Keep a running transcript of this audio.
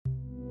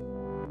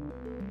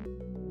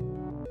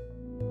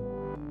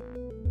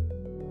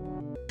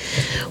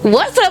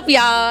What's up,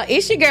 y'all?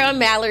 It's your girl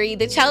Mallory,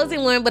 the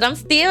chosen one, but I'm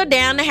still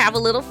down to have a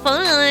little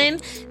fun.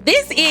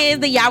 This is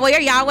the Yahweh or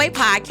Yahweh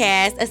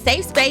podcast, a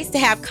safe space to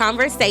have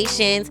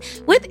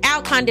conversations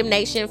without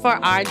condemnation for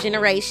our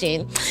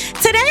generation.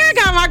 Today I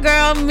got my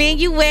girl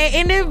Minuet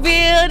in the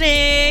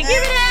building.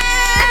 Give it up!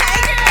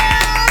 Hey, girl!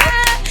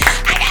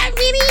 I got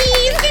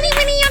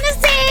Minnie on the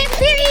set.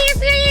 Period.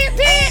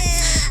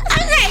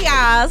 Okay,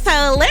 y'all.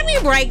 So let me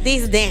break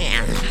this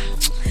down.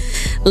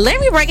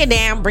 Let me break it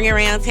down, bring it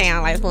around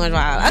town like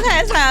SpongeBob.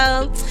 Okay, so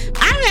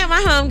I met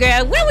my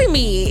homegirl. When we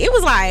meet, it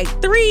was like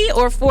 3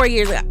 or 4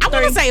 years ago. I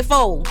want to say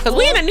 4, because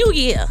we in a new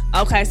year.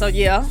 Okay, so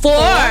yeah.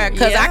 4,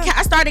 because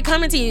I started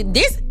coming to you.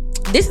 This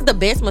is the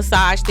best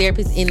massage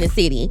therapist in the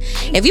city.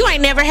 If you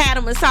ain't never had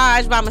a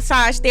massage by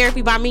Massage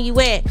Therapy by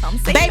Minuet,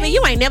 baby,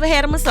 you ain't never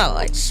had a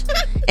massage.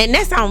 And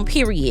that's on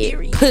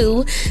period.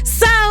 Pooh.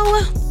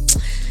 So,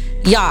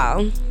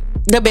 y'all,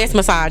 the best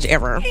massage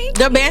ever.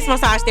 The best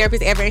massage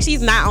therapist ever. And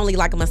she's not only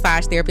like a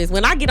massage therapist.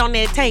 When I get on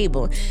that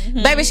table,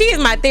 baby, she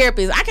is my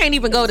therapist. I can't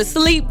even go to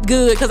sleep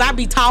good because I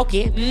be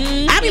talking.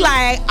 I be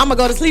like, I'm going to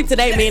go to sleep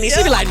today, Minnie.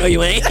 She be like, no,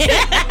 you ain't.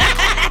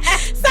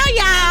 So,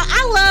 y'all,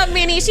 I love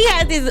Minnie. She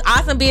has this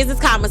awesome business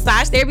called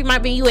Massage Therapy by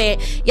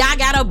Minuet. Y'all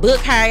got to book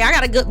her. Y'all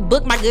got to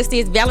book my good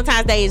sis.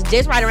 Valentine's Day is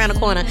just right around the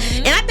corner.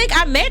 And I think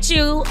I met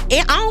you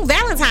on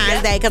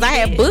Valentine's Day because I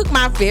had booked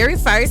my very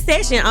first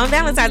session on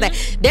Valentine's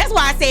Day. That's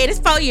why I said it's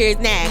 4 years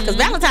now, because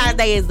Valentine's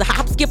Day is a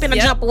hop, skip, and a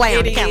jump away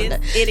on the calendar.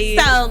 It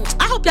is. So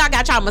I hope y'all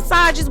got y'all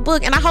massages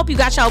booked, and I hope you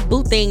got y'all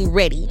boo thing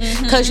ready,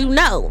 because you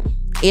know,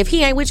 if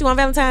he ain't with you on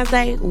Valentine's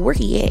Day, where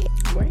he at?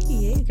 Where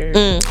he at,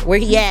 girl? Where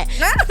he at?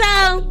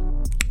 So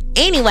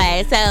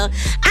anyway, so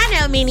I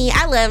know Minnie.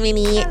 I love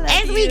Minnie.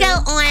 As we go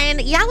on,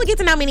 y'all will get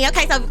to know Minnie.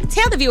 Okay, so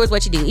tell the viewers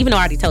what you do. Even though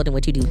I already told them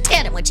what you do,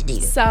 tell them what you do.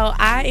 So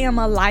I am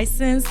a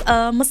licensed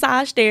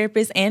massage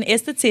therapist and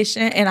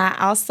esthetician, and I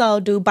also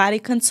do body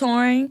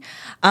contouring.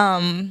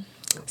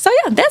 So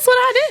yeah, that's what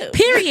I do.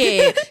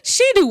 Period.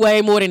 She do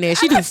way more than that.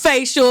 She do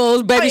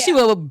facials, baby. She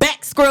do a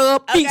back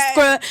scrub, feet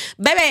scrub,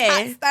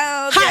 baby.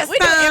 Hot stones. We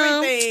do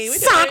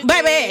everything.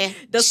 Baby.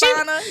 The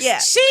sauna. Yeah.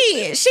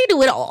 She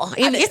do it all.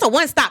 It's a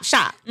one-stop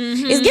shop.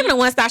 It's giving a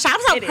one-stop shop.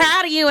 I'm so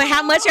proud of you and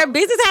how much your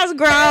business has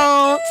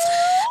grown.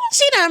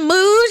 She done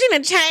moved. She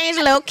done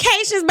changed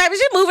locations, baby.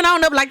 She moving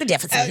on up like the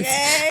Jeffersons.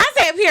 Okay. I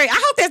said, period. I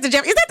hope that's the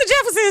Jeffersons. Is that the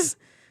Jeffersons?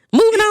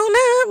 Moving on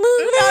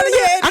up.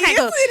 Yeah, okay,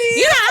 cool.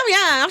 You know, I'm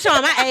young. I'm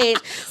showing my age.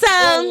 So,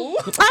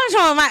 I'm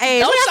showing my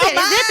age. Don't show is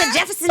that the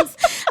Jeffersons?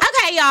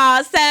 Okay,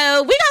 y'all.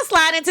 So, we're going to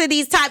slide into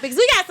these topics.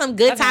 We got some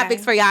good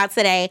topics for y'all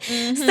today.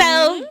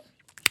 So,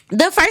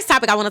 the first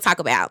topic I want to talk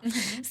about,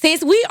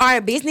 since we are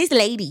business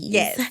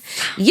ladies,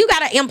 you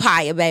got an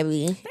empire,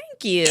 baby.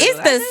 Thank you. It's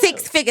the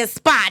 6-figure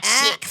spot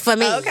chick for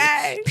me.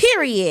 Okay.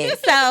 Period.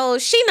 So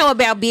she know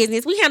about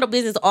business. We handle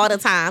business all the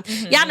time.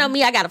 Y'all know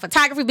me. I got a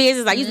photography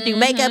business. I used to do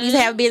makeup. Used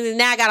to have a business.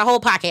 Now I got a whole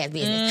podcast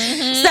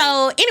business.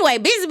 So anyway,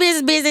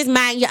 business,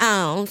 mind your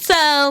own.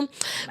 So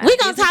we're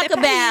going to talk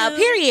about,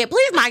 period.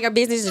 Please mind your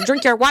business and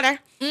drink your water.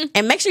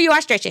 And make sure you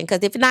are stretching, because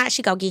if not,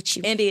 she going to get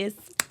you. It is.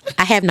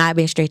 I have not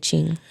been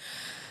stretching.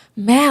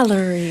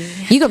 Mallory.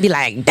 You going to be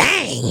like,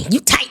 dang, you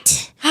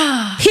tight.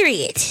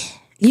 Period.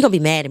 You're going to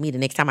be mad at me the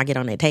next time I get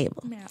on that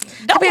table.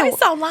 Don't wait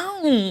so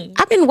long.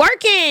 I've been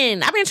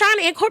working. I've been trying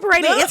to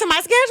incorporate it into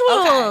my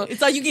schedule. Okay.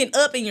 So you getting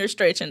up and you're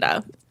stretching,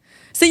 though.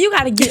 So you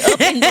got to get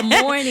up in the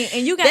morning.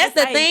 And you got. That's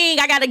the thing.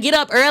 I got to get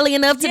up early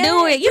enough to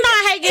do it. You know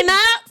I hate getting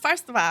up.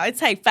 First of all, it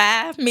takes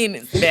 5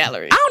 minutes,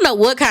 Valerie. I don't know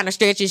what kind of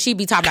stretches she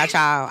be talking about,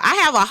 y'all.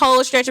 I have a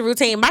whole stretching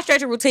routine. My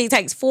stretching routine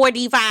takes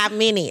 45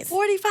 minutes.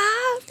 45?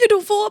 You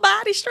do full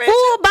body stretch?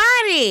 Full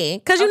body.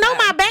 Because you know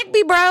my back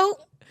be broke.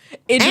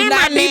 It do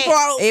not be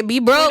broke. It be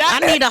broke. I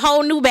need a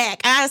whole new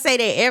back. I say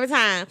that every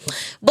time.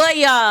 But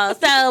y'all,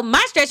 so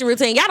my stretching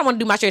routine, y'all don't want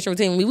to do my stretching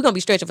routine with me. We're going to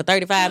be stretching for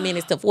 35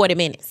 minutes to 40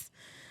 minutes.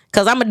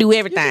 Because I'm going to do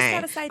everything.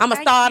 I'm going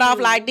to start off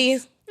like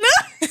this.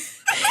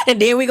 And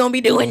then we're going to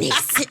be doing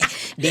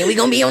this. Then we're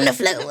going to be on the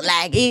floor.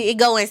 Like, it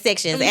go in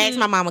sections. Ask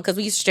my mama, because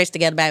we used to stretch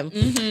together,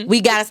 baby.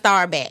 We got to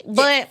start back.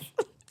 But,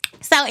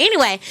 so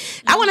anyway,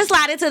 I want to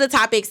slide into the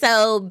topic.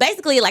 So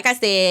basically, like I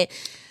said,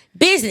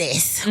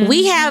 business.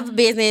 We have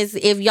business.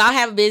 If y'all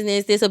have a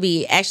business, this will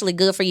be actually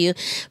good for you.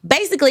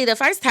 Basically, the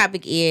first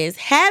topic is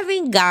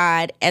having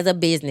God as a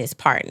business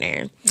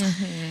partner.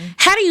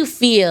 How do you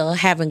feel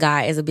having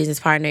God as a business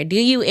partner? Do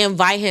you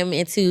invite him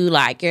into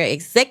like your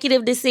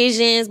executive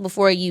decisions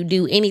before you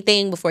do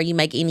anything, before you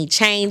make any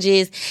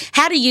changes?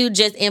 How do you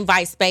just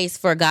invite space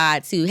for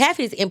God to have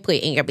his input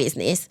in your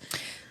business?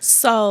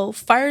 So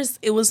first,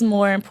 it was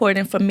more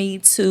important for me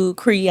to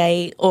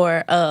create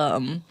or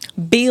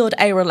build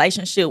a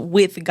relationship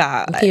with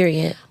God.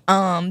 Period.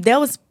 That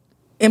was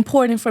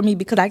important for me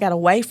because I got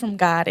away from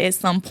God at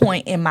some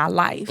point in my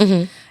life.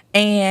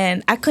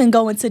 And I couldn't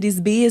go into this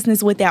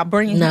business without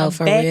bringing him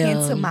back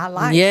into my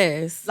life.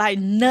 Yes. Like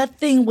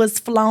nothing was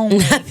flowing.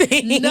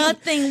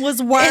 Nothing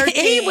was working.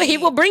 He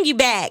will bring you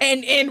back.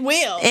 And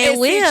will. And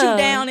will. Sit you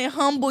down and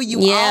humble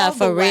you all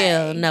for the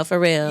way. real. No, for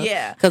real.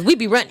 Yeah. Because we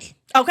be running.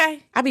 Okay.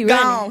 I be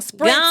running.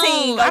 Sprinting.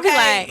 Okay. I be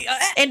like,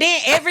 and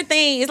then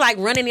everything is like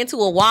running into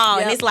a wall,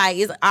 and it's like,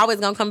 it's always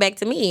going to come back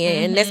to me.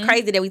 And that's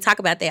crazy that we talk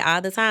about that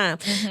all the time.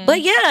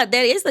 But yeah, that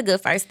is a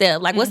good first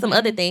step. Like, what's some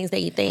other things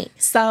that you think?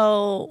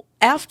 So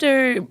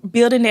after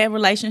building that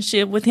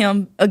relationship with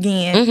him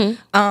again,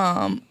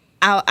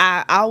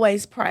 I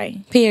always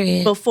pray.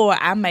 Period. Before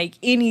I make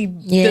any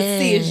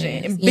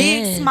decision.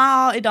 Big,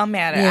 small, it don't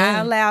matter. I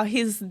allow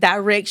his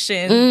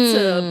direction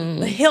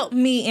to help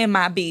me in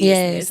my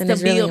business, to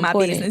build really my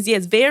business.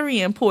 Yes, very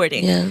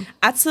important. Yeah.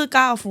 I took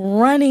off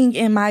running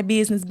in my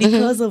business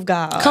because of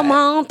God. Come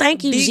on.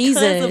 Thank you,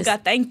 Jesus. Because of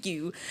God. Thank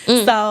you.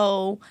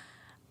 So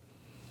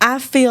I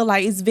feel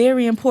like it's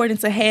very important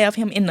to have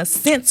him in the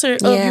center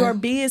of your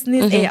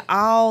business at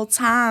all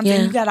times.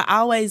 And you got to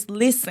always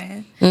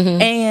listen.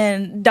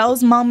 And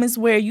those moments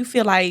where you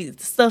feel like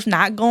stuff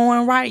not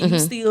going right, you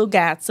still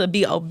got to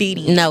be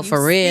obedient. No,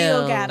 for real. You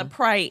still got to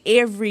pray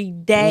every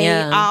day,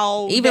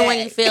 all Even day. when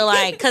you feel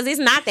like, because it's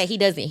not that he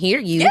doesn't hear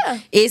you. Yeah.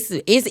 It's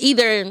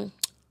either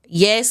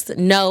yes,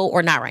 no,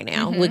 or not right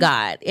now with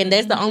God. And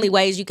that's the only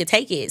ways you could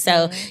take it.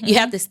 So you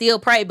have to still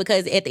pray,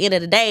 because at the end of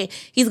the day,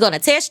 he's going to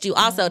test you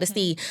also to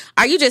see,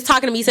 are you just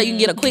talking to me so you can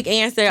get a quick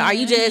answer? Are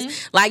you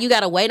just like, you got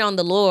to wait on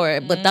the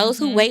Lord? But those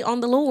who wait on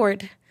the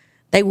Lord,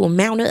 they will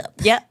mount up.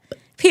 Yep.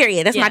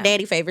 Period. That's my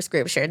daddy's favorite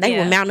scripture. They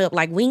will mount up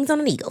like wings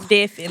on an eagle.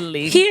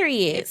 Definitely.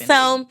 Period. Definitely.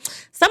 So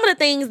some of the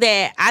things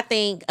that I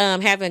think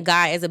having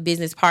God as a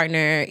business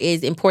partner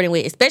is important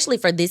with, especially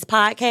for this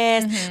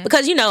podcast,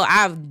 because, you know,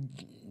 I've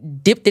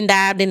dipped and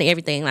dived into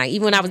everything. Like,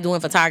 even when I was doing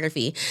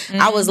photography,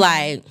 I was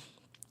like,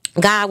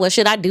 God, well,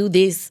 should I do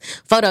this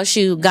photo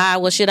shoot?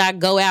 God, well, should I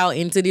go out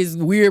into this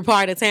weird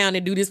part of town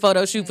and do this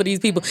photo shoot for these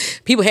people?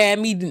 People had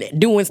me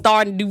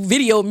starting to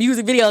do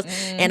music videos,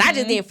 and I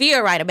just didn't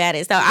feel right about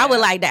it. So I would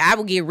like that. I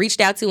would get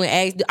reached out to and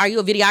asked, are you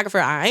a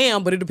videographer? I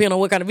am, but it depends on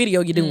what kind of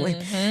video you're doing.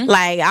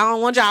 Like, I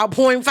don't want y'all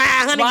pointing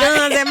 500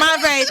 guns at my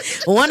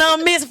face. One of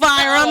them misfire,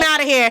 I'm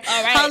out of here.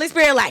 Holy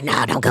Spirit, like,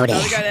 no, don't go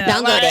there.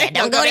 Don't go there.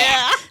 Don't go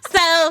there.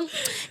 So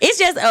it's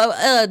just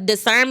a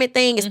discernment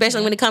thing,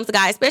 especially when it comes to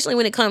God, especially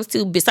when it comes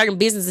to certain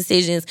business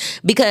decisions,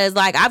 because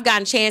like I've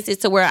gotten chances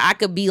to where I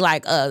could be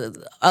like a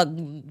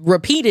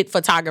repeated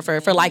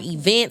photographer for like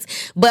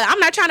events, but I'm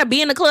not trying to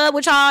be in the club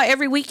with y'all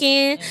every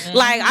weekend.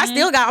 Like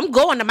I'm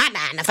going to my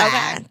 9 to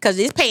 5 because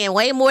it's paying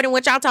way more than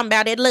what y'all talking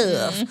about at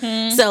Love.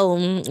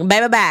 So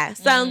bye.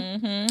 So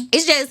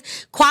it's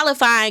just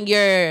qualifying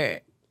your,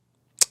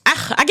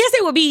 I guess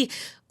it would be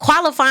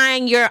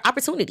qualifying your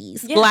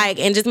opportunities, like,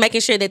 and just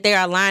making sure that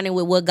they're aligning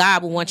with what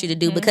God would want you to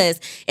do. Because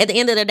at the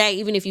end of the day,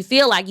 even if you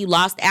feel like you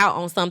lost out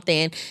on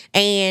something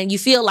and you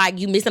feel like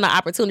you missing an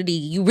opportunity,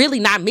 you really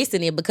not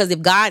missing it, because if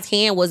God's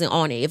hand wasn't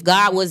on it, if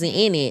God wasn't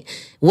in it,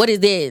 what is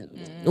it?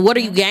 What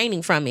are you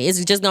gaining from it?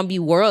 It's just gonna be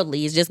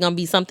worldly. It's just gonna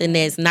be something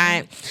that's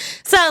not.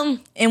 So,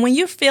 and when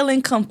you're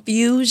feeling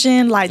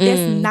confusion, like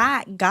that's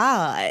not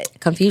God.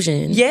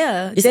 Confusion,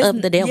 it's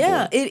of the devil.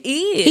 Yeah, it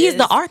is. He is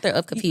the author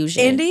of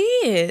confusion. It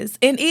is.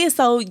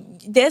 So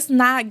that's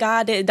not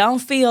God. That don't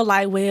feel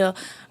like, well,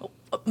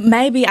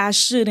 maybe I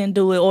shouldn't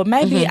do it, or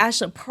maybe I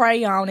should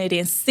pray on it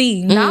and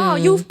see. No,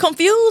 you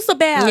confused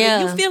about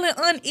it. You feeling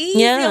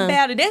uneasy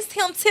about it. That's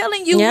him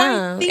telling you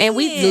right then. And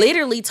we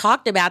literally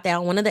talked about that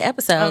on one of the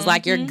episodes,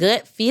 like your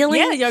gut feeling.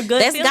 Yeah, your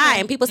gut that's feeling. God.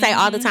 And people say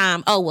all the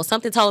time, oh, well,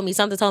 something told me.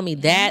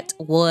 That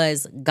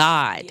was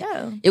God.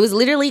 Yeah. It was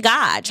literally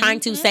God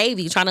trying to save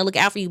you, trying to look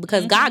out for you,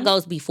 because God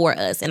goes before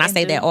us. And I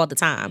say that all the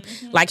time.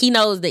 Like, he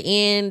knows the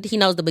end. He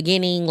knows the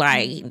beginning.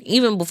 Like,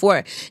 even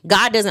before,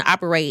 God doesn't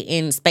operate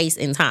in space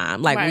and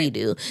time like we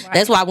do.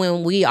 That's why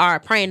when we are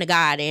praying to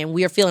God and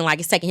we're feeling like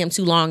it's taking him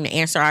too long to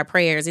answer our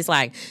prayers, it's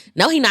like,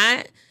 no, he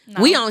not.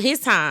 No. We on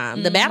his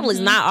time. The battle is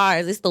not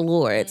ours, it's the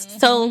Lord's.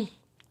 So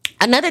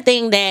another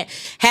thing that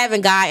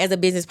having God as a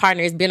business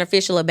partner is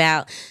beneficial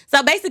about.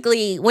 So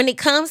basically, when it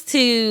comes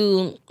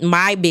to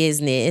my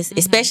business,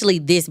 especially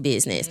this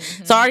business,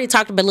 so I already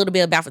talked a little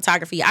bit about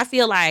photography. I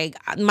feel like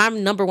my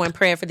number one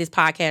prayer for this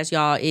podcast,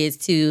 y'all, is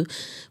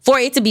for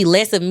it to be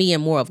less of me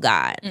and more of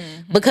God.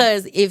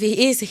 Because if it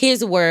is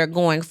his word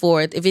going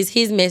forth, if it's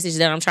his message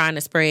that I'm trying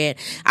to spread,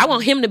 I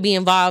want him to be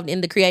involved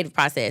in the creative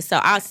process. So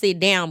I'll sit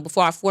down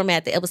before I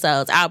format the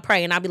episodes. I'll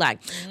pray and I'll be like,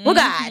 well,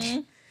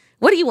 God,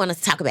 what do you want us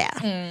to talk about?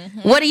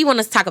 What do you want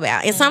us to talk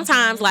about? And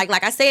sometimes,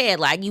 like I said,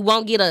 like, you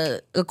won't get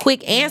a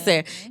quick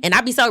answer. And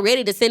I'd be so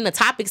ready to send the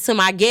topics to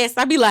my guests.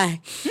 I'd be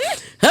like,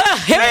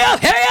 hurry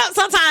up.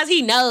 Sometimes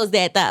he knows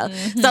that, though.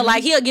 So,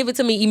 like, he'll give it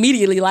to me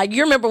immediately. Like,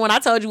 you remember when I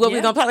told you what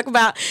we're going to talk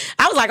about?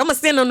 I was like, I'm going to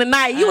send them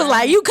tonight. You was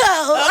like, you cold.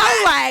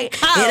 I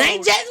was like, it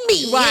ain't just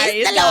me. Right.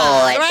 It's the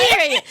Lord.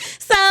 Right.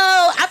 So,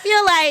 I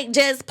feel like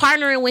just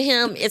partnering with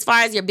him as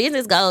far as your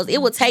business goes,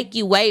 it will take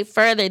you way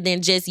further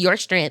than just your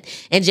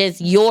strength and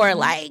just your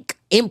like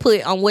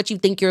input on what you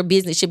think your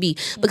business should be.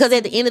 Because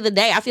at the end of the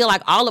day, I feel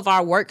like all of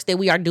our works that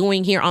we are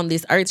doing here on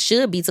this earth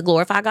should be to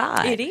glorify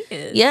God. It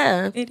is.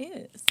 Yeah. It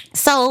is.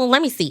 So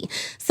let me see.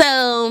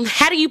 So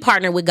how do you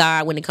partner with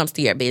God when it comes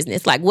to your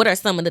business? Like, what are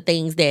some of the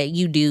things that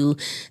you do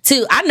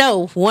to, I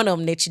know one of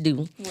them that you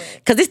do,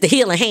 because it's the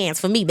healing hands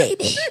for me,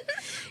 baby.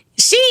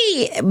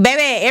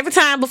 Baby, every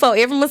time before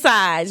every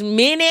massage,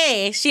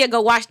 she'll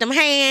go wash them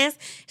hands,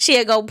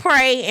 she'll go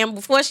pray, and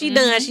before she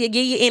done, she'll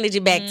give your energy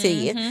back to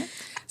you.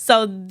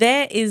 So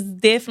that is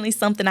definitely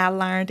something I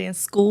learned in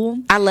school.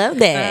 I love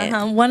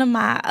that. One of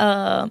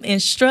my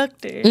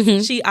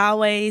instructors, she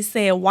always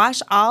said,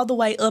 wash all the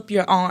way up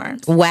your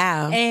arms.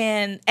 Wow.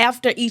 And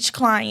after each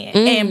client,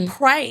 and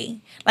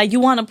pray. Like,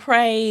 you want to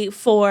pray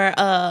for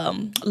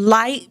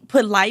light,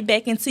 put light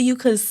back into you,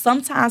 because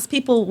sometimes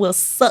people will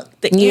suck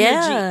the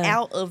energy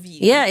out of you.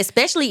 Yeah,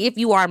 especially if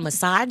you are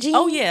massaging.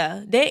 Oh,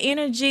 yeah. That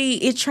energy,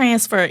 it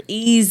transfers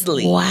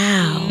easily.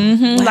 Wow.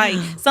 Wow. Like,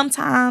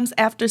 sometimes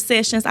after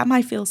sessions, I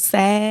might feel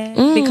sad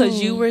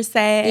because you were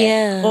sad.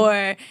 Yeah.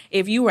 Or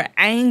if you were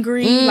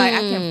angry, like, I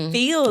can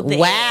feel that.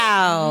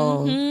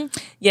 Wow.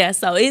 Yeah,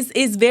 so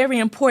it's very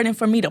important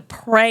for me to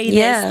pray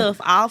that stuff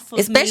off of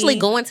especially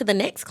me. going to the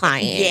next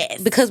client.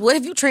 Yes. Because what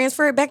if you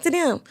transfer it back to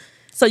them?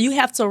 So you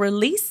have to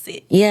release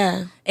it.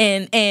 Yeah.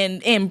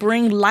 And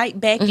bring light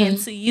back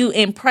into you,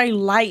 and pray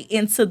light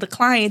into the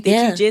client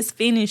that you just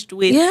finished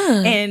with.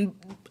 Yeah. And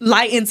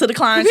light into the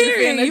client you're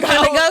finna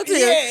go to.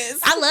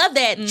 Yes. I love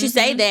that you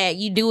say that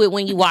you do it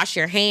when you wash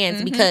your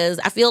hands, because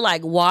I feel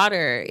like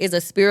water is a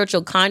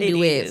spiritual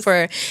conduit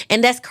for,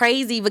 and that's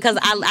crazy because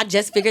I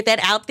just figured that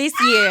out this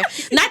year.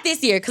 Not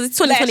this year, because it's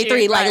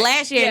 2023.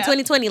 Last year in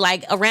 2020,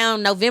 like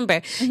around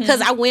November.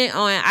 Because I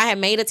had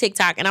made a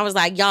TikTok and I was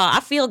like, y'all, I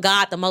feel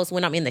God the most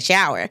when I'm in the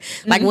shower.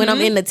 Like when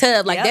I'm in the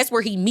tub, like that's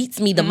where he meets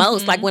me the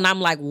most. Like when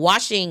I'm like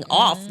washing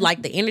off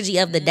like the energy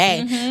of the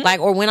day. Like,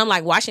 or when I'm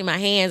like washing my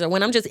hands, or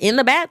when I'm just in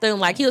the bathroom,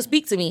 like he'll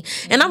speak to me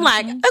and I'm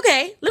like,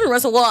 okay, let me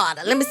run some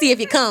water, let me see if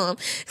you come.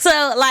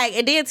 So like,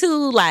 and then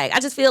too, like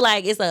I just feel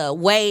like it's a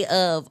way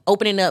of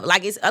opening up.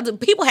 Like, it's other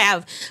people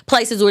have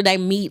places where they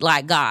meet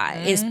like God,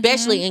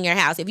 especially in your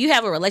house. If you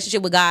have a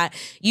relationship with God,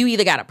 you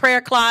either got a prayer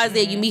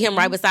closet, you meet him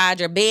right beside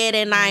your bed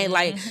at night.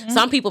 Like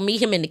some people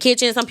meet him in the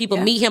kitchen, some people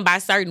meet him by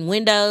certain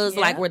windows,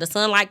 like where the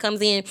sunlight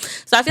comes in.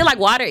 So I feel like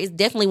water is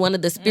definitely one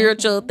of the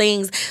spiritual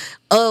things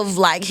of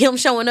like him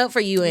showing up for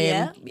you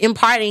and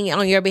imparting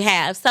on your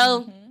behalf.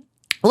 So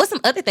what's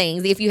some other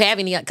things, if you have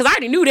any? Because I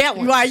already knew that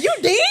one. Right, you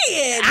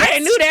did. I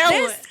already knew that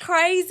one. That's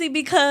crazy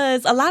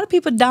because a lot of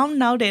people don't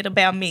know that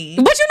about me.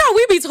 But you know,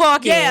 we be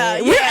talking.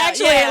 Yeah, we're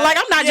actually like,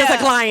 I'm not just a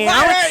client.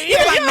 Right.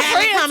 You're like,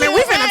 man, coming.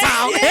 We finna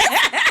talk.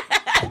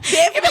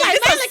 It be like,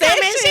 Melly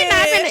coming. She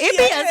not finna. It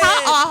be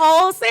a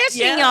whole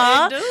session,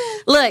 y'all.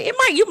 Look,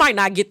 you might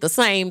not get the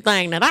same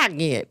thing that I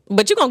get,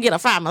 but you're gonna get a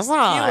fire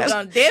massage. You're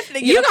gonna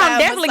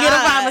definitely get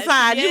a fire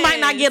massage. You might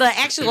not get an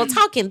actual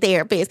talking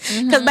therapist.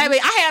 Because baby,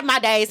 I have my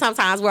days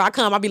sometimes where I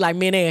come, I'll be like,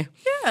 man,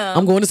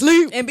 I'm going to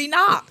sleep. And be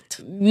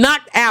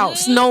knocked out,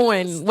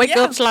 snowing, wake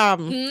up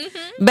slobbing.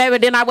 Baby,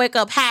 then I wake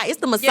up high. It's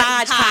the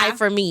massage high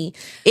for me.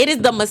 It is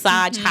the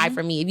massage high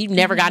for me. If you've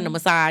never gotten a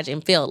massage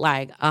and felt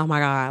like, oh my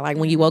God, like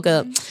when you woke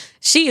up,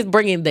 she is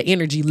bringing the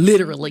energy,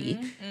 literally.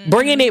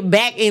 Bringing it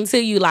back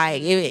into you,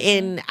 like,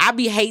 and I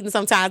be hating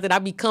sometimes that I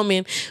be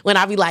coming when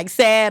I be like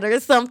sad or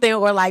something,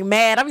 or like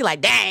mad. I be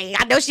like, dang,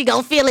 I know she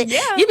gonna feel it.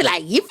 Yeah. You be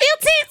like, you feel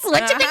tense?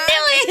 What you been doing?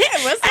 I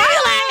be like,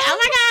 oh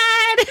my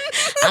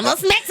God, I'm gonna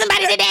smack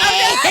somebody today.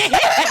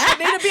 I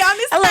need to be on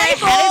this table. Like,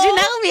 how did you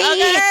know me?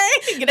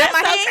 Okay. Get That's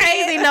out my so head.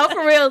 crazy. No,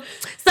 for real.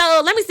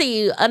 So let me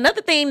see.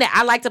 Another thing that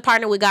I like to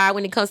partner with God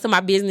when it comes to my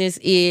business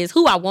is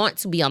who I want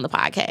to be on the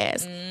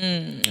podcast.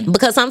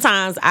 Because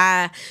sometimes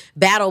I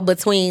battle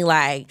between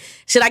like,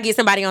 should I get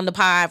somebody on the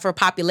pod for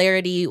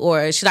popularity,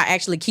 or should I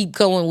actually keep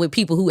going with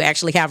people who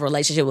actually have a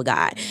relationship with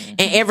God?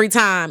 And every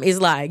time it's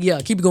like, yeah,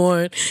 keep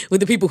going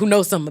with the people who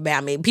know something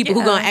about me, people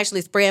who gonna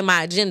actually spread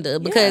my agenda.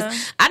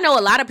 Because I know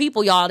a lot of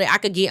people, y'all, that I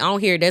could get on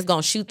here that's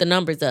gonna shoot the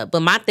numbers up.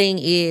 But my thing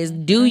is,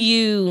 do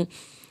you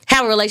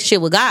have a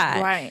relationship with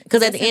God? Right.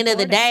 Because at the end of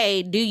the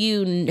day, do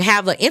you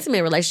have an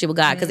intimate relationship with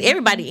God? Because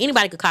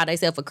anybody could call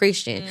themselves a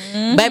Christian.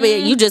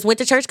 Baby, you just went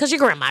to church because your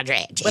grandma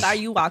dragged you. But are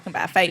you walking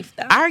by faith,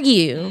 though? Are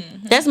you?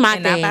 That's my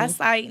thing. Not by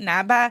sight,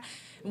 not by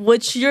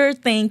what you're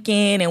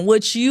thinking and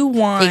what you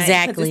want.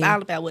 Exactly. It's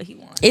all about what he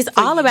wants. It's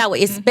all about,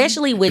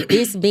 especially with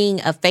this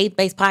being a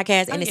faith-based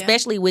podcast, and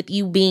especially with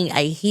you being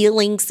a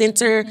healing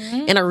center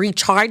and a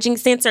recharging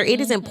center, it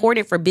is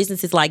important for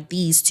businesses like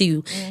these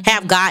to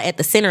have God at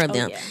the center of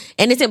them.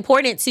 And it's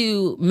important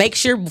to make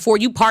sure before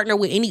you partner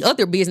with any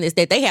other business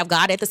that they have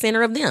God at the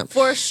center of them.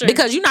 For sure.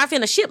 Because you're not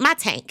finna ship my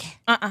tank.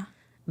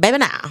 Baby,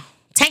 now.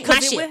 Tank my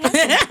ship.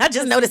 I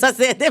just noticed I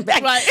said that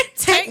back. Right.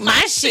 Tank my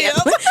ship.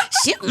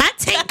 Ship my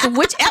tank to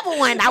whichever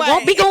one. I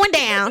won't be going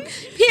down.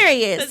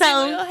 Period.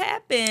 So it will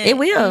happen. It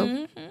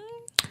will.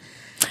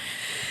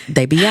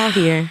 They be out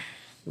here.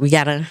 We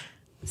gotta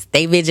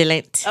Stay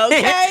vigilant.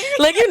 Okay.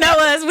 Look, you know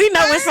us. We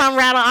know when something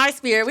rattle our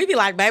spirit. We be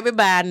like, baby,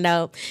 bye,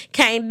 no.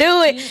 Can't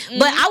do it. Mm-mm.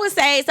 But I would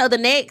say, so the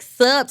next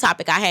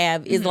subtopic I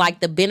have is like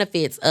the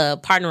benefits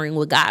of partnering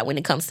with God when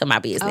it comes to my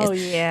business. Oh,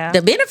 yeah.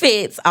 The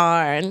benefits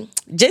are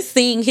just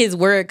seeing his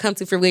word come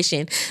to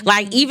fruition.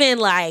 Like, even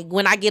like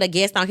when I get a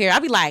guest on here, I'll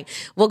be like,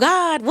 well,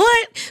 God,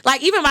 what?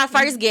 Like, even my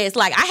first guest,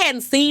 like, I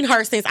hadn't seen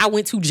her since I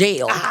went to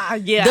jail.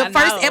 Yeah. The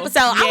first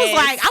episode,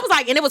 yes. I was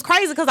like, and it was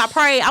crazy because I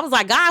prayed. I was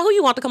like, God, who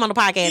you want to come on the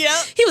podcast?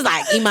 Yep. He was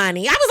like,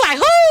 Imani. I was like,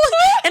 who?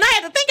 And I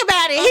had to think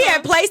about it. He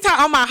had placed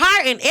her on my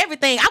heart and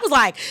everything. I was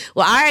like,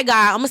 well, all right,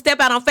 God, I'm going to step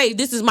out on faith.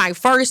 This is my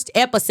first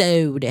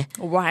episode.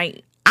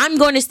 Right. I'm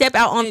going to step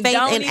out on faith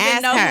and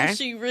ask know her. Who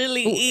she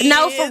really is.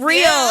 No, for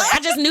real. I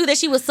just knew that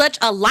she was such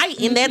a light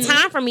in that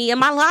time for me in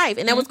my life.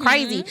 And that was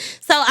crazy.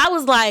 So I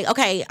was like,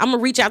 okay, I'm going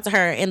to reach out to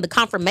her. And the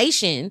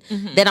confirmation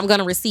that I'm going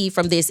to receive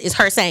from this is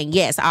her saying,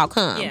 yes, I'll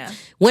come. Yeah.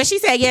 When she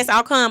said, yes,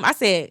 I'll come, I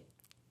said,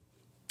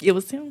 it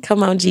was him.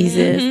 Come on,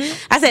 Jesus.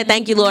 I said,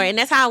 thank you, Lord. And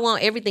that's how I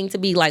want everything to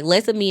be, like,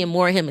 less of me and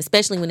more of him,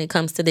 especially when it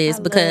comes to this,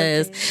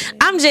 because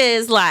I'm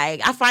just like,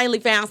 I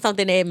finally found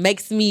something that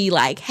makes me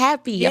like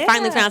happy. Yeah. I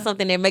finally found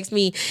something that makes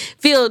me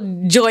feel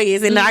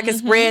joyous and that I can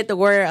spread the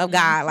word of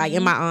God, like,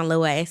 in my own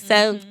little way.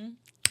 So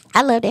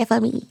I love that for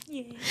me.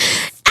 Yeah.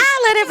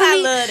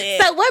 I love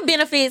it. So what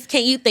benefits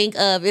can you think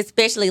of,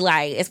 especially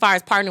like as far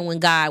as partnering with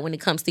God when it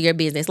comes to your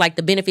business? Like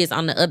the benefits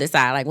on the other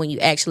side, like when you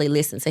actually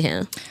listen to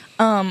him.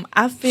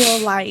 I feel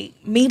like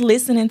me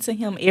listening to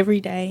him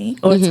every day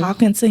or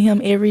talking to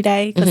him every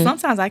day, because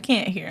sometimes I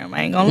can't hear him.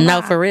 I ain't gonna lie.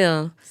 No, for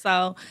real.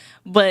 So,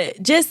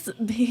 but just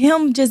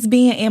him just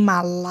being in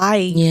my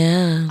life.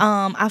 Yeah.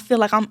 I feel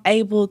like I'm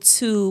able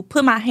to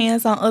put my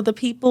hands on other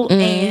people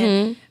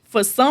and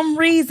for some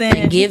reason,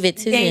 and give it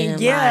to them.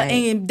 Yeah, like,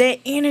 and that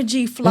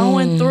energy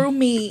flowing through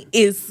me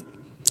is,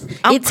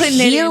 it's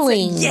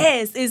healing.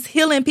 It's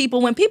healing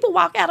people. When people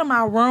walk out of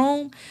my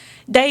room,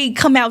 they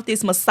come out with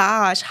this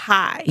massage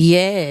high.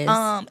 Yes.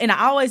 And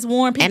I always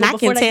warn people and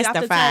before I can they testify.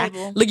 Get off the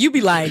table. Look, you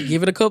be like,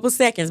 give it a couple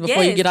seconds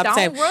before you get off the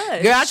table.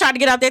 Rush. Girl, I tried to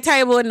get off that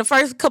table, and the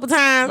first couple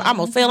times, I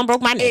almost fell and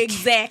broke my neck.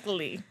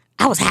 Exactly.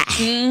 I was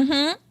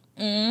high.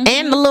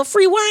 And the little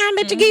free wine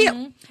that you get.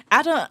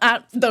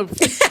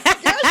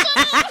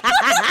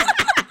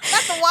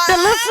 The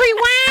little free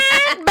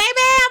wine, baby,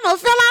 I'm gonna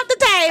fill off the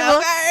table.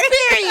 Okay.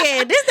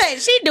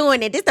 Period. She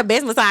doing it. This the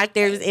best massage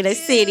therapist in the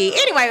city.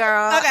 Anyway,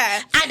 girl. Okay.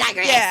 I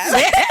digress.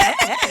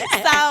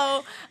 Yeah.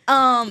 So,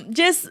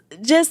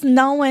 just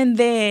knowing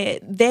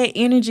that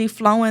energy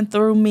flowing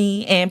through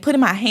me and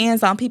putting my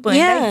hands on people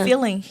and they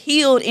feeling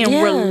healed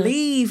and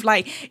relieved,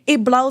 like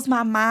it blows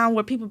my mind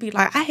where people be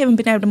like, I haven't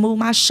been able to move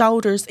my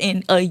shoulders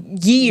in a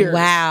year.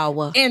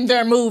 Wow. And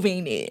they're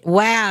moving it.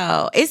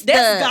 Wow. That's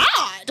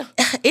God.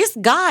 It's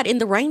God in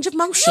the range of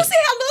motion. You see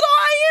how little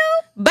I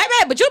am?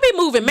 Baby, but you be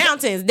moving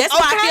mountains. That's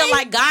why I feel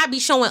like God be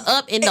showing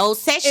up in those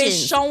sessions.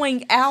 It's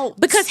showing out.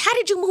 Because how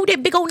did you move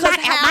that big old knot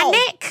out my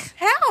neck?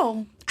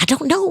 How? I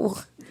don't know.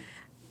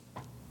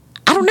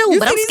 But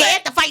I'm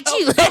scared to fight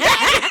you. You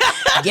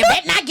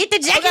better not get the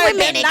jacket with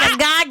me, because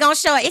God gonna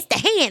show it. It's the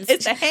hands.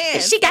 It's the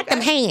hands. She got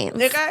them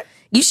hands. Okay.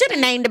 You should have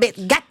named the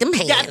bit Got Them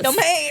Hands. Got them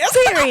hands.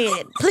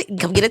 Period. Please,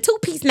 come get a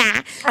 2-piece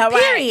now. All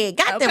right. Period.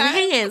 Got them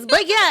hands.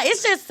 But yeah,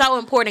 it's just so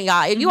important,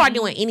 y'all. If you are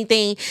doing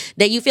anything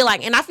that you feel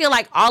like, and I feel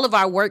like all of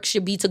our work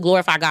should be to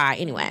glorify God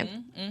anyway.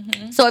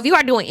 So if you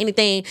are doing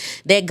anything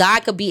that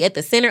God could be at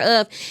the center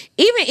of,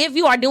 even if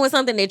you are doing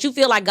something that you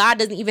feel like God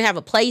doesn't even have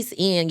a place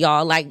in,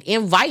 y'all, like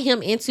invite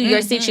him into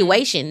your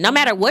situation, no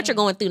matter what you're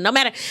going through, no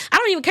matter, I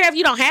don't even care if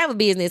you don't have a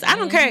business. I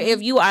don't care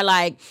if you are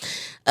like,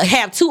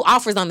 have 2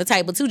 offers on the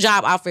table, 2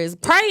 job offers.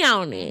 Pray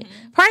on it.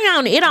 Pray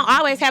on it. It don't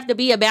always have to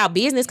be about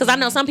business, because I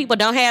know some people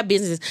don't have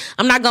business.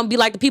 I'm not going to be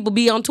like the people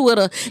be on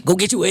Twitter, go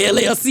get you an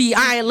LLC.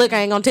 I ain't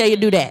going to tell you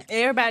to do that.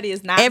 Everybody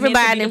is not meant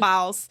to be a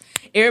boss.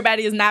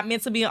 Everybody is not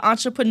meant to be an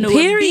entrepreneur.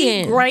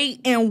 Period. Be great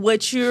in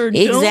what you're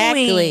doing.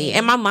 Exactly.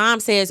 And my mom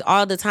says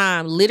all the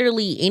time,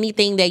 literally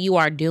anything that you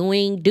are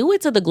doing, do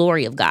it to the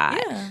glory of God.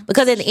 Yeah,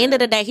 because at the end of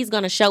the day, he's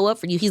going to show up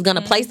for you. He's going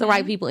to place the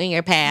right people in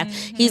your path.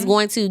 He's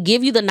going to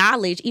give you the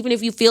knowledge, even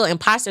if you feel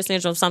imposter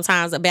syndrome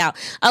sometimes about,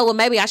 oh, well,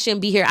 maybe I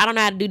shouldn't be here. I don't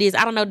know how to do this.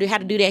 I don't know how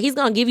to do that. He's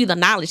going to give you the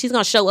knowledge. He's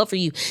going to show up for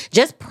you.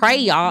 Just pray,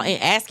 y'all,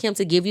 and ask him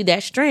to give you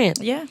that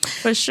strength. Yeah,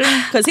 for sure.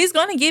 Because he's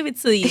going to give it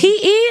to you. He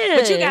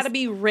is. But you got to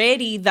be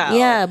ready,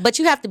 though. Yeah, but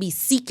you have to be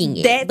seeking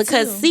it. That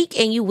because too. Seek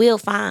and you will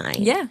find.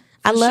 Yeah.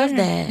 I love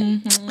that.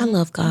 I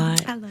love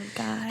God. I love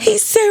God.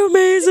 He's so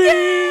amazing.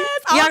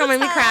 Yes, y'all gonna make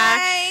me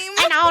cry.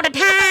 And all the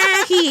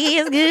time, he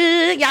is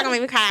good. Y'all gonna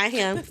make me cry at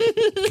him.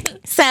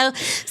 So,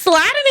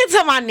 sliding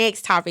into my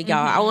next topic,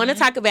 y'all, I want to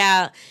talk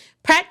about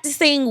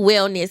practicing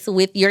wellness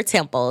with your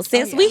temple.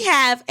 Since we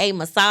have a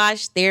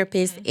massage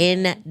therapist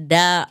in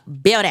the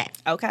building.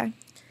 Okay.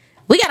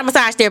 We got a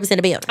massage therapist in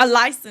the building. A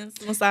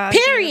licensed massage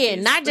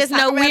Period. therapist. Not just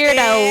no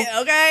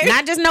weirdo. Okay.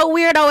 Not just no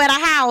weirdo at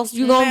a house.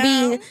 You gonna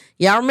be.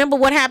 Y'all remember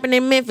what happened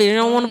in Memphis? You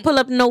don't want to pull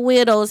up no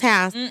weirdo's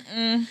house.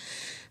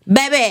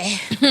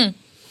 Baby.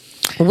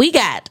 We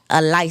got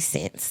a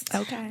license.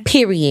 Okay.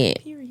 Period.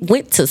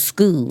 went to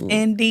school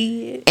and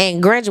did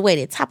and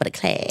graduated top of the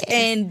class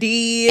and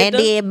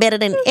did better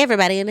than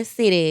everybody in the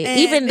city.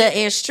 Even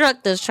the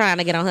instructors trying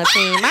to get on her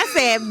team. I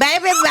said,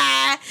 baby,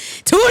 bye.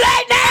 Too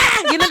late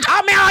now. You done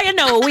taught me all you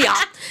know. We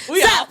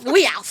off.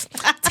 We off.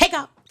 Take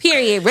off.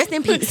 Period. Rest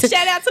in peace.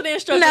 Shout out to the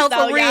instructors. No,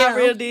 for real. Y'all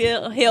really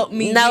did help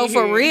me. No,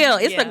 for real.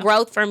 It's a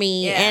growth for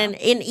me. Yeah. And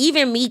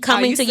even me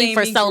coming to you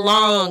for so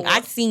long,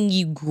 I've seen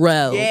you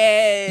grow.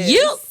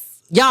 Yes.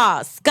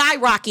 Y'all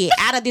skyrocket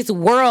out of this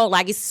world.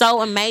 Like, it's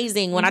so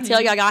amazing. When I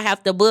tell y'all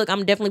have the book,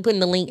 I'm definitely putting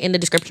the link in the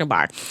description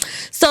bar.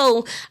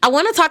 So I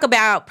want to talk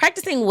about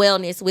practicing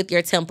wellness with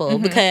your temple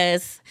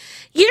because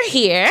you're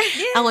here.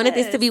 Yes. I wanted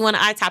this to be one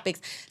of our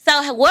topics.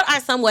 So what are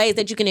some ways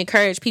that you can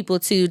encourage people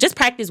to just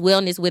practice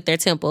wellness with their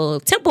temple?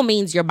 Temple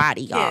means your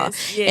body, y'all.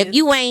 Yes. If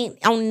you ain't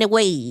on the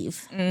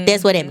wave,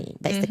 that's what it means,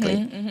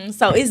 basically.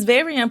 So it's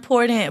very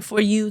important for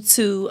you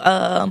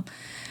to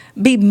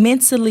be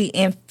mentally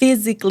and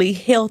physically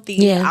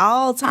healthy at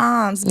all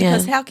times,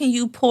 because how can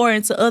you pour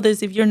into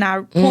others if you're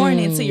not pouring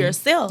into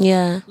yourself?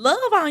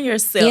 Love on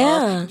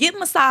yourself. Get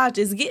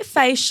massages, get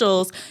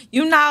facials,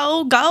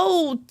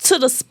 go to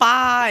the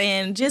spa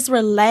and just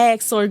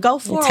relax, or go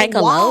for take a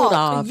load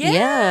off.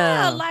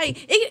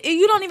 Like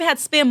you don't even have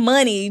to spend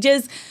money.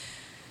 Just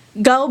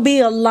go be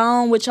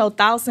alone with your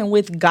thoughts and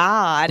with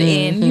God,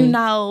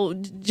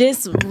 and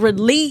just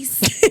release.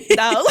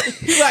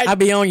 I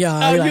be on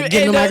y'all. I be like,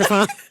 get in the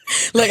microphone.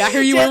 Look, I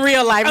hear you in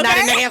real life, not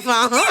in the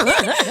headphone.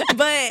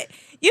 But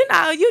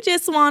you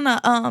just want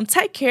to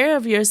take care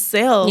of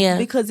yourself,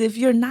 because if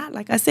you're not,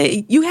 like I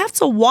said, you have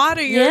to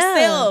water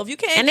yourself. You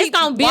can't, and it's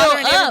gonna build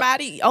up.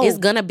 Everybody. It's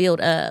gonna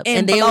build up,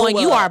 and then when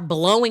you are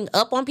blowing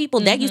up on people,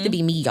 that used to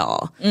be me,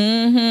 y'all.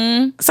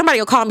 Somebody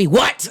will call me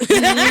what?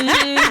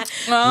 What?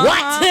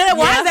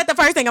 Why is that the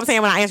first thing I'm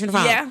saying when I answer the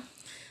phone? Yeah,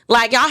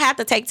 like, y'all have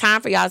to take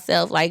time for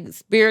yourself, like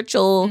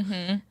spiritual.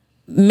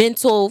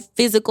 Mental,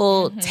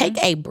 physical, take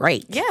a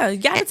break. Yeah, you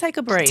gotta take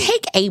a break.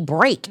 Take a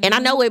break. And I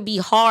know it'd be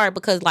hard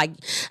because, like,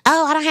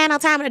 I don't have no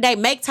time in the day.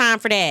 Make time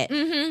for that.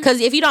 Because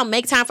if you don't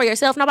make time for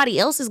yourself, nobody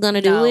else is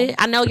gonna do it.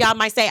 I know y'all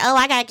might say,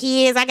 I got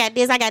kids, I got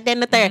this, I got that,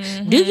 and the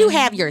third. Do you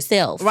have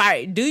yourself?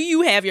 Right. Do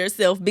you have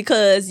yourself?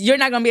 Because you're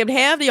not gonna be able to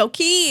have your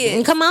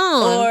kids. Come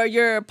on. Or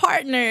your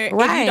partner if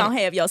you don't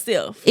have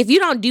yourself. If you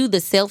don't do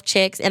the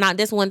self-checks, and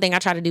that's one thing I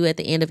try to do at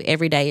the end of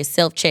every day is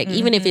self-check,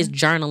 even if it's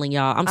journaling,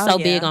 y'all. I'm so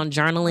big on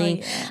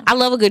journaling. I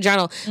love a good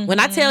journal. When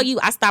I tell you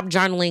I stopped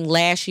journaling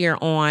last year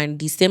on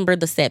December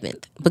the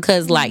 7th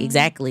because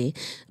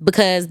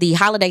because the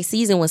holiday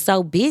season was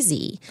so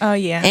busy.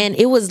 And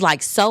it was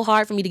like so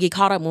hard for me to get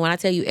caught up. When I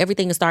tell you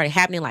everything started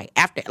happening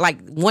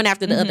one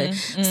after the other.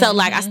 So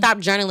I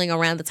stopped journaling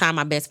around the time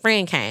my best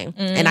friend came,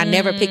 and I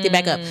never picked it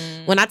back up.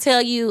 When I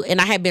tell you, and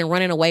I had been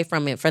running away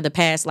from it for the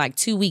past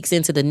 2 weeks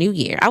into the new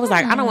year, I was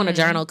like, I don't want to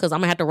journal because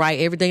I'm gonna have to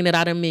write everything that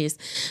I done missed.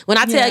 When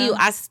I tell you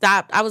I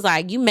stopped, I was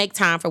like, you make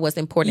time for what's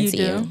important to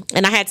you.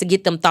 And I had to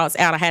get them thoughts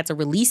out. I had to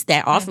release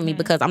that off of me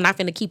because I'm not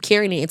going to keep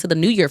carrying it into the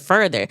new year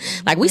further.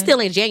 Like, we still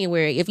in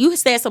January. If you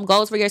set some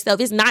goals for yourself,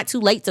 it's not too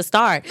late to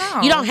start.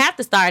 No. You don't have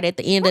to start at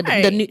the end of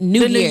the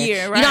new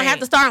year. Right. You don't have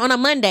to start on a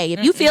Monday.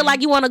 If you feel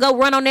like you want to go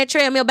run on that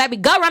treadmill, baby,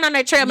 go run on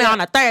that treadmill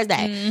on a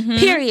Thursday.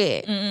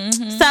 Period.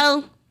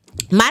 So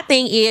my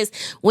thing is,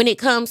 when it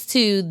comes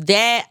to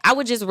that, I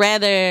would just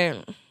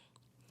rather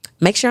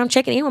make sure I'm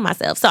checking in with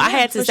myself. So I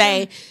had to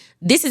say,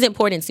 this is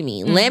important to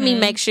me. Let me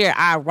make sure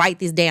I write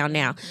this down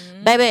now.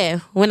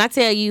 Baby, when I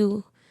tell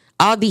you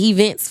all the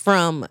events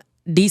from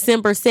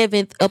December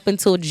 7th up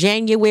until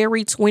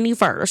January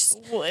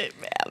 21st. What,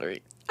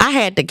 Valerie? I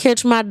had to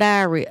catch my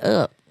diary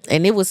up,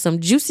 and it was some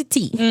juicy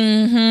tea.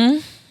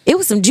 It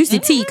was some juicy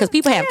tea because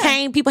people have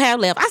came, people have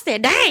left. I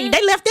said, dang,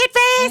 they left that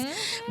fast?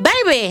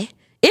 Baby,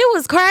 it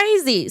was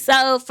crazy.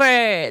 So for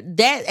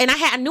that, and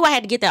I knew I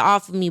had to get that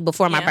off of me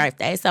before my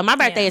birthday. So my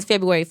birthday is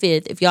February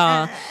 5th. If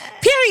y'all,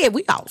 period,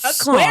 we all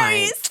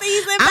Aquarius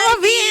season, I'm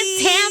gonna be in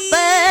Tampa.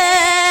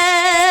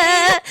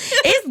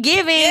 It's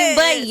giving,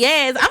 but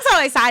yes, I'm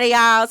so excited,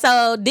 y'all.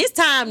 So this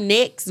time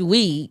next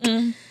week,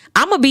 I'm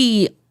gonna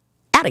be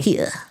out of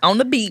here on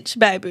the beach,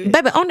 baby.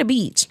 Baby, on the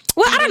beach.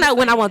 Well, I don't know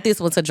when I want this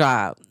one to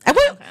drop. I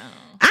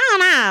don't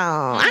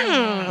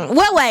know.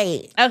 Well,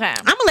 wait. Okay.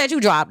 I'm going to let you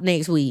drop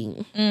next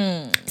week.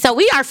 So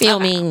we are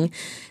filming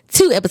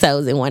 2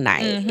 episodes in one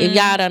night. If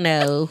y'all don't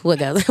know what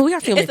goes, we are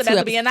filming 2 episodes. It's about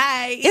to be a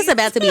night. It's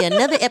about to be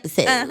another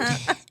episode.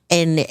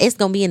 And it's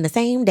going to be in the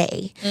same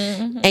day.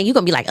 And you're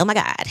going to be like, oh my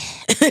God.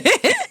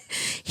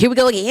 Here we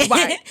go again.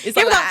 Right. It's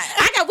Here we go.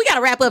 We got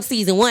to wrap up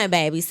season 1,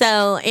 baby.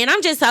 So, and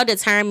I'm just so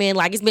determined.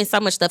 Like, it's been so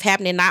much stuff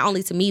happening, not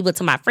only to me, but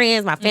to my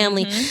friends, my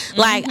family.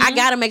 Like, I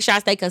got to make sure I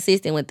stay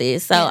consistent with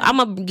this. So, I'm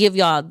going to give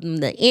y'all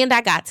the end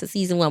I got to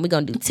season 1. We're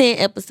going to do 10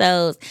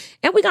 episodes,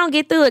 and we're going to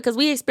get through it because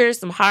we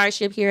experienced some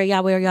hardship here at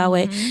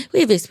Yahweh.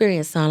 We've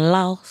experienced some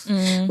loss.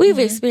 We've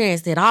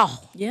experienced it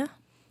all. Yeah.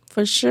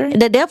 For sure.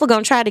 The devil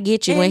gonna try to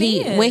get you when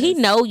he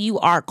know you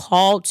are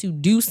called to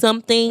do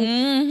something.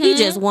 He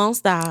just won't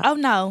stop. Oh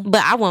no.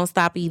 But I won't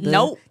stop either.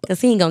 Nope. Because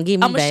he ain't gonna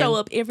give me. I'm gonna show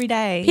up every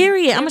day.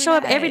 Period. I'm gonna show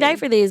up every day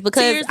for this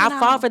because I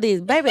fought for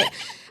this, baby.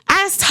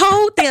 I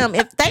told them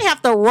if they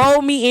have to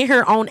roll me in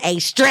here on a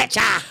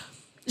stretcher,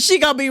 she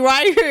gonna be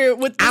right here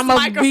with this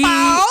microphone. Be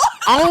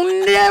on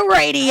the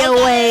radio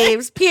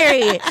waves,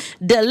 period.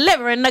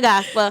 Delivering the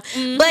gospel.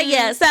 But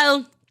yeah,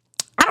 so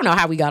I don't know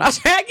how we got off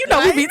track. You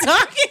know, we be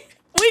talking.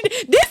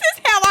 This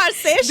is how our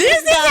sessions go.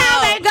 This is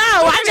how they go.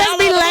 I just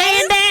be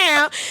laying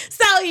down.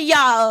 So,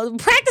 y'all,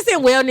 practicing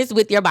wellness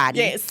with your body.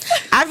 Yes.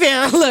 I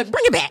feel, look,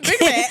 bring it back.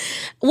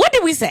 What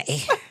did we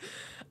say?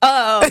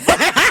 I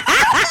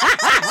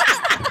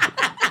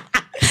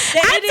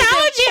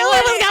told you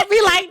it was going to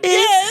be like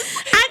this.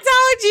 Yes. I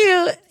told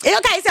you.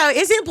 Okay, so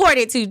it's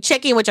important to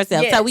check in with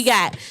yourself. Yes. So we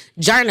got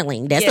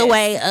journaling. That's a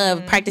way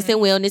of practicing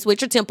wellness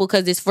with your temple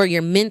because it's for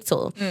your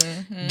mental.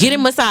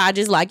 Getting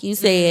massages, like you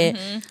said.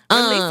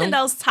 Releasing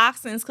those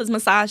toxins because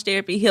massage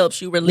therapy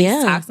helps you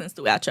release toxins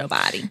throughout your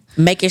body.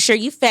 Making sure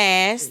you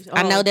fast.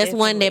 I know that's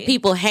one that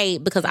people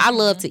hate because I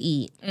love to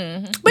eat.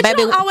 But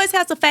baby, you don't always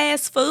have to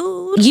fast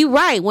food. You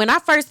right. When I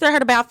first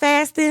heard about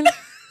fasting,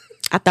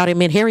 I thought it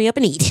meant hurry up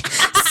and eat.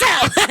 So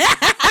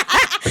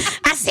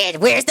I said,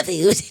 where's the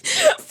food?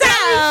 So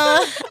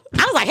I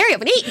was like, hurry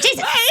up and eat.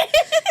 Jesus.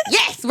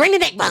 Yes, bring the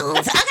neck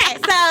bones. Okay,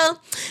 so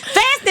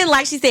fasting,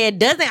 like she said,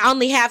 doesn't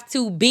only have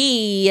to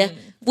be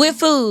with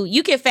food.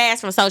 You can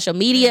fast from social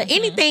media.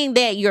 Anything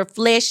that your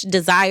flesh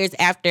desires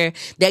after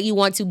that you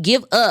want to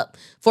give up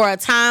for a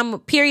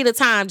period of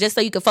time just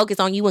so you can focus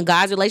on you and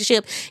God's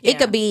relationship. It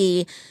could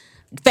be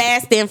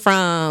fasting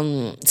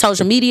from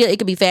social media. It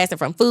could be fasting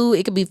from food.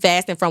 It could be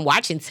fasting from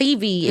watching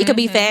TV. It could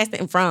be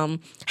fasting from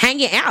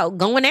hanging out,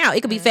 going out.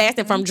 It could be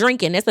fasting from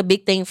drinking. That's a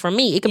big thing for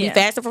me. It could be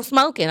fasting from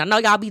smoking. I know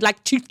y'all be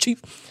like,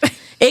 chief.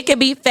 It could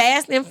be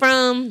fasting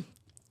from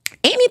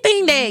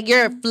anything that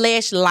your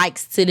flesh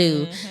likes to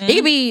do. It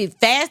could be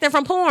fasting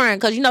from porn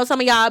because you know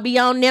some of y'all be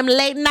on them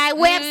late night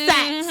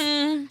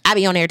websites. I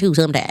be on there too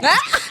sometimes.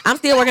 I'm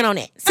still working on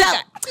it. So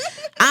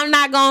I'm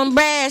not gonna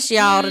bash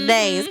y'all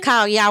today. It's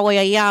called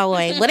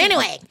Yahweh. But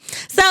anyway,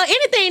 so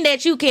anything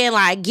that you can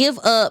like give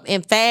up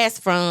and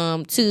fast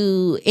from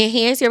to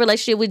enhance your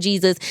relationship with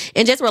Jesus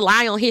and just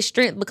rely on his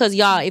strength, because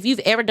y'all, if you've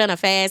ever done a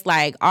fast,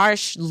 like our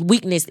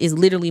weakness is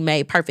literally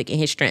made perfect in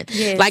his strength.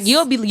 Yes. Like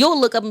you'll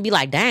look up and be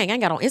like, dang, I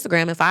ain't got on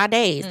Instagram in 5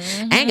 days.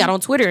 I ain't got on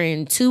Twitter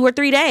in 2 or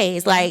 3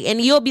 days. Like,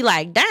 and you'll be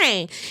like,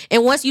 dang.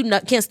 And once you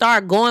can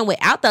start going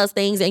without those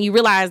things and you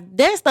realize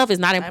that stuff is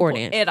not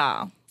important at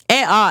all.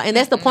 And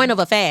that's the point of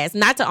a fast,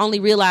 not to only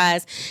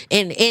realize,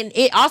 and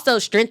it also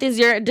strengthens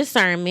your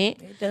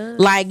discernment. It does.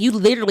 Like you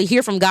literally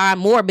hear from God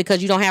more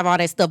because you don't have all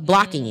that stuff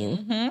blocking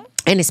you.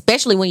 And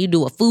especially when you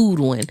do a food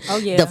one. Oh,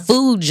 yeah. The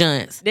food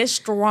junks. They're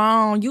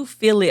strong. You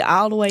feel it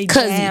all the way down.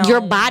 Because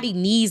your body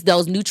needs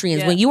those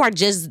nutrients. Yeah. When you are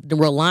just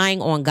relying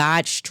on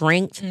God's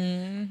strength,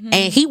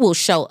 and he will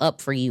show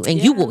up for you,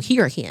 and you will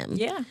hear him.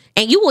 Yeah.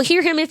 And you will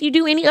hear him if you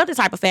do any other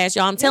type of fast,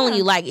 y'all. I'm telling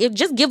you, like,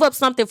 just give up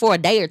something for a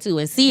day or two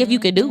and see if you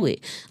can do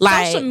it.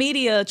 Like social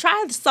media.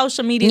 Try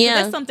social media. Yeah.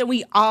 That's something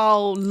we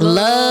all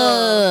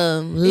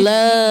love.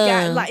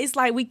 It's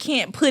like we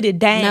can't put it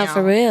down. No,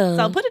 for real.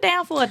 So put it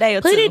down for a day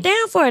or two. Put it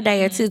down for a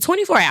day or two.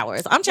 24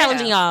 hours. I'm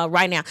challenging y'all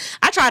right now.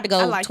 I tried to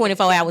go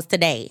 24 hours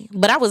today,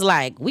 but I was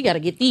like, we got to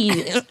get these.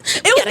 It was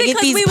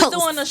because we were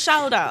doing a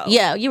show, though.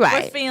 Yeah, you're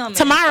right. We're filming.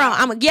 Tomorrow,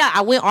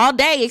 I went all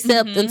day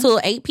except until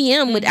 8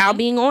 p.m. without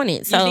being on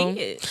it. So I'm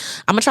going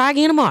to try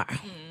again tomorrow.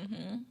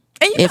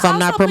 If I'm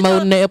not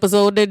promoting the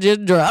episode that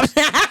just dropped.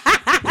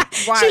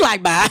 Right. She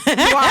like, bye.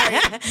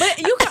 Right. But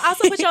you can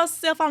also put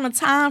yourself on a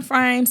time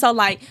frame. So,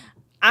 like,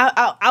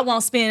 I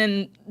won't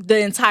spend the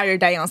entire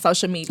day on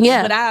social media,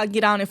 but I'll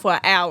get on it for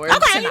an hour.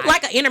 Okay, tonight.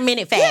 like an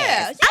intermittent fast.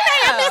 Yeah. Okay,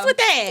 I mess with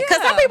that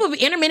because some people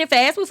intermittent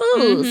fast with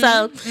food.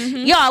 So,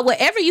 y'all,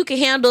 whatever you can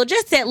handle,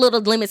 just set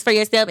little limits for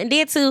yourself. And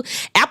then too,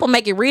 Apple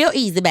make it real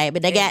easy, baby.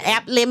 They got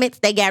app limits,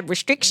 they got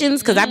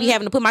restrictions because I be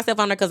having to put myself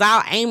on there because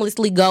I'll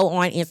aimlessly go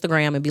on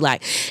Instagram and be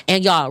like,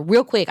 and y'all,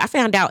 real quick, I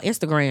found out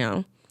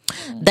Instagram,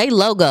 they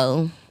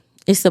logo.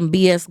 It's some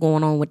BS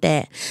going on with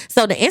that.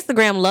 So the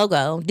Instagram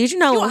logo, did you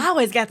know? You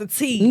always got the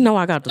T. You know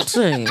I got the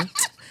T.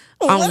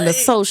 On the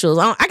socials.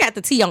 I got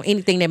the T on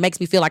anything that makes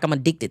me feel like I'm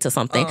addicted to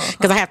something.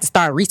 Because I have to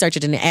start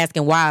researching and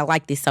asking why I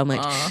like this so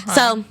much.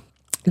 So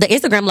the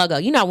Instagram logo,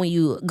 you know when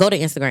you go to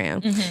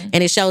Instagram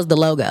and it shows the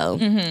logo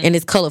and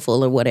it's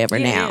colorful or whatever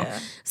now.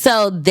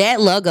 So that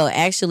logo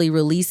actually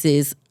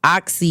releases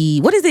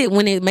what is it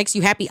when it makes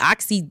you happy?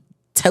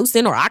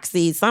 Oxytocin or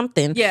oxy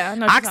something. Yeah, I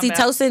know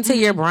oxytocin to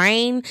your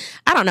brain.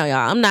 I don't know,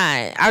 y'all.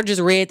 I just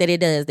read that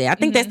it does that. I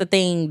think that's the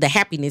thing, the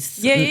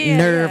happiness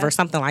nerve or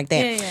something like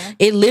that. Yeah.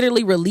 It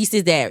literally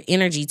releases that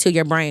energy to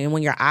your brain. And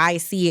when your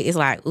eyes see it, it's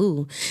like,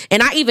 ooh.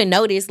 And I even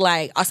noticed,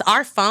 like,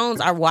 our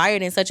phones are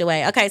wired in such a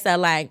way. Okay, so,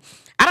 like,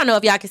 I don't know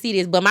if y'all can see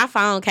this, but my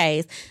phone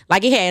case,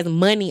 like it has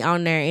money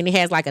on there and it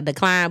has like a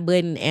decline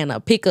button and a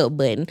pickup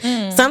button.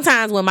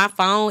 Sometimes when my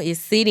phone is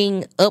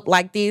sitting up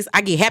like this, I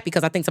get happy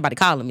because I think somebody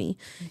calling me.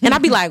 And I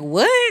be like,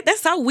 what?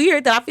 That's so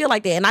weird that I feel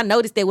like that. And I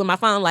noticed that with my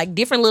phone, like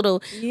different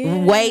little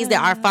ways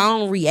that our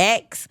phone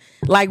reacts.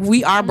 Like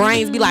our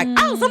brains be like,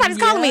 oh, somebody's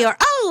calling me, or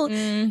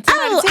I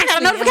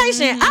got a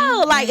notification.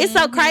 Like it's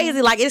so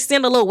crazy. Like it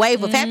sends a little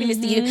wave of happiness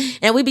to you,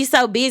 and we be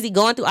so busy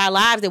going through our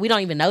lives that we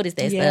don't even notice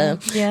that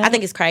stuff. I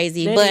think it's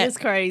crazy. But it's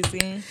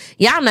crazy.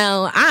 Y'all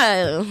know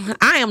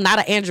I am not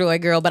an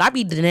Android girl, but I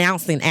be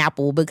denouncing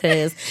Apple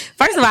because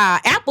first of all,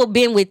 Apple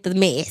been with the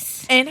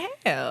mess. And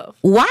have.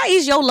 Why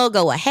is your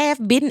logo a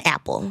half-bitten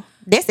apple?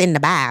 That's in the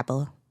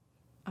Bible.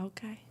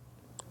 Okay.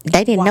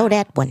 They didn't know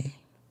that one.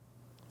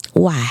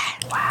 Why?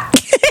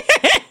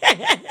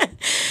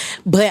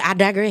 But I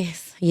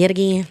digress yet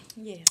again.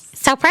 Yes.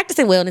 So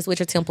practicing wellness with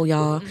your temple,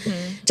 y'all.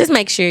 Just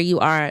make sure you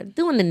are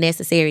doing the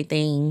necessary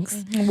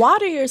things.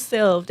 Water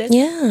yourself. That's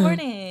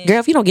important. Girl,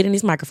 if you don't get in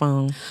this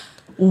microphone.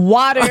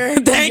 Water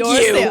Thank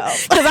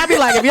yourself. Because I be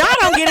like, if y'all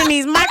don't get in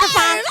these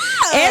microphones,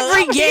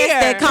 every guest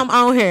that come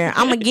on here,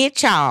 I'm going to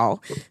get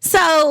y'all.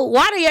 So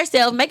water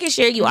yourself, making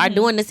sure you are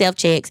doing the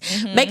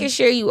self-checks, making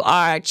sure you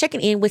are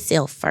checking in with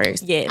self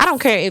first. Yes. I don't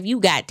care if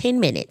you got 10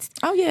 minutes.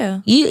 Oh,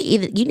 yeah.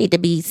 You need to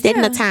be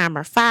setting a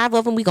timer. 5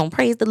 of them, we going to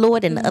praise the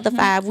Lord, and the other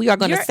 5, we are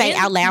going to say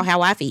out loud how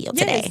I feel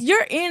today.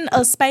 You're in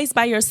a space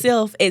by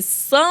yourself at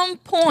some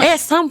point. At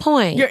some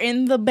point. You're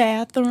in the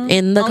bathroom.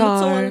 In the on car.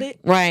 The toilet.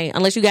 Right.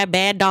 Unless you got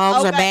bad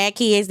dogs or bad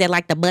kids that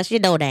like to bust your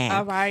door down.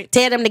 All right.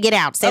 Tell them to get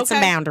out. Set some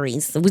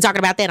boundaries. We're talking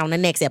about that on the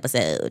next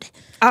episode.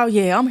 Oh,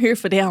 yeah. I'm here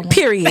for that one.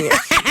 Period. Look,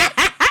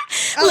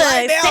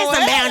 set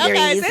some boundaries.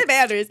 Okay, set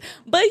boundaries.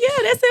 But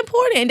yeah, that's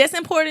important. That's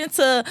important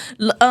to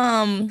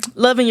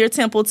loving your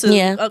temple too.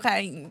 Yeah.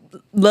 Okay.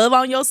 Love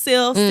on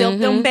yourself. Set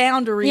them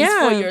boundaries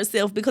for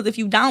yourself. Because if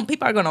you don't,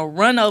 people are gonna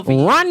run over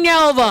you. Run you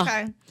over.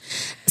 Okay.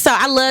 So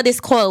I love this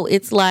quote.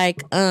 It's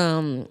like,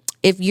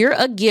 if you're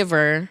a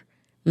giver,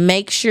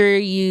 make sure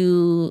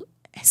you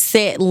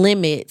set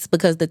limits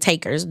because the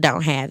takers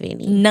don't have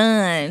any.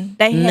 None.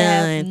 They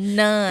have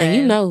none. And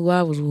you know who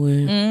I was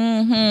with.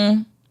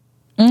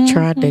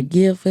 Tried to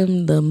give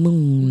him the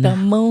moon. The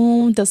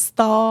moon, the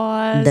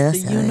stars, the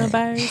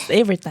universe,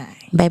 everything.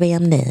 Baby,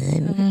 I'm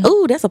done.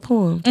 Ooh, that's a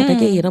poem. Tried to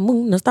give you the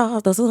moon, the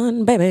stars, the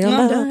sun. Baby,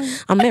 I'm done.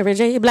 I'm Mary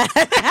J. Blige.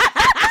 Okay,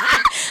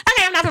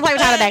 I'm not going to play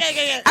with y'all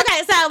today.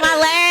 Okay, so my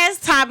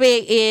last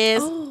topic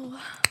is...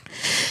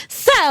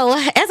 So,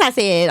 as I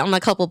said on a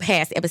couple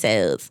past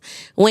episodes,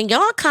 when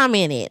y'all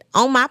commented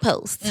on my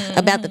post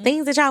about the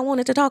things that y'all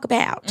wanted to talk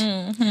about,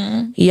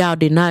 y'all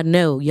did not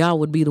know y'all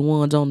would be the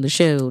ones on the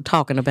show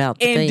talking about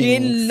the things.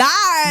 Did not.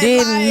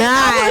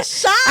 I was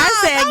shocked. I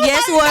said,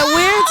 guess what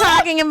we're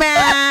talking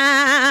about?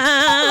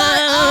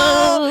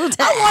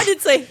 I wanted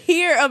to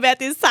hear about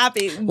this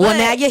topic. Well,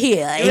 now you're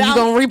here, and you're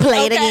going to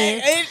replay it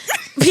again.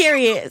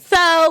 Period.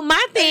 So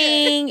my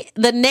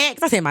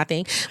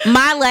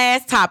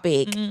last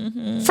topic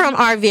from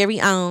our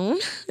very own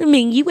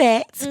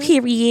Minuets,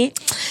 period.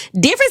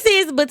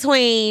 Differences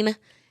between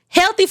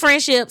healthy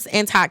friendships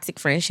and toxic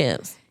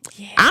friendships.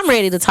 Yes. I'm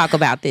ready to talk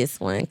about this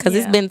one because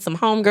it's been some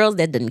homegirls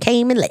that done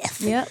came and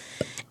left. Yep.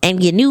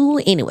 And you knew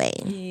anyway.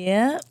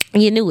 Yep.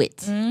 You knew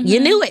it. You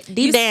knew it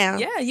deep down.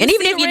 Yeah. And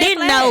even if you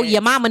didn't know, your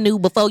mama knew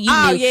before you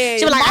knew. Yeah.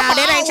 She was like,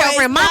 that ain't your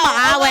friend.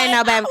 Mama always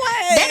know, baby.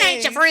 That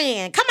ain't your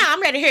friend. Come on,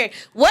 I'm ready to hear.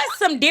 What's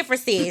some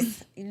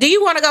differences? Do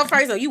you want to go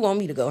first or you want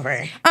me to go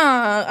first?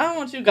 I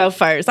want you to go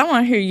first. I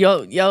want to hear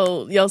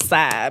your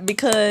side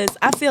because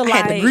I feel like... I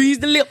had to grease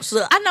the lips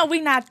up. I know we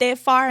not that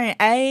far in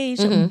age,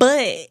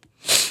 but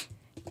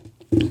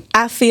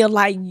I feel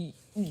like...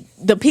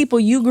 the people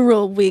you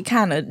grew up with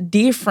kind of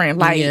different.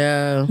 Like,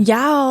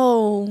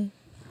 y'all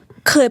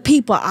cut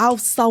people off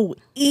so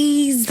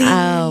easy.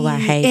 Oh, I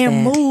hate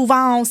and that. move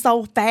on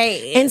so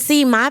fast. And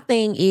see, my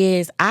thing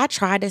is, I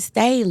try to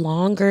stay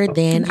longer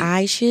than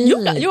I should.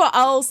 You're an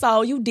old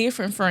soul. You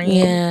different, friend.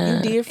 Yeah.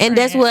 You different. And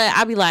that's what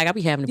I be like. I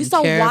be having to be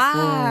careful. You're so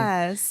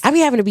wise. I be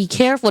having to be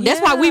careful. That's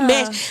why we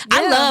mesh.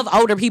 I love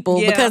older people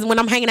because when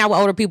I'm hanging out with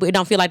older people, it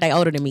don't feel like they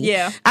older than me.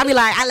 Yeah. I be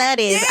like, I love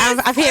this.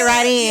 Yes. I fit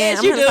right in. Yes,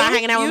 I'm gonna start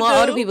hanging out with more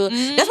older people.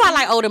 Mm-hmm. That's why I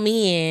like older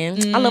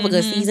men. I love a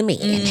good seasoned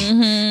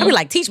man. I be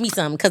like, teach me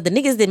something because the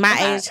niggas in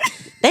my age,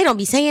 they don't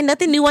be saying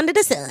nothing new under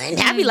the sun.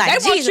 I be like,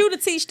 they want Jesus. you to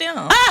teach them.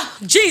 Oh,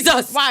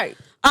 Jesus. Right.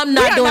 I'm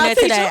not doing that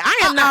today.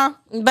 I am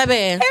not.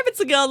 Baby. Have it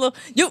together.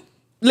 You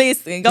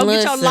listen. Go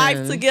get your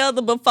life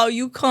together before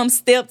you come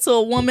step to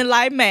a woman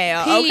like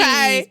Mel.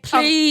 Okay?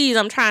 Please.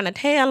 I'm trying to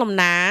tell them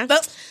now.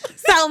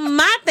 So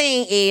my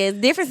thing is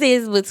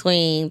differences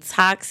between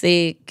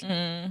toxic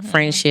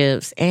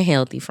friendships and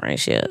healthy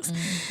friendships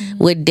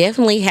would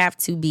definitely have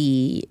to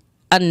be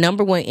a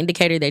number one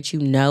indicator that you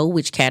know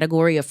which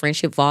category a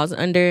friendship falls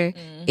under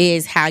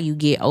is how you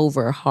get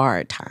over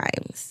hard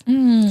times.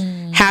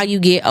 How you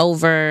get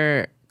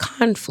over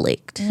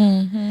conflict.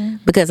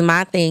 Because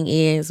my thing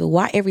is,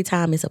 why every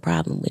time it's a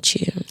problem with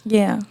you?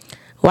 Yeah.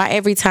 Why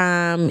every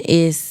time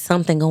is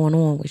something going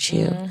on with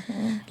you?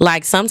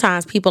 Like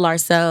sometimes people are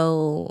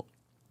so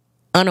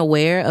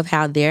unaware of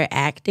how they're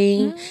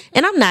acting.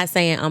 And I'm not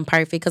saying I'm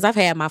perfect because I've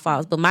had my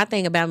faults. But my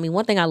thing about me,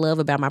 one thing I love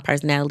about my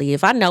personality,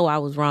 if I know I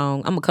was wrong,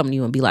 I'm going to come to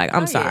you and be like,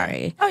 I'm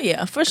sorry. Oh,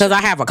 yeah, for sure. Because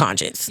I have a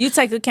conscience. You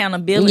take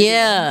accountability.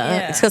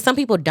 Yeah. Because some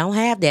people don't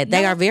have that.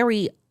 They are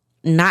very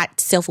not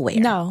self-aware.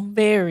 No,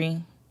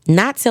 very.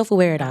 Not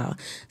self-aware at all.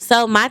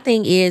 So my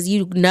thing is,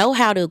 you know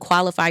how to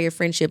qualify your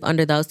friendship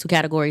under those two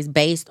categories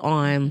based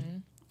on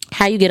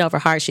how you get over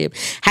hardship,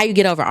 how you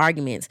get over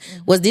arguments.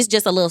 Was this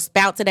just a little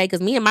spout today? Because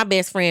me and my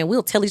best friend,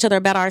 we'll tell each other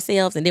about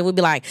ourselves, and then we'll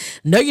be like,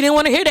 no, you didn't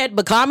want to hear that,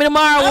 but call me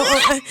tomorrow.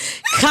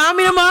 Call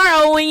me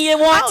tomorrow when you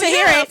want to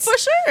hear it. For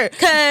sure.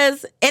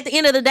 Because at the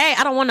end of the day,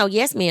 I don't want no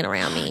yes men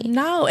around me.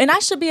 No, and I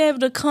should be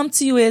able to come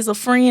to you as a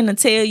friend and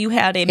tell you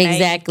how that made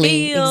you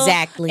feel.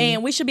 Exactly.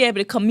 And we should be able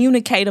to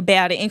communicate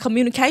about it. And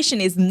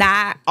communication is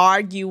not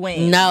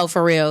arguing. No,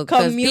 for real.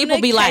 Because people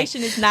be like,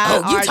 is not oh,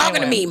 you arguing.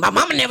 talking to me. My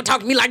mama never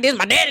talked to me like this.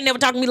 My daddy never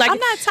talked to me like I'm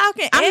not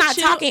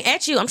talking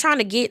at you. I'm trying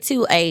to get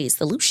to a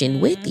solution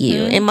with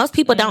you. And most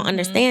people don't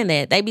understand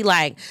that. They be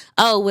like,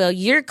 oh, well,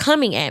 you're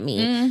coming at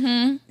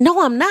me.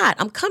 No, I'm not.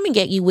 I'm coming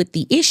at you with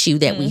the issue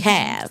that we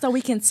have. So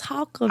we can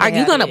talk about it. Are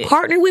you going to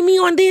partner with me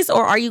on this,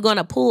 or are you going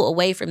to pull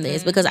away from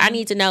this? Because I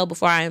need to know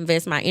before I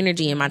invest my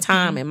energy and my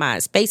time and my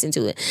space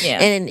into it. Yeah.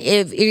 And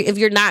if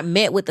you're not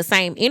met with the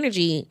same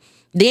energy,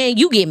 then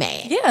you get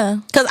mad. Yeah.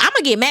 Because I'm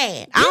going to get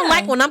mad. I don't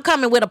like when I'm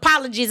coming with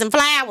apologies and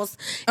flowers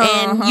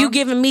and you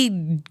giving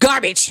me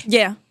garbage.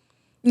 Yeah.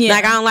 Yeah.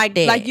 Like, I don't like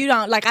that. Like, you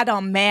don't, like, I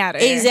don't matter.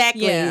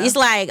 Exactly. Yeah. It's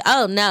like,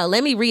 oh, no,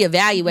 let me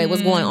reevaluate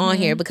what's going on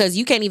here, because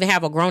you can't even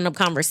have a grown-up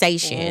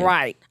conversation.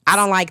 Right. I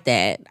don't like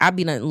that. I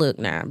be done, look,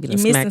 now. I be done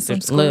You're smacked missing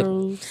some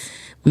screws.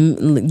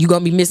 You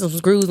gonna be missing some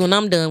screws when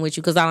I'm done with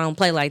you, because I don't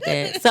play like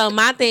that. So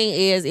my thing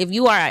is, if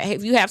you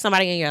have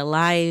somebody in your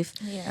life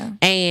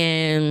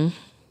and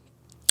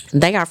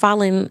they are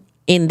falling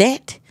in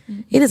that,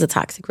 it is a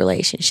toxic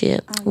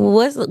relationship.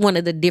 What's one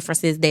of the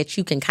differences that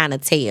you can kind of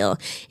tell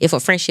if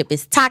a friendship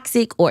is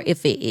toxic or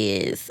if it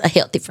is a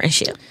healthy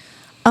friendship?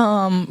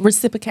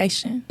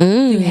 Reciprocation.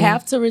 You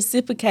have to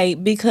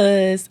reciprocate,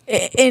 because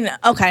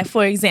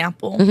for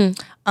example,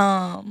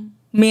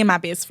 me and my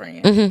best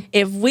friend,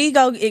 if we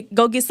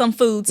go get some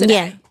food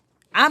today,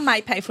 I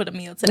might pay for the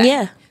meal today.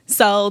 Yeah.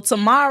 So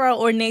tomorrow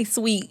or next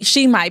week,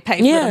 she might pay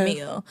for the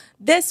meal.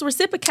 That's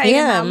reciprocating.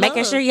 Yeah,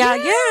 making sure y'all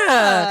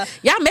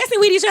messing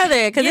with each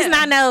other, because it's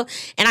not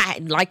and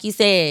I, like you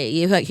said,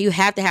 you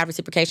have to have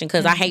reciprocation,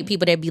 because I hate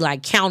people that be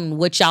like counting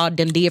what y'all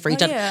done did for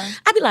each other.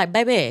 I be like,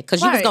 baby,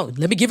 because you was going,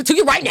 let me give it to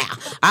you right now.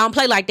 I don't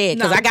play like that,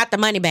 because I got the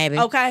money, baby.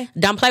 Okay.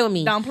 Don't play with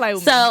me. Don't play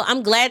with me. So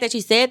I'm glad that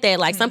you said that.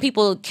 Like, some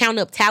people count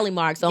up tally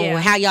marks on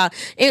how y'all,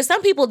 and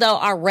some people though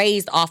are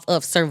raised off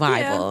of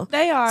survival. Yeah,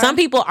 they are. Some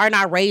people are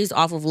not raised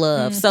off of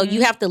love. So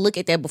you have to look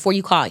at that before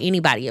you call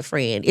anybody a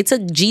friend. It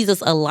took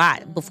Jesus a lot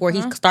before he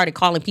started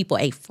calling people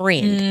a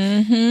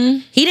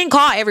friend. He didn't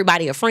call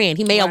everybody a friend.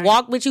 He may have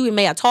walked with you. He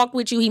may have talked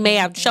with you. He may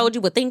have showed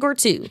you a thing or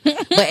two.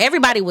 But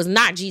everybody was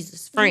not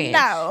Jesus' friend.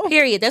 No.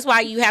 Period. That's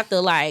why you have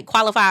to like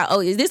qualify,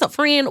 oh, is this a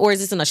friend or is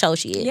this an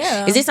associate?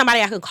 Yeah. Is this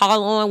somebody I could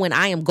call on when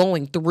I am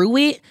going through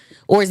it?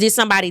 Or is this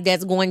somebody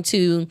that's going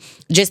to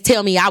just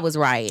tell me I was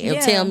right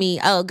and tell me,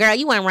 oh, girl,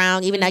 you went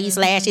wrong, even though you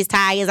slashed his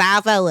tires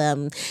off of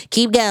him.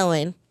 Keep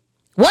going.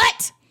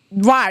 What?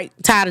 Right.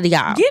 Tired of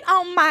y'all. Get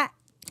on my...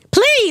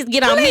 Please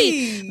get on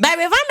me.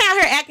 Baby, if I'm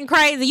out here acting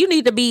crazy, you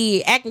need to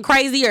be acting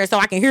crazier so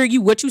I can hear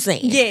you what you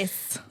saying.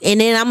 Yes. And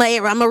then I'm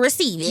gonna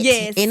receive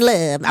it in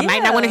love. I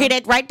might not want to hear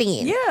that right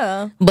then.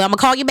 Yeah. But I'm gonna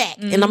call you back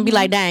and I'm gonna be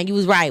like, dang, you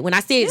was right. When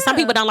I said some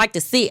people don't like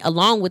to sit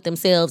alone with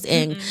themselves,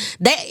 and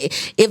that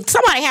if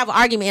somebody have an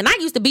argument, and I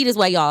used to be this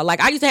way, y'all.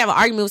 Like, I used to have an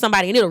argument with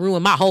somebody and it'll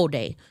ruin my whole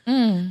day.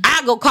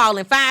 I go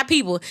calling 5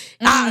 people.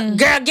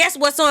 Girl, guess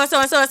what? So and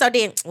so and so and so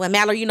did. Well,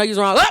 Mallory, you know you was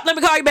wrong. Oh, let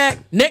me call you back.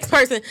 Next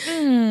person.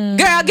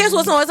 Girl, guess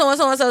what? So and so and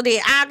so and so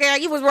did. Ah, girl,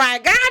 you was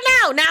right. Girl,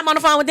 no. Now I'm on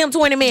the phone with them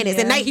 20 minutes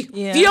and they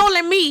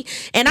fueling me,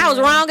 and I was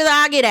wrong as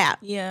I get out.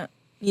 Yeah.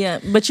 Yeah,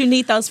 but you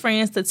need those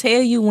friends to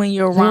tell you when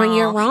you're wrong. When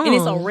you're wrong. And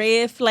it's a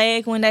red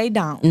flag when they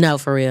don't. No,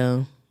 for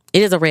real.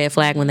 It is a red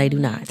flag when they do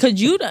not. Because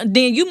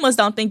then you must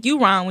don't think you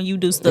wrong when you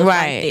do stuff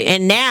like that.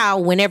 And now,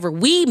 whenever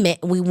we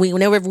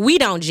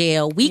don't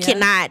gel, we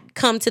cannot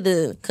come to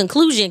the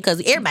conclusion,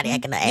 because everybody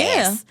acting the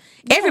ass.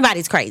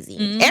 Everybody's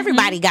crazy.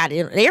 Everybody got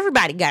it.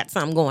 Everybody got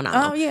something going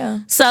on. Oh yeah.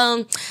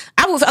 So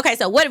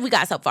so what have we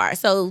got so far?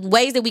 So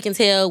ways that we can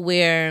tell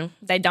where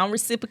they don't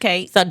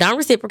reciprocate. So don't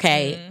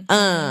reciprocate.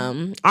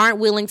 Aren't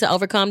willing to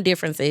overcome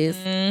differences.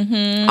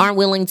 Aren't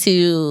willing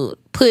to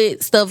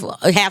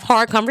have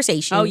hard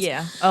conversations. Oh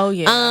yeah.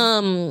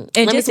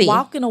 And just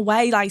walking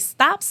away, like,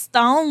 stop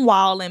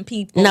stonewalling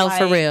people. No,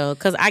 for real,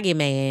 because I get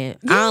mad.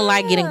 I don't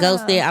like getting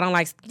ghosted. I don't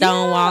like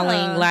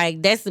stonewalling.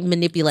 Like, that's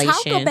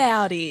manipulation. Talk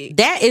about it.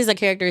 That is a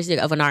characteristic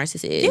of a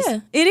narcissist. Yeah,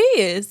 it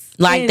is.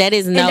 Like, that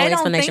is no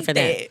explanation for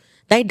that.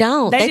 They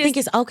don't. They think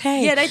it's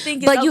okay. Yeah, they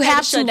think it's okay. But you have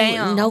to shut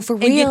down. No, for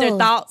real. And get their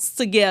thoughts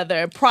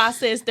together,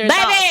 process their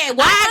thoughts. Baby,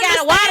 why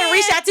I done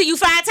reached out to you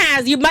 5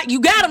 times? You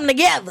got them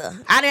together.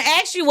 I done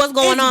asked you what's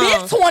going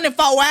on. It's been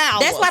 24 hours.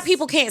 That's why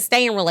people can't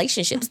stay in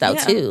relationships, though,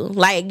 too.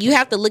 Like, you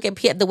have to look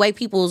at the way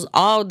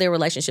all their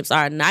relationships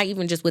are, not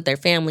even just with their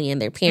family and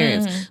their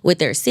parents, with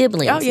their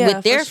siblings,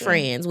 with their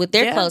friends, with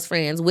their close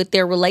friends, with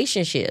their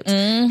relationships.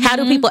 How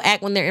do people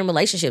act when they're in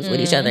relationships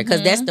with each other?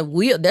 Because that's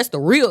the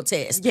real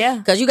test. Yeah.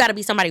 Because you got to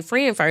be somebody's friend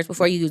friend first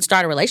before you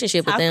start a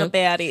relationship with them. Talk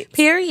about it.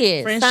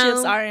 Period.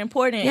 Friendships are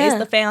important. It's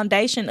the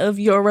foundation of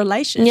your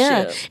relationship.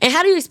 Yeah. And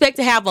how do you expect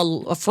to have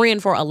a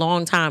friend for a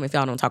long time if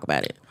y'all don't talk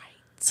about it?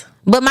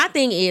 But my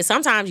thing is,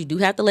 sometimes you do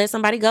have to let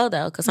somebody go,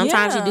 though, because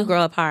sometimes you do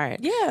grow apart.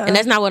 Yeah. And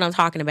that's not what I'm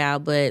talking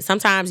about. But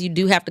sometimes you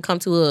do have to come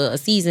to a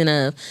season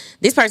of,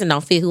 this person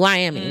don't fit who I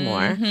am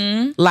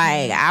anymore.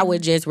 Like, I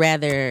would just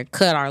rather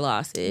cut our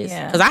losses.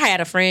 Because I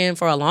had a friend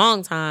for a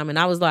long time, and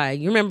I was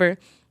like, you remember?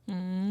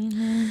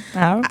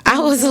 I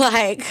was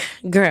like,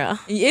 girl.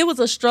 It was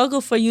a struggle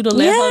for you to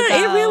let her go.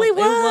 It really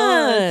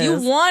was.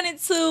 You wanted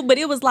to, but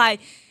it was like,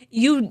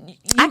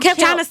 I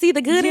kept trying to see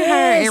the good in her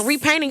and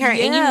repainting her.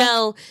 And you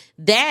know,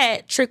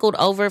 that trickled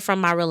over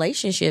from my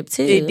relationship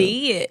too. It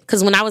did.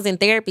 Because when I was in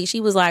therapy,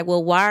 she was like,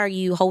 well, why are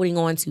you holding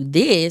on to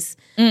this?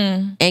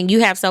 And you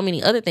have so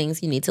many other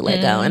things you need to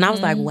let go. And I was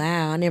like,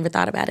 wow, I never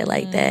thought about it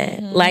like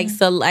that. Like,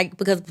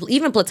 because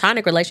even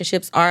platonic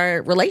relationships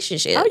are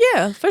relationships. Oh,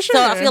 yeah, for sure.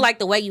 So I feel like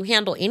the way you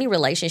handle any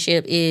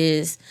relationship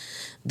is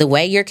the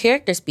way your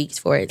character speaks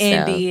for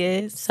itself. It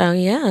is. So,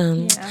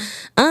 yeah.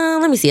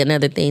 Let me see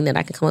another thing that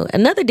I can come up with.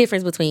 Another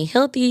difference between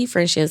healthy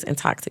friendships and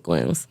toxic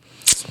ones.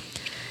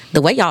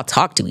 The way y'all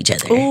talk to each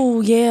other.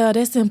 Oh, yeah,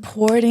 that's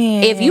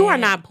important. If you are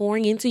not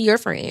pouring into your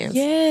friends.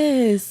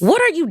 Yes.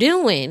 What are you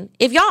doing?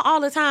 If y'all all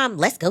the time,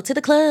 let's go to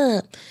the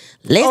club.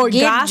 Let's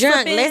get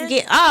drunk. Let's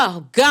get,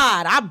 oh,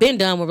 God, I've been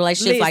done with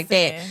relationships like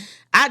that.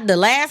 The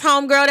last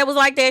homegirl that was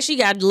like that, she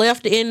got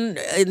left in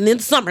the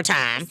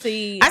summertime.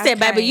 See, I said,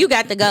 baby, you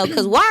got to go.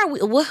 Because why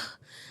are we...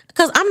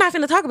 Because I'm not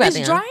finna talk about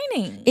them. It's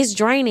draining. It's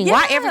draining. Yeah,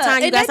 why every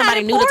time you got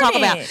somebody new to talk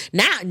about?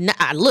 important.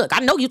 Now, look, I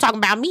know you talking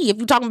about me. If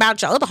you talking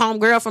about your other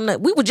homegirl from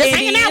we were just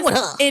hanging out with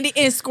her. And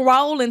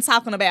scrolling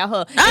talking about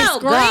her. Oh,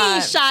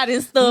 and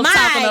screenshotting stuff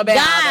talking about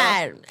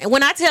her. And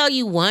when I tell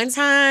you one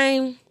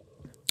time,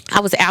 I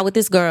was out with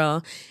this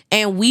girl,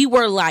 and we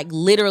were like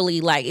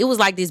literally like, it was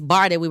like this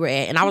bar that we were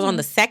at, and I was on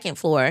the second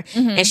floor,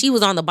 and she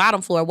was on the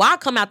bottom floor. While I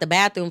come out the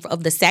bathroom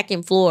of the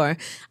second floor,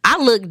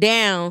 I look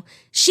down.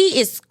 She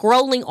is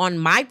scrolling on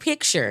my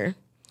picture.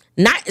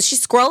 She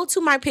scrolled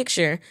to my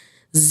picture,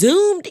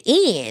 zoomed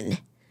in,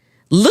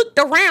 looked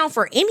around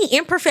for any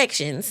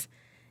imperfections,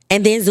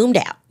 and then zoomed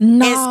out.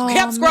 And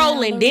kept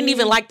scrolling, didn't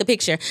even like the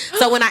picture.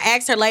 So when I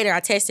asked her later, I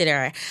texted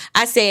her.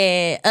 I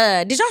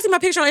said, did y'all see my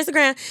picture on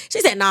Instagram? She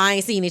said, no, I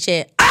ain't seen it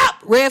yet.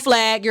 Red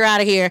flag, you're out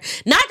of here.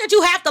 Not that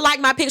you have to like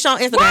my picture on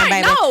Instagram,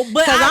 baby. No,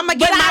 but I'm going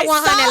to get my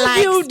 100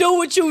 likes. You do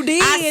what you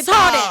did. I saw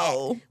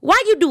that.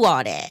 Why you do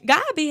all that?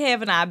 God be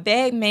having our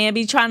back, man.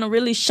 Be trying to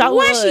really show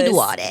Why us. she do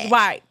all that?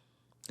 Right.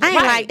 I ain't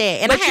like that.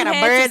 And But I had you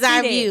a bird's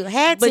eye view.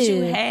 But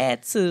you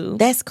had to.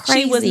 That's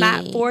crazy. She was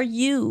not for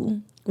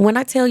you. When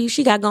I tell you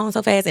she got gone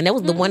so fast, and that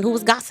was the one who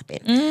was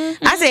gossiping.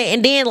 I said,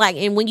 and then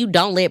and when you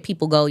don't let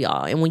people go,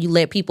 y'all, and when you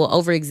let people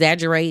over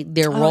exaggerate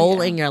their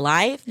role in your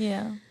life,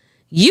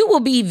 you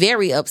will be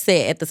very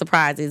upset at the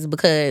surprises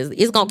because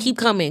it's gonna keep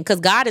coming. Because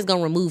God is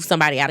gonna remove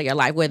somebody out of your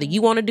life, whether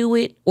you want to do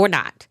it or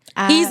not.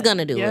 He's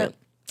gonna do it.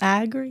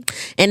 I agree.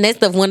 And that's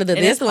one of the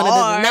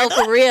no,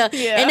 for real.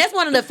 Yeah. And that's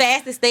one of the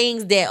fastest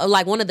things that,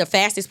 like, one of the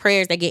fastest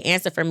prayers that get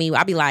answered for me.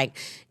 I'll be like,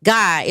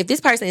 God, if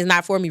this person is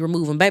not for me,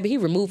 remove him. Baby, he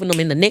removing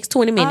them in the next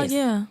 20 minutes. Oh,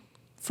 yeah.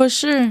 For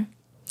sure.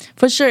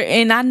 For sure.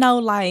 And I know,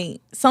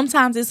 like,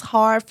 sometimes it's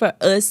hard for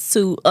us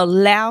to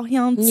allow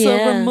him to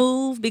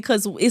remove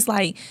because it's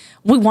like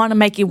we want to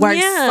make it work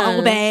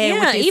so bad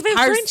with this even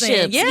person.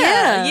 friendships.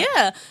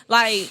 Yeah.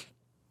 Like,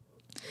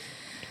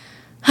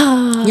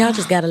 y'all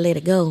just got to let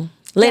it go.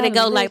 Let it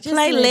go, like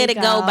play Let It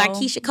Go by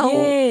Keisha Cole.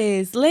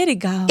 Yes, let it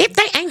go. If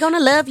they ain't gonna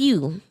love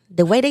you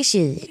the way they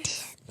should,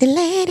 then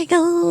let it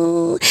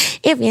go.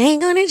 If you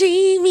ain't gonna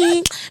treat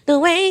me the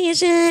way you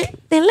should,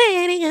 then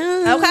let it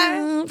go.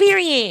 Okay.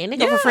 Period. And they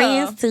go for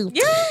friends too.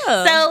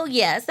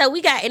 Yeah. So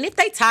we got, and if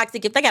they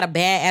toxic, if they got a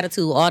bad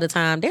attitude all the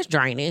time, that's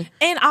draining.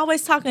 And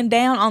always talking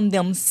down on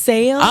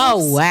themselves.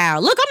 Oh, wow.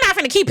 Look, I'm not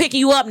finna keep picking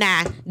you up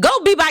now. Go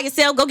be by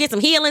yourself. Go get some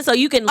healing so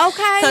you can.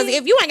 Okay. Because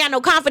if you ain't got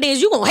no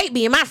confidence, you gonna hate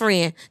being my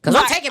friend. Because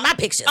I'm taking my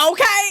pictures.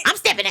 Okay. I'm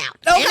stepping out.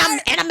 Okay.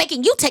 And I'm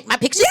making you take my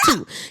pictures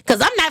too.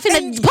 Because I'm not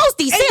finna post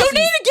these selfies. You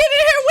need to get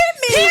in here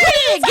with me.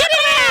 Period. Get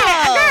in here.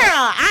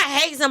 Girl, I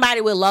hate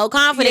somebody with low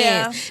confidence.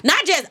 Yeah.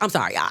 Not just, I'm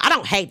sorry, y'all. I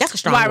don't hate. That's a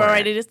strong word.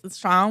 Right. It is a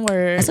strong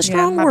word. That's a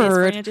strong my word.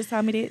 Best friend just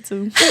told me that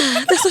too.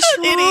 That's a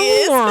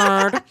strong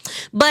word.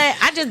 But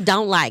I just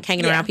don't like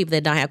hanging around people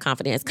that don't have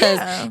confidence. Because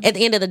at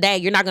the end of the day,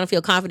 you're not going to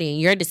feel confident in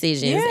your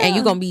decisions. And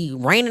you're going to be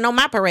raining on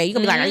my parade. You're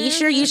going to be like, are you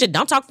sure you should?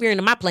 Don't talk fear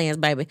into my plans,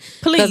 baby.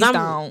 Please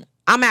don't.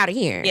 I'm out of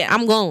here. Yeah.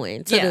 I'm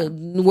going to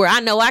where I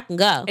know I can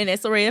go. And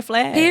it's a red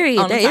flag. Period.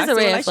 That is a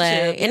red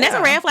flag. And that's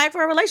a red flag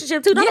for a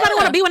relationship too. Don't nobody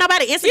want to be with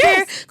nobody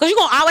insecure because you're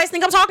going to always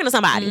think I'm talking to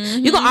somebody.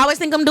 You're going to always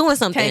think I'm doing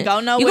something. Can't go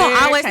nowhere. You're going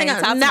to always think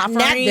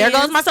there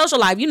goes my social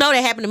life. You know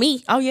that happened to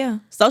me. Oh yeah.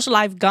 Social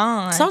life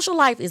gone. Social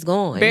life is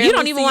gone. Barely you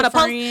don't even want to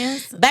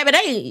post.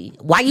 Baby,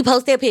 why you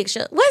post that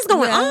picture? What's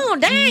going on?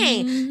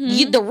 Dang.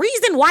 The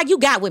reason why you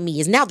got with me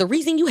is now the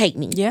reason you hate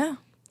me. Yeah.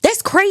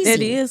 That's crazy.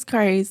 It is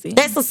crazy.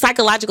 That's a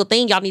psychological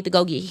thing. Y'all need to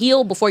go get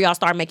healed before y'all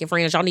start making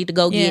friends. Y'all need to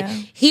go get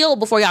healed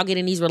before y'all get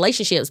in these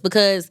relationships,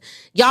 because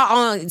y'all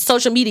on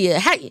social media.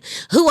 Hey,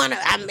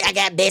 I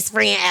got best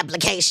friend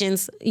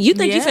applications. You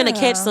think you finna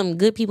catch some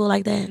good people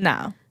like that?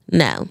 No.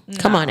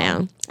 Come on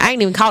now. I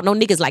ain't even caught no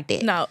niggas like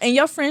that. No. And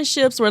your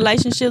friendships,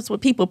 relationships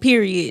with people,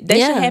 period, they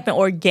should happen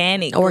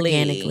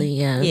organically.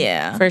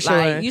 Yeah. For sure.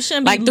 Like, you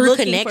shouldn't be through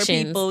looking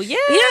connections. for people. Yeah.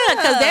 Yeah,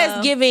 because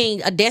that's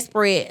giving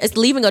it's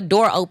leaving a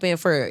door open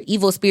for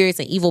evil spirits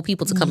and evil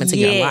people to come into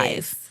your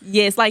life.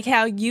 Yes, like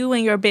how you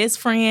and your best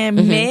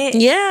friend met.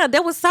 Yeah,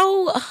 that was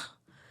so...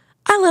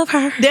 I love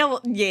her. That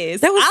was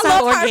so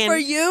love organic. her for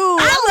you.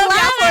 I love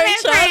y'all for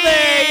each other.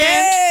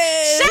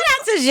 Yes. Shout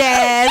out to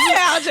Jazz.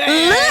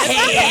 Look,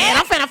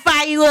 I'm finna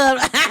fire you up.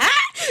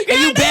 And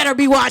you better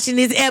be watching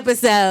this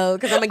episode,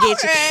 because I'm gonna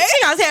get you.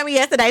 She gonna tell me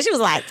yesterday, she was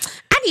like,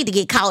 I need to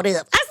get caught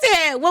up. I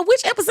said, well,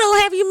 which episode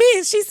have you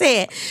missed? She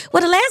said,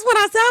 well, the last one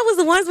I saw was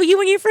the ones with you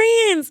and your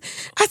friends.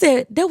 I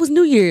said, that was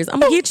New Year's. I'm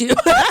gonna get you. I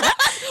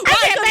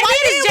said, baby,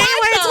 it is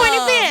January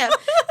 25th.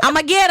 I'm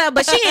gonna get her,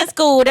 but she in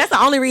school. That's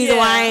the only reason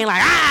why I ain't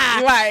like,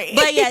 Right.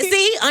 But yeah,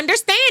 see,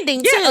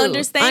 understanding too.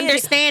 Understanding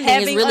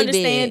is really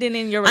understanding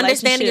big. In your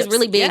relationships. Understanding is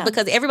really big,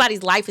 because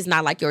everybody's life is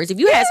not like yours. If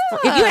you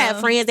have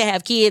friends that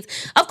have kids,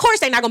 of course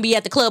they're not gonna be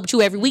at the club with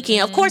you every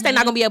weekend. Of course they're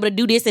not gonna be able to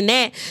do this and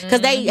that,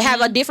 because they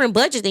have a different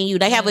budget than you.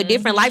 They have a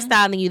different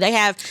lifestyle than you. They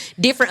have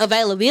different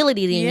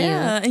availability than you.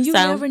 Yeah, and you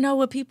never know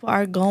what people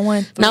are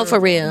going through. No, for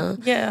real.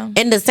 Yeah.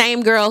 And the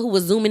same girl who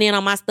was zooming in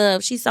on my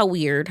stuff, she's so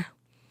weird.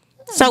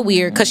 So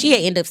weird, because she had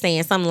ended up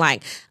saying something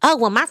like, oh,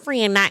 well, my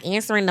friend not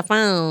answering the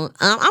phone.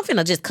 I'm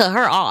finna just cut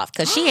her off,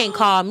 because she ain't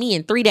called me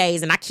in 3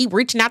 days, and I keep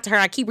reaching out to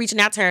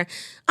her.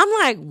 I'm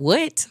like,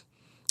 what?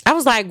 I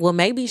was like, well,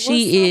 maybe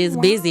she is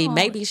busy.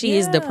 Maybe she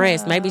is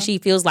depressed. Maybe she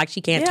feels like she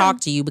can't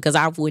talk to you, because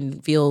I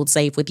wouldn't feel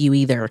safe with you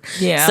either.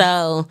 Yeah.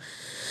 So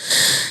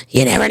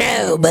you never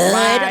know. But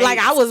like,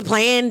 I was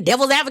playing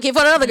devil's advocate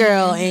for the other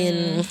girl,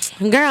 and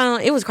girl,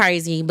 it was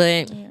crazy.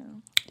 But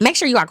make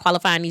sure you are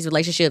qualifying these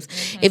relationships.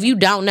 If you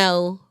don't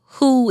know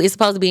who is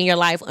supposed to be in your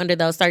life under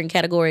those certain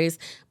categories,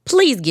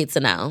 please get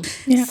to know.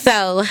 Yeah.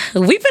 So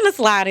we finna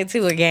slide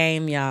into a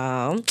game,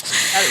 y'all.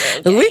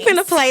 We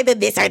finna play the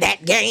this or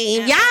that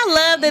game. Y'all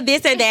love the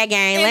this or that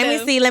game.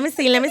 Let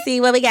me see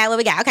what we got.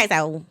 Okay,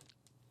 so.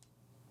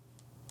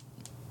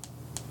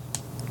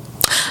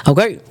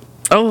 Okay.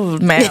 Oh,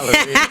 Mallory.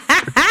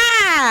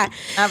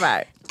 All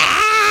right.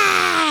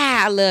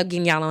 I love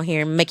getting y'all on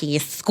here and making you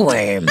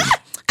squirm.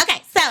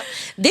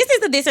 This is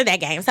the this or that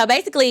game. So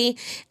basically,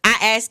 I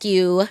ask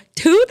you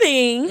 2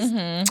 things,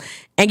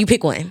 and you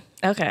pick one.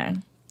 Okay.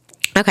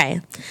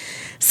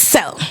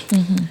 So,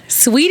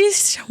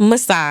 Swedish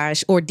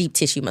massage or deep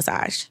tissue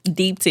massage?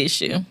 Deep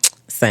tissue.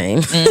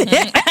 Same.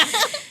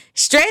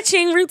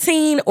 Stretching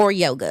routine or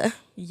yoga?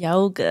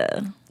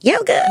 Yoga.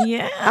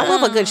 Yeah. I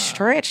love a good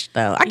stretch,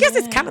 though. I guess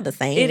it's kind of the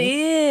same. It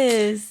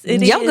is.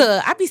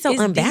 Yoga, I'd be so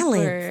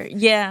unbalanced. Deeper.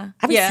 Yeah.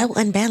 I'd be so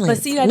unbalanced. But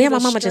see, me and my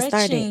mama just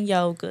started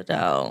yoga,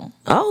 though.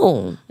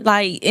 Oh.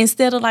 Like,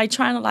 instead of, like,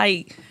 trying to,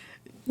 like...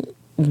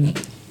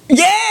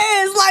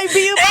 Yes, like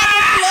be a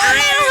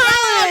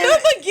new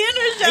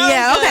beginner's yoga.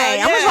 Yeah,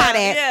 okay. I'm gonna try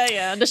that.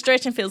 Yeah. The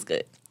stretching feels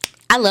good.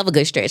 I love a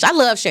good stretch. I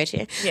love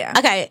stretching. Yeah.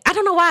 Okay. I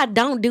don't know why I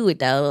don't do it,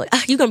 though.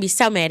 You're going to be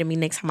so mad at me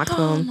next time I come.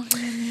 Oh, my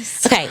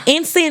goodness. Okay.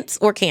 Incense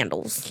or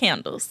candles?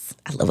 Candles.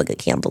 I love a good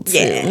candle, too.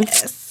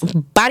 Yes.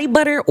 Body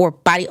butter or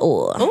body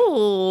oil?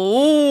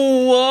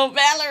 Ooh,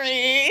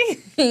 Valerie.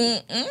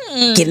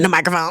 Get in the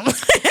microphone.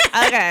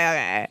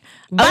 Okay.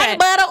 Body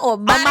butter or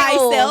body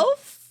oil?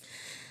 Myself?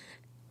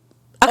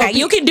 Okay,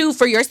 you can do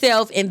for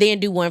yourself and then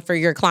do one for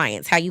your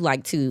clients. How you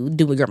like to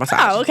do your massage?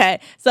 Oh, okay.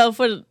 So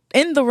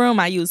in the room,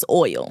 I use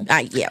oil.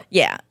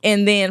 Yeah.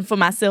 And then for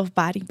myself,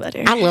 body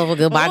butter. I love a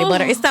good body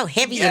butter. It's so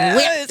heavy and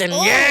whipped and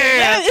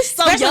it's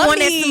so especially yummy. one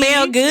that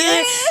smell good.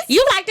 Yes.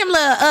 You like them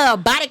little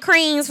body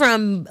creams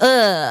from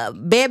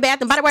Bed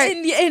Bath and Body Works?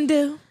 And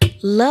do.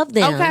 Love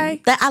them. Okay.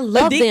 I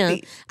love them.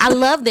 I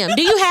love them.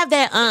 Do you have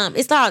that?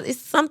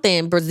 It's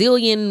something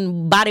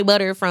Brazilian body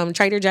butter from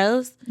Trader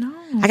Joe's. No.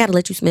 I gotta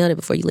let you smell it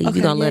before you leave.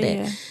 You're gonna love that.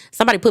 Yeah.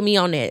 Somebody put me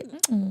on that.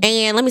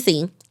 And let me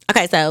see.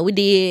 Okay, so we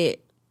did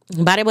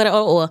body butter or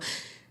oil,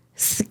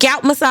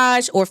 scalp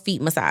massage or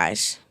feet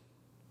massage.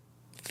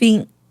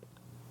 Feet.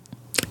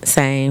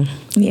 Same.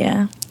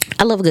 Yeah.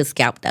 I love a good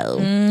scalp though.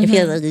 It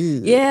feels so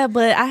good. Yeah,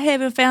 but I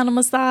haven't found a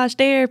massage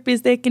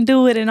therapist that can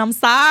do it, and I'm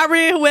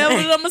sorry,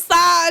 whoever done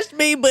massaged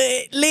me,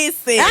 but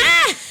listen.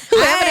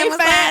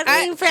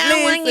 I ain't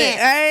found one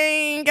yet. I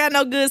ain't got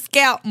no good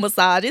scalp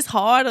massage. It's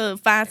hard to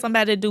find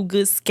somebody to do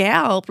good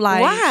scalp.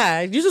 Like,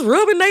 why? You just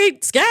rubbing their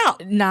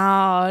scalp.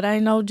 No, it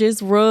ain't no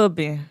just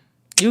rubbing.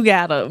 You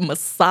gotta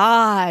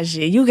massage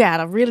it. You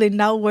gotta really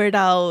know where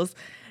those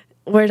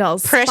where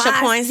those pressure spots,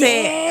 points at.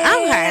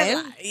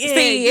 Okay. Yeah.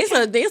 See,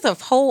 it's a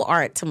whole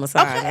art to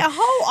massage. Okay, a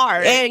whole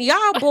art. And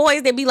y'all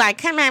boys that be like,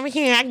 come over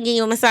here, I can give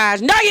you a massage.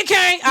 No, you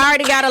can't. I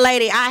already got a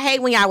lady. I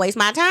hate when y'all waste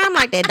my time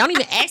like that. Don't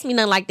even ask me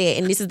nothing like that.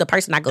 And this is the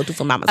person I go to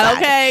for my massage.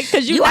 Okay,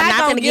 because you are not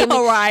going to get me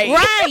right.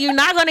 Right, you're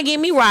not going to get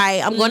me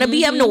right. I'm going to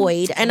be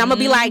annoyed. And I'm going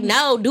to be like,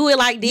 no, do it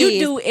like this. You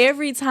do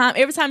every time.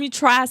 Every time you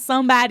try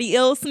somebody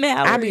else,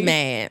 Mallory. I be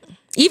mad.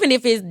 Even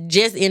if it's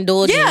just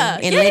indulging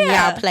and letting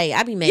y'all play.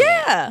 I be mad.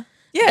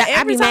 Yeah,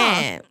 I be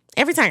mad.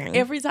 Every time.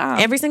 Every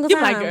single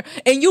time. Like, girl.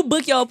 And you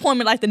book your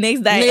appointment like the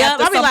next day. Yep,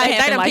 I be like,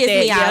 they done piss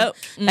me off.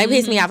 Yep. They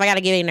piss me off. I got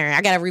to get in there.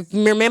 I got to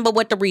remember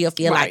what the real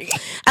feel like.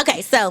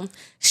 Okay, so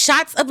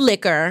shots of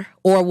liquor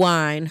or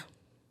wine?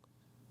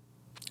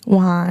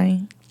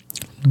 Wine.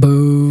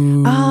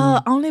 Boo.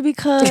 Only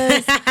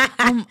because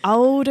I'm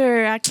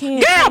older. I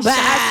can't take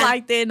shots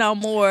like that no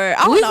more.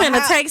 We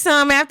finna take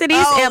some after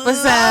these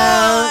episodes.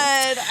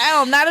 Lord.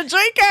 I'm not a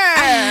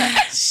drinker.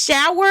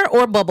 Shower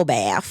or bubble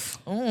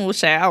bath?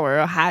 Shower.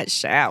 A hot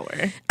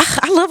shower.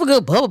 I love a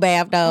good bubble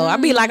bath though. I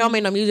be like I'm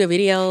in a music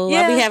video.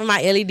 Yeah. I be having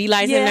my LED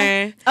lights in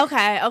there.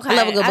 Okay. I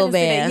love a good bubble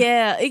bath.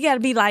 Yeah, it gotta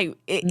be like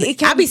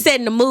I be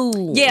setting the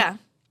mood. Yeah.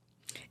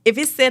 If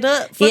it's set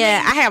up for me, I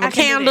have a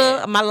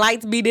candle. My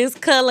lights be this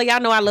color. Y'all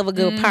know I love a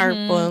good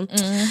purple.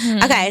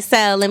 Okay,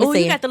 so let me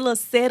see. You got the little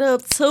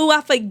setup too.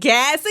 I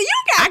forgot. So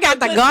I got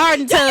the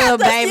garden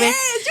tub, baby.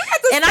 Yes, you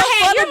got the and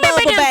you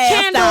remember them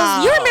candles?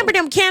 Dog. You remember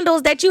them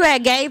candles that you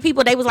had gave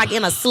people? They was like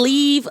in a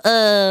sleeve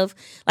of,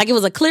 like it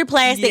was a clear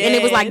plastic and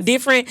it was like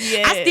different.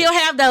 Yes. I still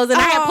have those, and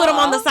I had put them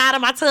on the side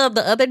of my tub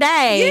the other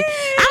day.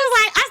 Yes. I was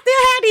like, I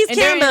still have these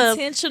candles. They're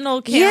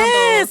intentional candles.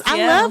 Yes,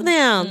 I love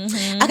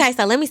them. Okay,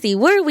 so let me see.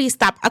 Where do we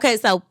stop? Okay,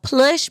 so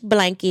plush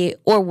blanket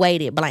or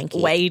weighted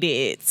blanket?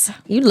 Weighted.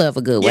 You love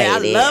a good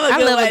weighted. I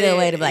love a good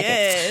weighted blanket.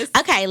 Yes.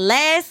 Okay,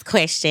 last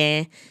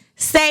question.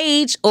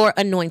 Sage or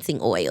anointing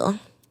oil?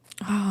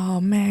 Oh,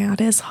 man,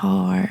 that's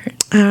hard.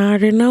 I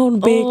already know,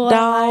 big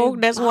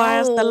dog. That's why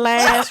it's the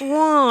last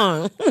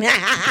one.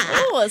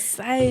 A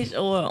sage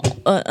oil.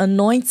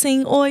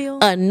 Anointing oil?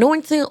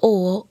 Anointing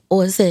oil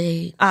or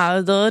sage?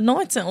 The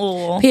anointing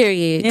oil.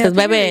 Period. Because,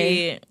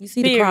 baby, you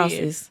see the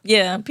crosses.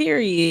 Yeah,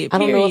 period. I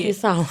don't know if you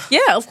saw.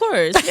 Yeah, of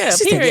course. Yeah,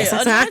 period. Yes,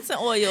 anointing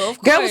oil, of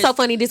course. Girl, it was so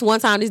funny. This one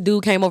time, this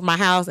dude came over my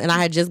house, and I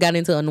had just got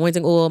into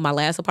anointing oil in my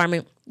last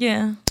apartment.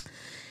 Yeah.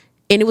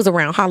 And it was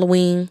around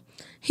Halloween.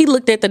 He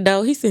looked at the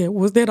door. He said,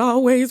 was that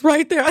always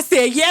right there? I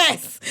said,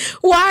 yes.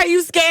 Why are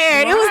you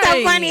scared? It was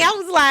so funny. I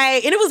was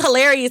like, and it was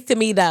hilarious to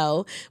me,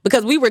 though,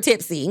 because we were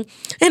tipsy.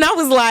 And I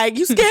was like,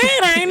 you scared,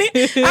 ain't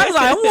it? I was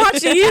like, I'm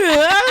watching you.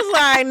 I was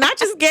like, not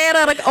just scared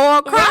of the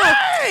oil cross.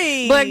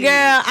 Right. But,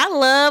 girl, I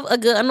love a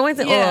good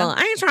anointing oil.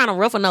 I ain't trying to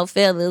ruffle no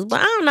feathers,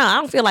 but I don't know. I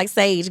don't feel like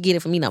sage get it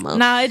for me no more.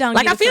 No, it don't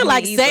like, get I it for feel me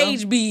like either.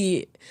 sage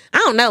be, I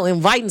don't know,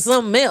 inviting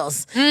something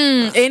else.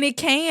 And it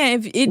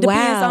can. It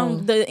depends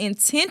on the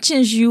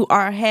intentions you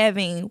are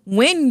having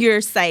when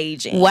you're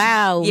saging.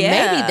 Wow.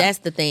 Yeah. Maybe that's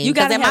the thing. You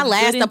Because gotta at my have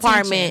last good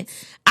apartment,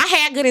 I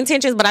had good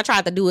intentions, but I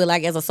tried to do it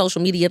like as a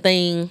social media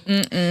thing.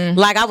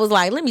 Like I was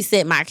like, let me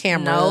set my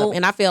camera up.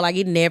 And I feel like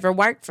it never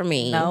worked for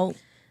me. No.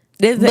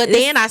 But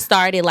then I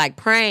started like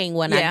praying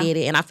when I did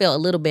it, and I felt a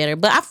little better.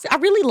 But I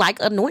really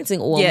like anointing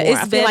oil more.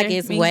 I feel like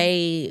it's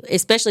way,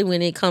 especially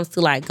when it comes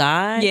to like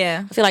God.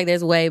 Yeah. I feel like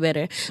there's way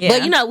better.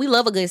 But you know, we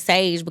love a good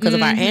sage because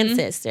of our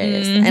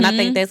ancestors. And I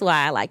think that's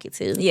why I like it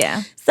too.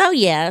 Yeah. So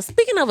yeah,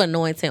 speaking of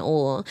anointing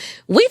oil,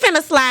 we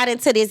finna slide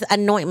into this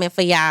anointment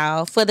for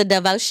y'all for the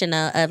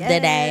devotional of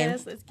the day.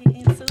 Yes, let's get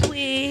into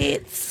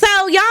it.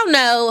 So y'all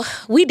know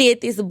we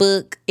did this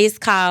book. It's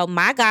called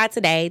My God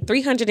Today,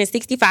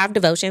 365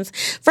 Devotions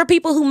for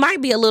people who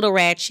might be a little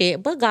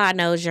ratchet, but God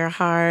knows your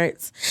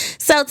hearts.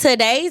 So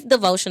today's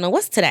devotional,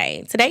 what's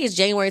today? Today is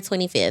January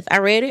 25th. I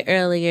read it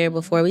earlier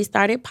before we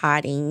started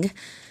potting.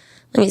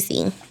 Let me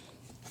see.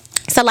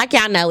 So like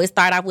y'all know, it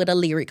started off with a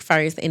lyric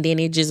first, and then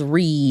it just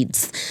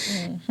reads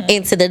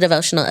into the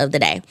devotional of the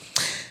day.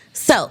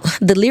 So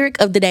the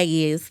lyric of the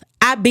day is,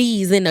 I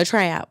bees in the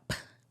trap.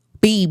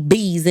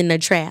 Bees in the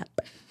trap.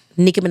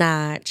 Nicki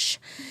Minaj.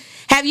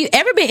 Have you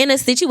ever been in a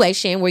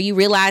situation where you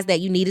realized that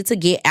you needed to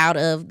get out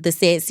of the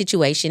said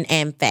situation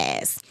and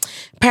fast?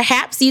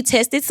 Perhaps you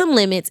tested some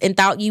limits and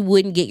thought you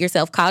wouldn't get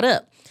yourself caught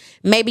up.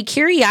 Maybe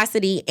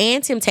curiosity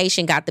and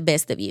temptation got the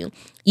best of you.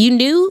 You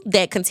knew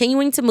that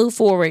continuing to move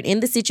forward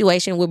in the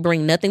situation would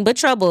bring nothing but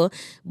trouble,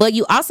 but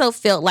you also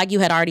felt like you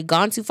had already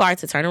gone too far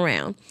to turn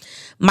around.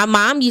 My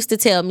mom used to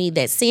tell me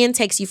that sin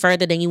takes you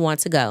further than you want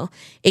to go.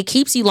 It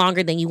keeps you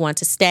longer than you want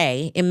to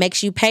stay. It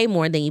makes you pay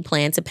more than you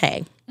plan to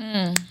pay.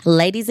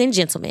 Ladies and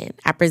gentlemen,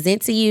 I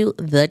present to you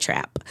the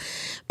trap.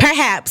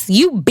 Perhaps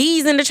you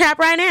bees in the trap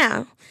right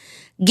now.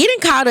 Getting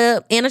caught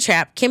up in a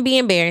trap can be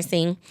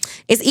embarrassing.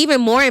 It's even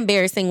more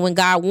embarrassing when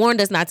God warned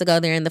us not to go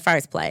there in the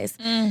first place.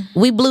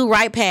 We blew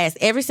right past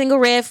every single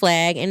red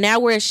flag, and now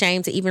we're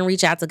ashamed to even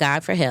reach out to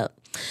God for help.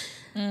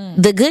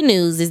 The good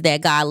news is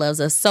that God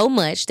loves us so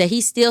much that he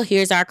still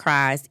hears our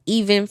cries,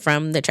 even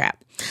from the trap.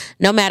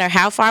 No matter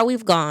how far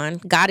we've gone,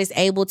 God is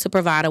able to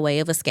provide a way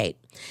of escape.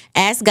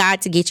 Ask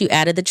God to get you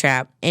out of the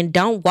trap, and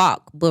don't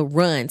walk, but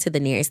run to the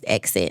nearest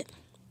exit.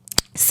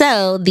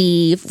 So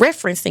the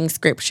referencing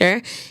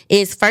scripture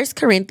is 1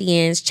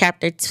 Corinthians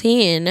chapter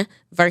 10,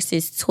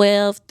 verses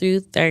 12 through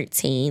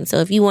 13. So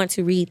if you want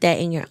to read that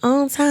in your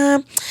own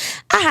time,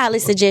 I highly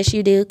suggest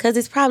you do, because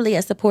it's probably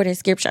a supporting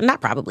scripture.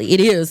 Not probably,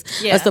 it is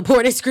a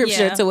supporting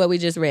scripture to what we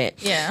just read.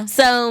 Yeah.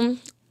 So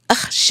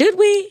should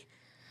we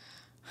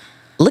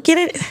look at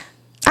it?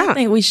 I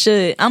think we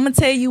should. I'm going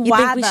to tell you why,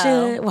 think we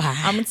though. should?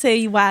 Why? I'm going to tell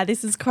you why.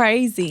 This is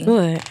crazy.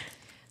 What?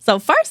 So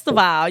first of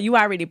all, you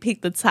already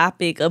picked the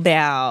topic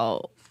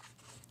about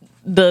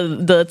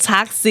the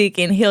toxic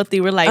and healthy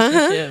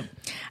relationship.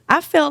 I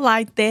felt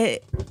like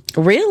that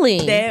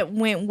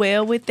went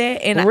well with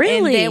that, and that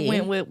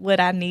went with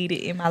what I needed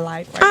in my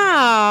life right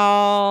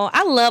now.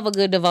 I love a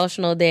good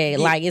devotional that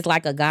like it's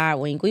like a God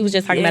wink. We was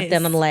just talking about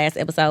that on the last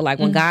episode, like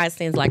when God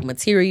sends like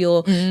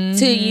material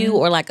to you,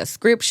 or like a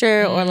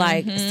scripture, or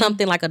like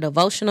something like a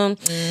devotional.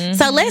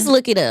 So let's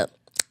look it up,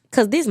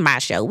 because this is my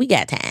show. We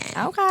got time.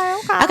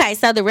 Okay,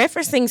 so the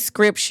referencing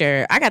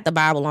scripture, I got the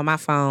Bible on my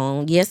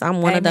phone. Yes,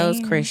 I'm one of those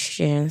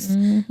Christians.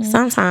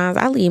 Sometimes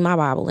I leave my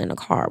Bible in the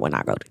car when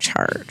I go to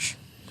church.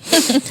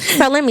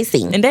 So let me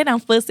see. And they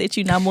don't fuss at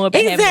you no more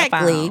about having a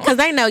phone. Because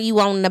they know you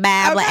on the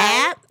Bible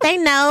app. They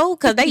know,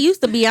 because they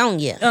used to be on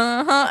you.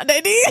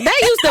 They did. They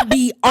used to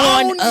be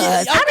on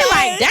us. I be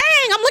like,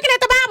 dang, I'm looking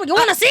at the Bible. You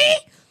want to see?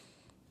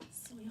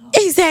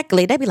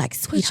 Exactly. They be like,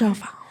 sweet, put your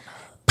phone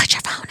up. Put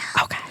your phone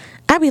up. Okay.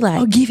 I be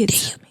like, give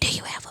it do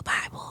you have a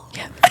Bible?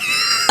 Yeah.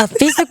 A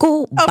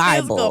physical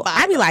Bible.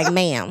 I be like,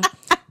 ma'am,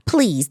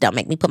 please don't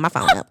make me put my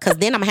phone up, because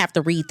then I'm going to have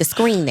to read the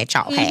screen that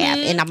y'all have,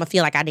 and I'm going to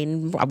feel like I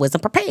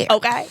wasn't prepared.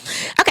 Okay,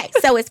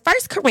 so it's 1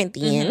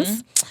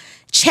 Corinthians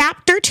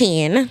chapter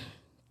 10,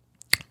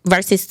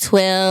 verses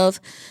 12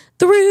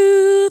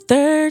 through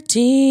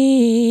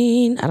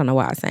 13. I don't know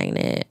why I sang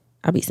that.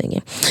 I'll be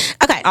singing.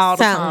 Okay. All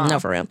the time. No,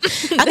 for real.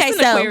 Okay,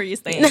 so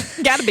Aquarius thing.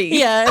 Gotta be.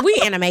 Yeah, we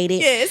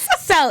animated. Yes.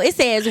 So it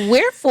says,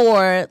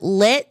 wherefore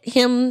let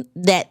him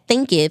that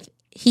thinketh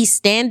he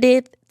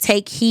standeth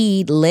take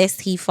heed lest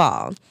he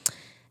fall.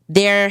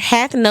 There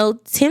hath no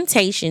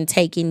temptation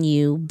taken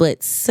you,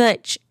 but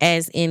such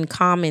as in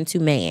common to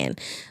man.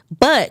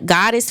 But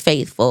God is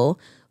faithful,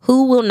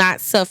 who will not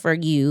suffer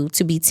you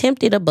to be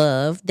tempted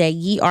above that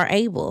ye are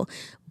able,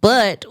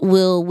 but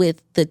will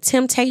with the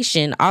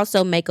temptation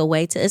also make a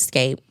way to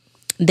escape,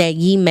 that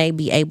ye may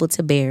be able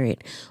to bear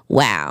it.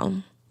 Wow.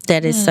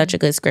 That is such a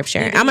good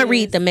scripture. I'm going to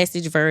read the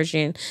Message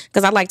version,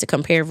 because I like to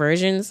compare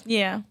versions.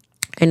 Yeah.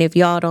 And if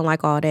y'all don't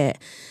like all that,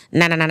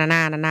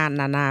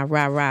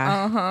 rah,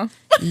 rah,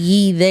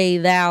 ye, they,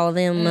 thou,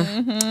 them.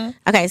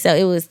 Okay, so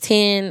it was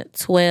 10,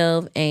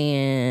 12,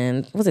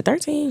 and was it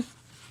 13?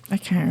 I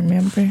can't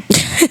remember.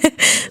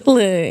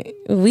 Look,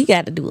 we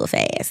got to do a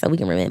fast so we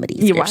can remember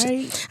these scriptures.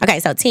 Right. Okay,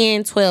 so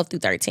 10, 12 through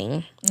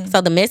 13. So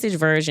the Message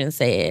version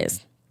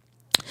says,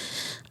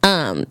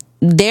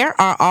 there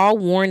are all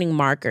warning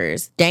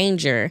markers,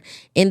 danger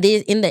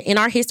in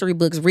our history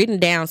books written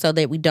down so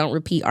that we don't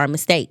repeat our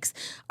mistakes.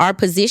 Our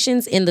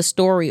positions in the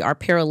story are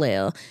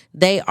parallel.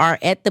 They are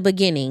at the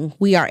beginning,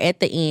 we are at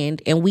the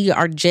end, and we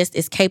are just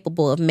as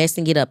capable of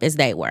messing it up as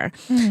they were.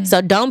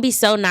 So don't be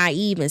so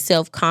naive and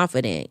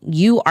self-confident.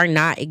 You are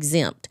not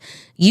exempt.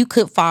 You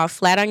could fall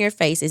flat on your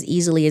face as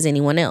easily as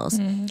anyone else.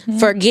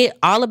 Forget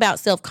all about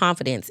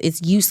self-confidence.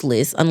 It's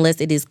useless unless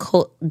it is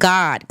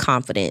God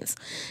confidence.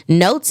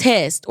 No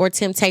test or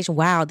temptation.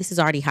 Wow, this is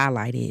already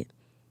highlighted.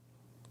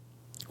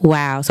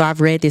 Wow. So I've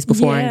read this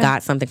before and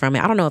got something from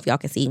it. I don't know if y'all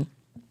can see.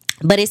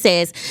 But it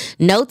says,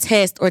 no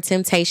test or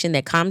temptation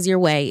that comes your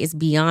way is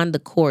beyond the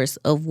course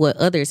of what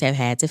others have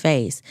had to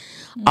face.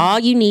 All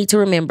you need to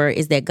remember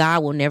is that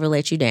God will never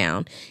let you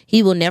down.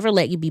 He will never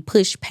let you be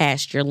pushed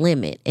past your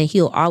limit, and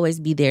he'll always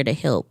be there to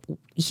help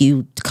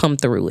you come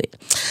through it.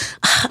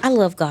 I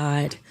love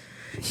God.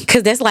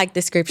 Because that's like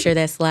the scripture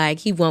that's like,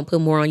 he won't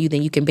put more on you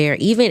than you can bear.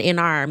 Even in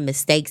our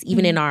mistakes,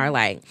 even in our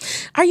like,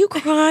 are you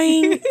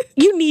crying?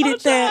 You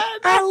needed that.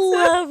 I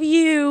love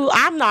you.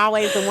 I'm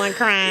always the one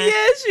crying.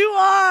 Yes, you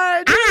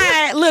are.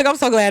 Look, I'm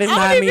so glad it's not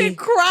me. I don't even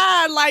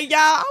cry. Like, y'all,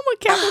 I'm a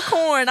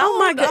Capricorn. Oh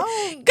my God.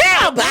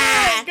 Girl,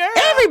 bye. Girl.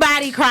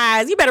 Everybody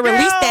cries. You better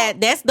release that.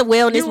 That's the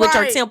wellness with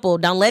your temple.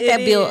 Don't let that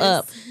build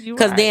up.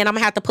 Because then I'm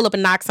going to have to pull up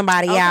and knock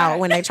somebody out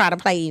when they try to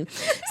play you.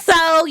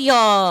 So,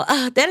 y'all,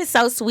 that is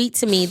so sweet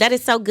to me. That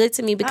is so good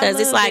to me, because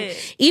it's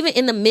like, even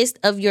in the midst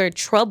of your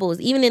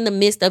troubles, even in the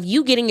midst of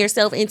you getting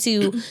yourself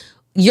into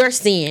your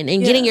sin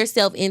and getting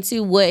yourself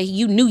into what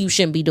you knew you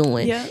shouldn't be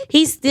doing,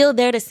 he's still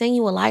there to send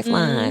you a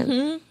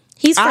lifeline.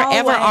 He's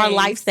forever our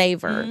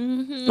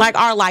lifesaver, like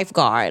our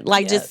lifeguard,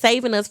 like just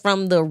saving us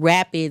from the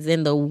rapids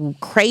and the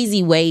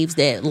crazy waves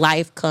that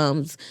life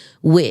comes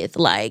with.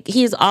 Like,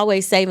 he is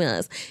always saving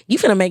us. You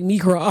finna make me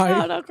cry.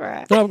 No, don't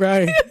cry. Don't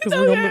cry.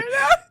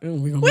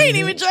 We ain't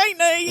even drank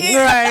nothing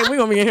yet. Right, we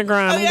gonna be in here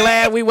crying. I'm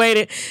glad we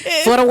waited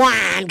for the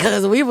wine,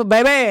 because we were,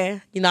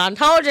 baby, you know, I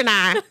told you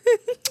now.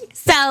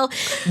 So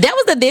that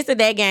was the this or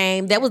that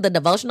game. That was the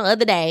devotional of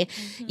the day.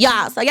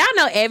 Y'all, so y'all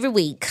know every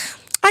week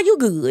Are you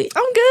good?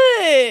 I'm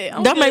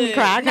good. Don't make me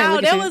cry.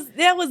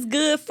 That was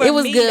good for me. It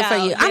was good for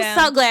you. Yeah. I'm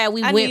so glad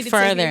we went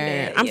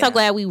further. I'm so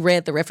glad we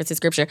read the reference in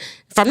scripture.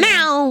 From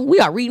now, we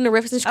are reading the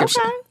reference in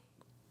scripture.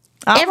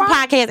 Okay. Every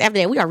podcast after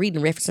that, we are reading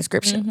the reference in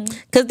scripture.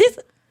 Because this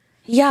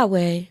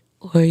Yahweh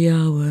or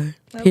Yahweh.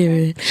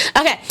 Period.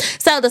 Okay.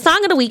 So the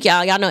song of the week,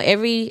 y'all know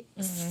every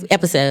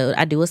episode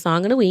I do a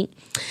song of the week.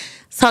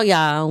 So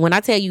y'all, when I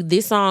tell you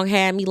this song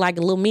had me like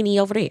a little mini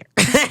over there.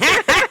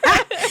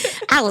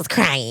 I was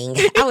crying.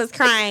 I was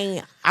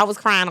crying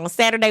on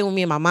Saturday when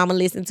me and my mama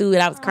listened to it.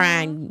 I was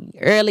crying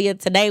earlier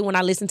today when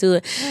I listened to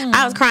it.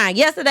 I was crying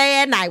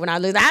yesterday at night when I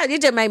listened.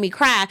 It just made me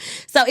cry.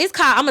 So it's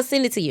called, I'm going to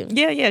send it to you.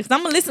 Yeah, because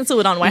I'm going to listen to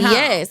it on the way home.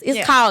 Yes,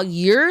 it's called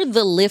You're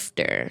the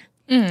Lifter.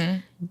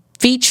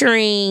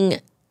 Featuring...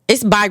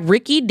 It's by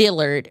Ricky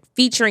Dillard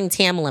featuring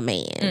Tamala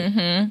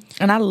Man.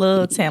 And I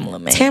love Tamala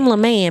Man. Tamala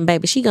Man,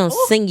 baby. She gonna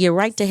sing you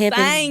right to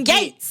heaven's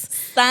gates.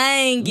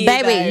 Sing it,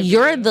 baby.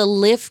 You're the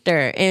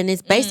lifter. And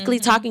it's basically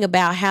talking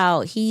about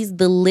how he's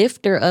the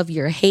lifter of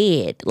your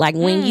head. Like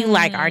when you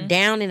like are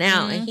down and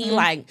out and he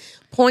like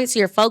points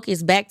your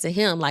focus back to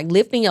him, like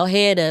lifting your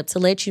head up to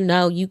let you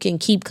know you can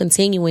keep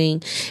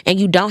continuing and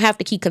you don't have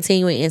to keep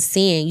continuing in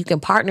sin. You can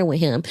partner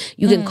with him.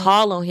 You can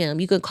call on him.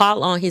 You can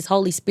call on his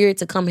Holy Spirit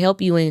to come help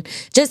you and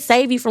just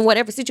save you from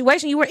whatever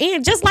situation you were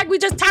in, just like we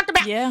just talked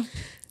about. Yeah.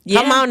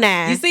 Come on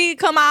now. You see it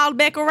come all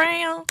back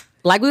around?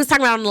 Like we was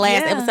talking about in the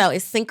last episode,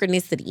 it's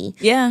synchronicity.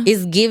 Yeah.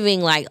 It's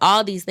giving, like,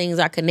 all these things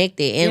are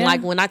connected. And,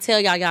 like, when I tell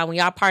y'all, when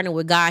y'all partner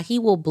with God, he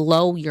will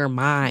blow your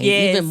mind.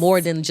 Yes. Even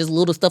more than just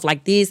little stuff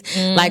like this.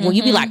 Like, when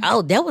you be like,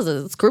 oh, that was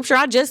a scripture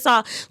I just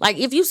saw. Like,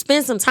 if you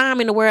spend some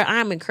time in the Word,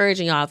 I'm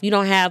encouraging y'all. If you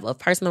don't have a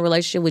personal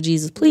relationship with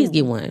Jesus, please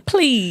get one.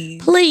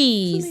 Please.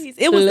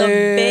 It was the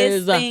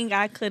best thing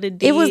I could have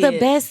did. It was the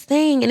best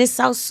thing. And it's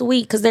so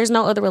sweet because there's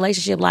no other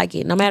relationship like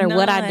it. No matter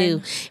what I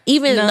do.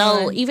 Even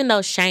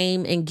though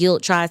shame and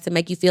guilt tries to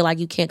make you feel like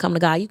you can't come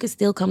to God, you can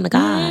still come to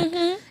God.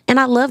 And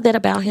I love that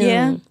about him.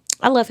 Yeah.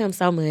 I love him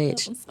so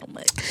much.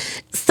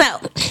 So,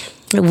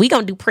 we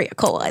gonna do prayer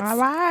cards. All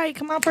right.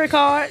 Come on, prayer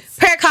cards.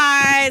 Prayer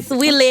cards.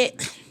 We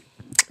lit.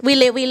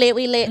 Not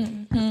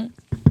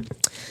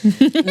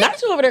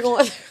you over there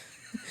going...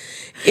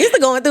 He's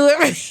going through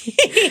it.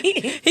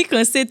 He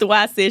couldn't sit through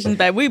our sessions,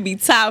 baby. We be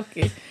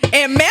talking.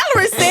 And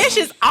Mallory's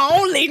session's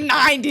only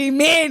 90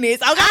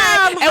 minutes. Okay?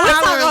 And we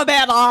talk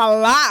about a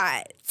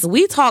lot.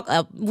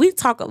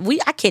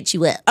 I catch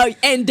you up. Oh,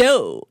 and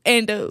do.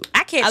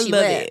 I catch you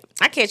up. It.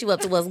 I catch you up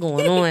to what's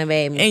going on,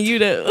 baby. And you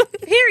do.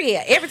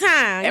 Period. Every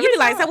time. You be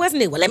like, so what's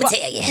new? Well, let me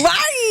tell you.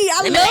 Right.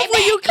 I love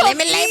when you come Let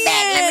me lay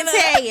back. Let me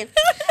tell you.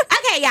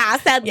 Okay, y'all.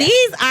 So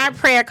these are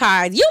prayer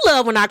cards. You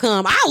love when I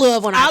come. I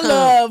love when I come. I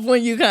love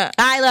when you come.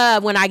 I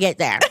love when I get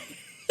there.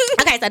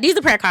 Okay, so these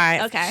are prayer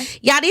cards. Okay.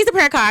 Y'all, these are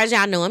prayer cards.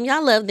 Y'all know them.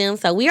 Y'all love them.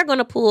 So we are going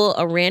to pull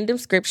a random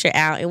scripture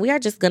out, and we are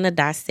just going to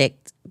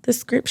dissect the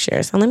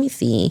scripture. So let me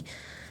see.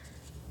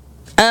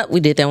 We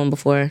did that one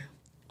before.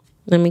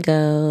 Let me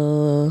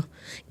go.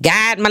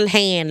 Guide my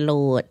hand,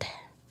 Lord.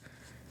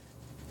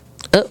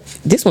 Oh,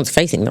 this one's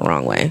facing the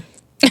wrong way.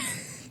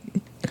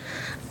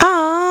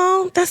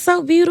 Oh, that's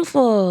so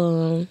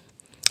beautiful.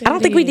 I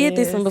don't think we did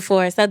this one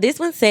before. So this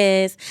one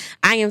says,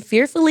 I am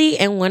fearfully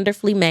and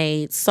wonderfully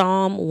made.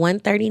 Psalm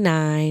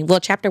 139. Well,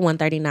 chapter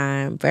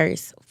 139,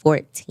 verse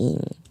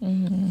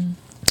 14.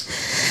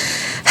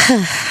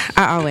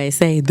 I always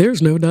say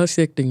there's no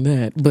dissecting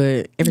that,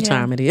 but every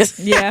time it is.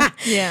 Yeah.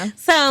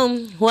 So,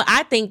 what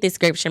I think this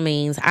scripture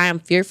means, I am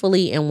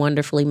fearfully and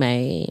wonderfully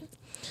made.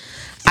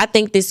 I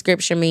think this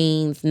scripture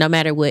means no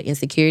matter what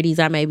insecurities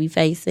I may be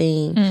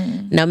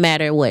facing, no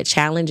matter what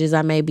challenges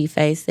I may be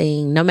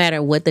facing, no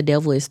matter what the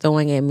devil is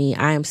throwing at me,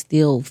 I am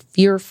still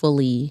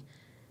fearfully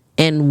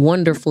and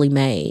wonderfully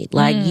made.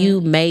 Like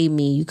you made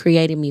me, you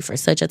created me for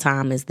such a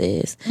time as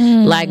this.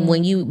 Like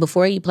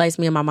before you placed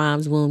me in my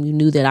mom's womb, you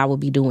knew that I would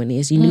be doing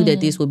this. You knew that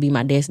this would be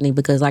my destiny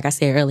because like I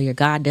said earlier,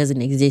 God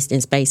doesn't exist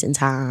in space and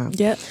time.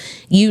 Yep.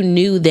 You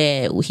knew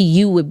that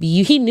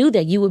he knew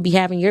that you would be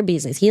having your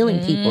business,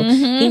 healing people.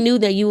 He knew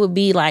that you would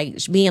be like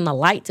being a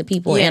light to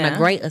people and a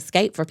great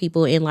escape for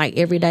people in like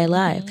everyday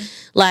life.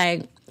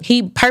 Like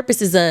he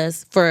purposes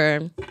us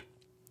for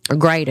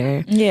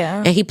greater. Yeah.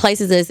 And he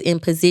places us in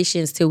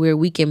positions to where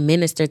we can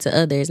minister to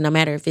others, no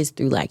matter if it's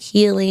through like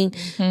healing,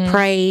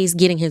 praise,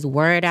 getting his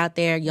word out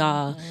there,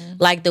 y'all.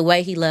 Like the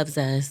way he loves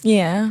us.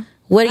 Yeah.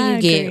 What do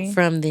you get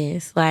from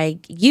this? Like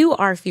you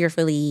are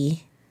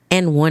fearfully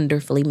and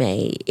wonderfully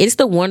made. It's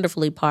the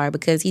wonderfully part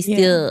because he's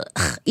still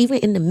even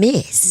in the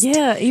midst.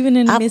 Yeah, even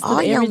in the midst of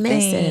everything.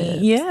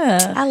 Messes.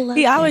 Yeah. I love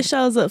He always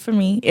shows up for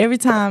me every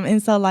time.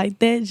 And so like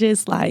that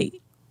just like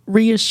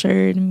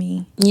reassured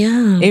me.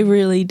 Yeah. It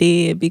really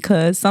did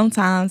because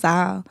sometimes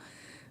I'll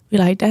be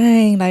like,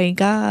 dang, like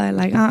God,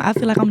 like I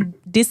feel like I'm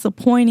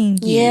disappointing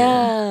you.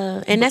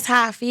 Yeah. And that's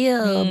how I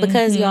feel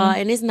because y'all,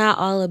 and it's not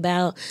all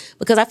about,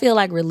 because I feel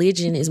like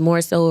religion is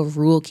more so of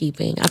rule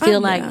keeping. I feel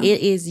like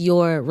it is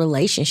your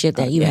relationship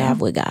that you have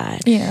with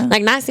God. Yeah.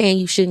 Like not saying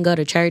you shouldn't go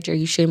to church or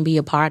you shouldn't be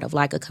a part of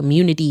like a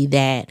community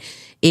that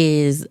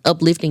is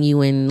uplifting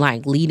you and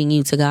like leading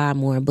you to God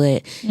more.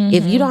 But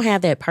if you don't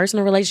have that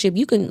personal relationship,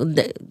 you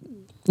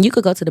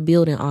could go to the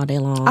building all day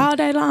long. All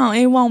day long.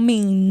 It won't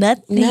mean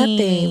nothing.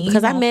 Nothing.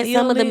 Because I met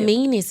some of the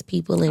meanest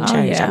people in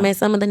church. Yeah. I met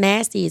some of the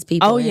nastiest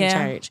people in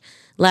church.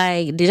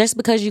 Like, just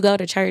because you go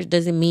to church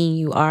doesn't mean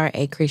you are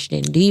a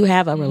Christian. Do you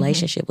have a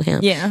relationship with him?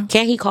 Yeah.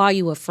 Can he call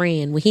you a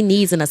friend? When he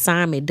needs an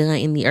assignment done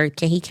in the earth,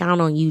 can he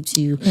count on you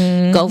to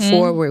go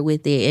forward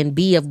with it and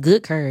be of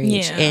good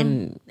courage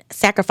and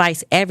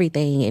sacrifice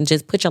everything and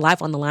just put your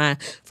life on the line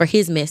for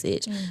his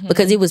message?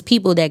 Because it was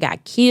people that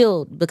got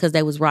killed because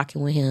they was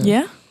rocking with him.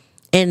 Yeah.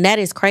 And that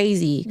is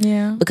crazy.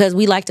 Yeah. Because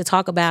we like to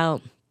talk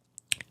about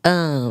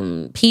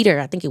Peter,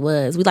 I think it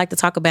was. We like to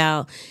talk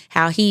about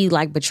how he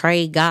like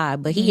betrayed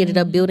God, but he ended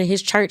up building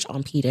his church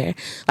on Peter.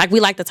 Like, we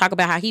like to talk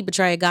about how he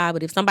betrayed God,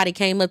 but if somebody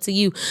came up to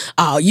you,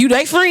 oh, you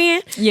they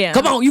friend? Yeah.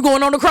 Come on, you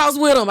going on the cross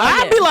with him.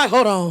 I'd be like,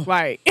 hold on.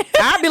 Right.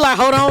 I'd be like,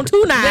 hold on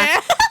too now.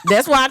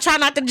 That's why I try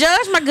not to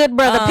judge my good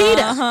brother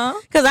Peter.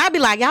 Because I'd be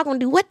like, y'all gonna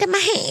do what to my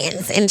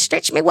hands and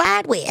stretch me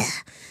wide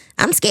with?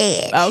 I'm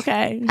scared.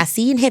 Okay. I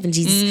see you in heaven,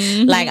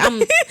 Jesus. Like,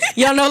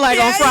 y'all know, like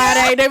on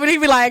Friday, they would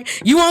be like,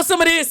 you want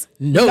some of this?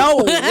 No.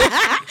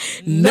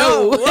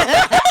 No.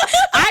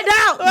 I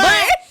don't.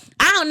 But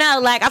I don't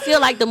know. Like, I feel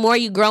like the more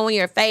you grow in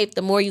your faith,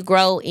 the more you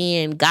grow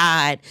in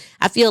God.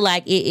 I feel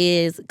like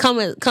it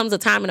comes a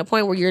time and a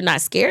point where you're not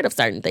scared of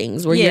certain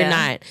things, where you're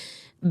not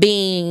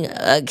being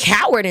a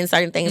coward in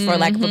certain things, for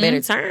lack of a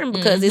better term,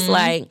 because it's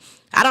like,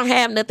 I don't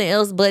have nothing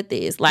else but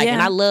this. Like,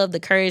 and I love the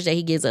courage that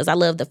he gives us. I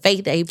love the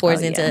faith that he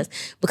pours into us.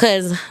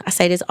 Because I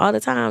say this all the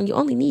time, you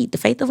only need the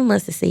faith of a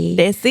mustard seed.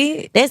 That's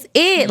it. That's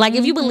it. Like,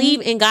 if you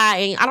believe in God,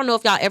 and I don't know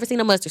if y'all ever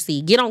seen a mustard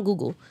seed, get on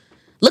Google.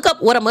 Look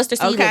up what a mustard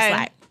seed looks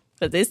like.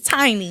 Because it's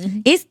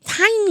tiny. It's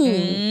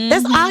tiny.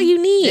 That's all you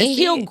need. And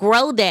he'll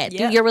grow that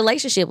through your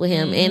relationship with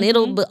him. And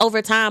it'll,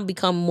 over time,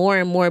 become more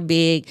and more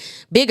bigger.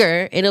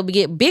 It'll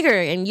get bigger.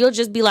 And you'll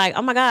just be like,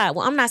 oh my God,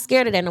 well, I'm not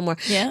scared of that no more.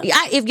 Yeah.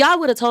 If y'all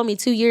would have told me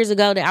 2 years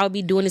ago that I would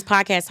be doing this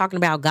podcast talking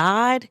about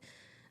God,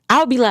 I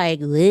would be like,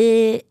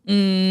 what?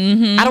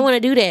 I don't want to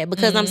do that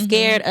because I'm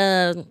scared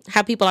of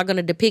how people are going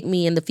to depict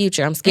me in the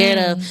future. I'm scared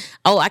of,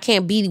 I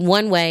can't be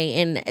one way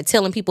and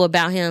telling people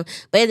about him.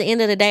 But at the end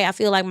of the day, I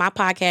feel like my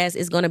podcast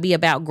is going to be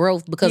about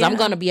growth because I'm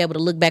going to be able to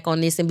look back on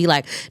this and be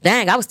like,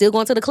 dang, I was still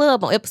going to the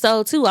club on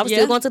episode 2. I was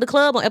still going to the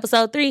club on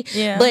episode 3.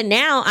 Yeah. But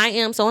now I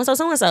am so-and-so,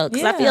 so-and-so.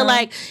 Because I feel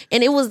like,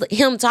 and it was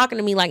him talking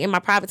to me like in my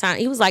private time.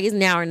 He was like, it's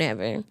now or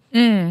never.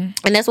 And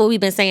that's what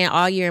we've been saying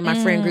all year in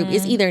my friend group.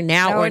 It's either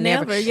now or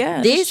never.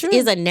 Yeah, this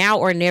is a now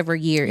or never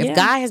year. If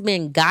God has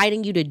been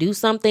guiding you to do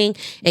something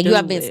and you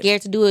have been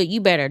scared to do it, you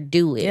better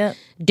do it. Yep.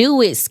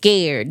 Do it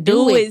scared.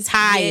 Do it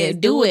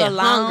tired. Do it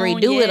hungry.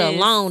 Do it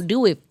alone.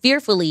 Do it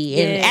fearfully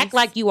and act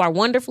like you are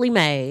wonderfully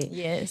made.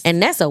 Yes.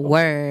 And that's a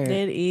word.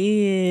 That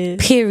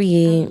is.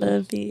 Period. I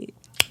love it.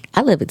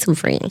 I love it too,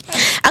 friend.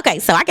 Okay,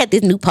 so I got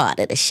this new part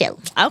of the show.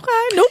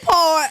 Okay, new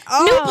part.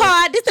 Oh, new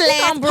part. This is the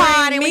last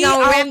part, and we're going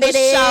to wrap it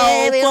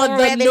up. For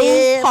the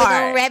new part. We're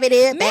going to wrap it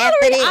up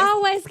after this.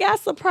 Always got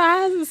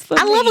surprises for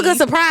me. I love a good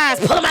surprise.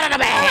 Pull them out of the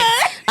bag.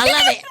 I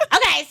love it.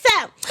 Okay,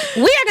 so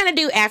we are going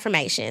to do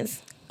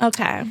affirmations.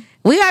 Okay.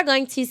 We are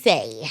going to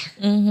say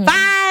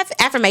 5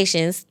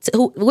 affirmations.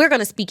 We're going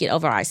to speak it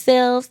over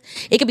ourselves.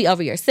 It could be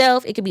over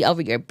yourself. It could be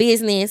over your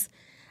business.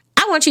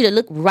 I want you to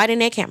look right in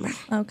that camera.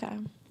 Okay.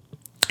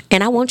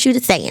 And I want you to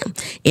say them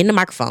in the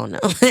microphone, though.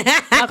 Okay. Look,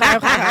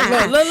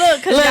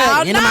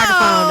 in the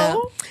microphone,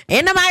 though.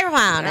 In the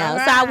microphone, though.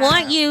 Right. So I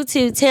want you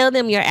to tell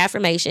them your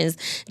affirmations,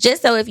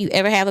 just so if you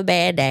ever have a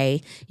bad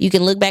day, you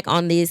can look back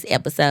on this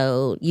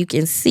episode. You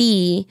can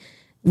see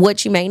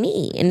what you may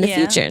need in the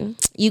future.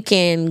 You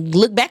can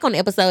look back on the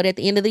episode at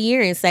the end of the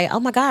year and say, oh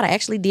my God, I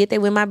actually did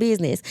that with my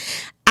business.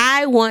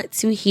 I want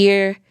to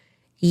hear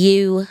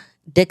you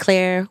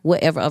declare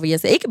whatever over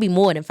yourself. It could be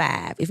more than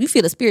 5. If you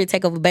feel the spirit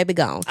take over, baby,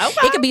 gone.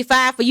 Okay. It could be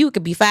 5 for you. It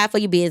could be 5 for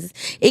your business.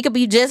 It could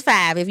be just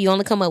 5 if you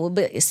only come up with.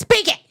 But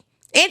speak it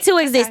into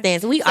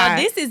existence.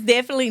 Okay. This is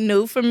definitely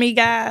new for me,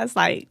 guys.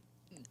 Like,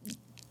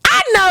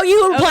 I know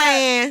you were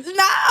playing.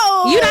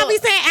 No, you don't be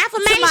saying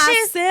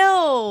affirmations to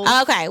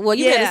myself. Okay, well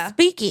you better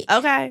speak it.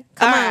 Okay,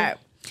 come on.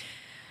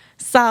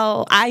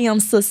 So I am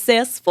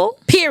successful.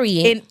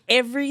 Period. In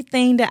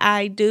everything that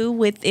I do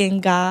within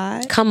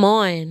God. Come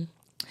on.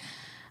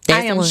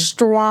 I am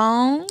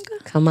strong.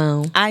 Come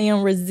on. I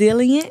am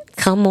resilient.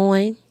 Come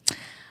on.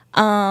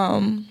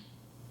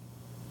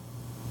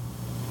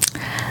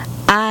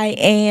 I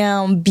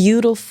am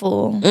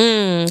beautiful.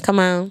 Come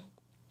on.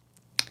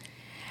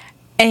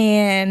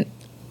 And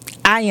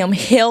I am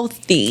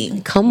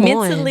healthy. Come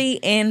on. Mentally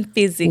and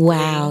physically.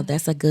 Wow,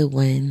 that's a good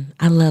one.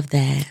 I love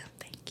that.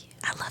 Thank you.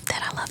 I love that.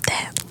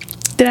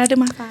 Did I do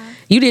my 5?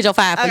 You did your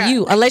 5 for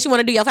you. Unless you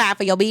want to do your 5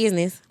 for your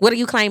business. What are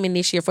you claiming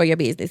this year for your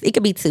business? It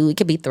could be 2. It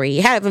could be 3.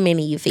 However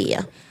many you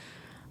feel.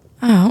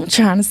 Oh, I'm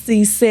trying to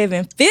see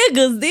 7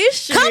 figures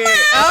this year. Come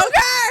on.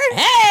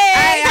 Okay.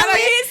 Hey, I'm going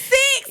to hit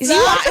 6.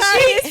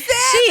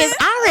 She is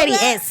already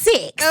at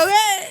 6.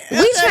 Okay.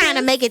 We trying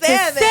to make it to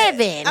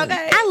 7.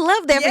 Okay. I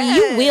love that for you.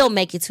 You will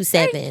make it to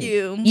 7. Thank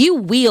you. You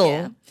will.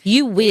 Yeah.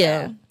 You will.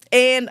 Yeah.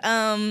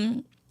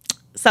 And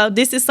so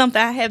this is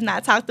something I have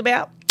not talked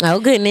about. Oh,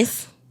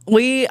 goodness.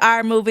 We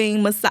are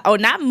moving,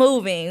 not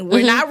moving.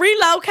 We're not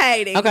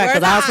relocating. Okay,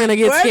 because I was going to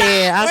get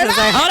scared. I was going to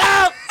say, hold on.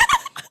 I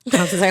was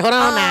going to say, hold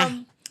on now.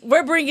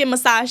 We're bringing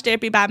Massage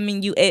Therapy by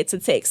Menu Ed to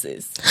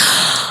Texas.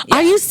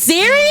 Are you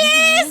serious?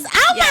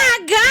 Oh, my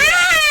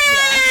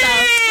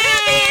God.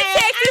 We'll be in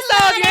Texas, so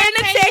if you're in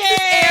the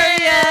Texas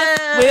area,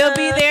 we'll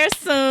be there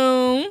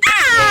soon.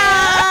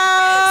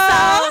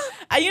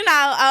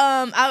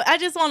 I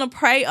just want to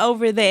pray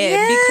over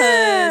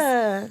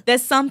that because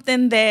that's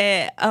something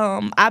that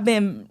I've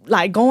been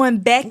like going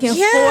back and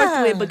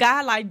forth with. But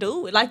God, like,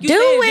 do it. Like you said,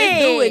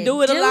 just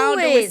do it alone.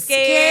 Do it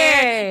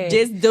scared.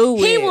 Just do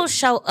it. He will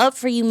show up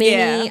for you,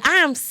 Minnie. Yeah. I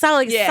am so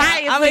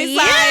excited. I'm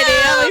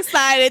excited. I'm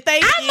excited.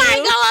 Thank you. I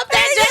might go up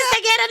there just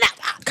to get an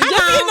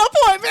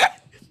appointment.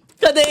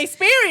 Because the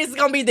experience is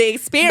going to be the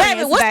experience,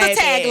 baby. What's the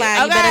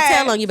tagline?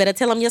 Okay. You better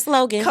tell them your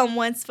slogan. Come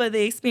once for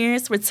the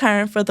experience,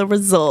 return for the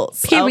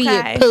results. Period,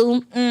 okay.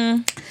 Pooh.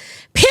 Period.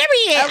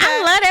 Okay.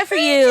 I love that for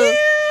you.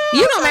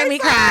 You don't make me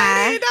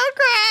cry. Don't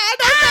cry.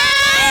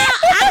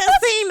 I have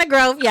seen the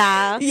growth,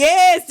 y'all.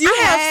 Yes, you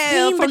have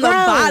seen from the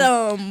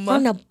bottom.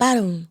 From the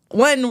bottom.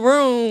 1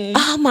 room.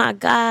 Oh, my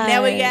God.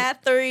 Now we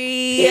got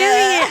 3.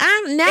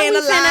 Period. Now in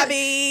the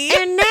lobby.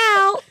 And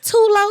now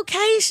 2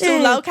 locations.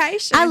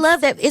 I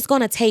love that it's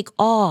going to take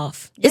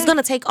off. It's going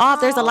to take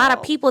off. There's a lot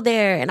of people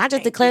there. And I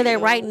just declare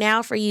that right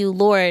now for you,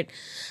 Lord.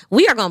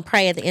 We are going to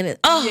pray at the end of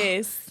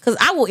yes. Because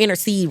I will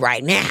intercede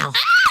right now.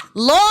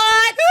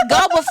 Lord,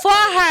 go before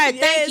her.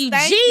 Thank you,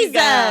 Jesus. You,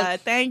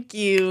 God. Thank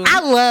you.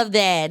 I love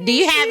that. Do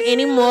you have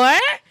any more?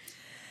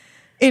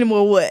 Any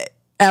more what?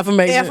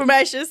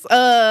 Affirmations.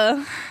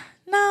 No.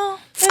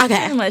 That's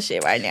pretty much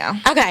it right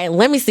now. Okay,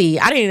 let me see.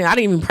 I didn't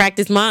even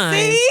practice mine.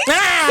 See?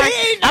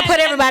 I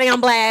put everybody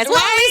on blast. Well,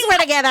 at least we're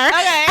together.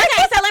 Okay,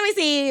 so let me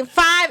see.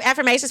 5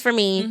 affirmations for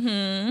me.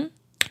 Mm-hmm.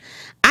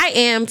 I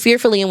am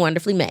fearfully and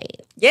wonderfully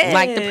made. Yes.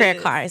 Like the prayer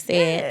card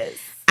said. Yes.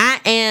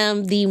 I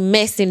am the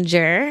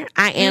messenger.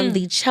 I am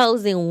the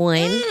chosen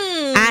one.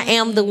 I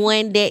am the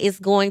one that is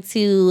going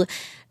to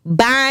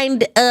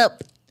bind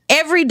up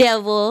every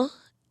devil.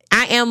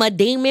 I am a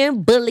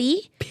demon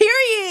bully.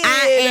 Period.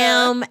 I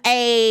am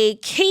a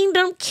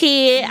kingdom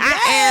kid.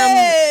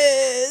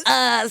 Yes.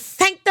 I am a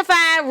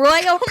sanctified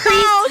royal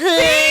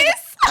priesthood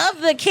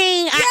of the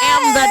king. Yes. I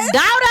am the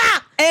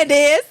daughter. And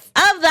is.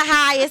 Of the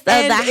highest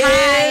of the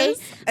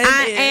highest.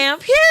 I am,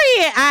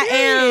 period. I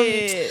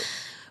am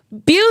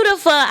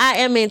beautiful. I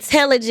am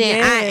intelligent.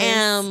 Yes. I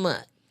am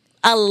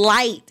a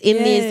light in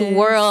this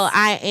world.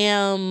 I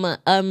am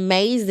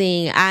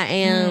amazing.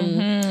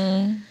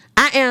 I'm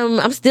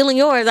stealing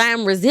yours. I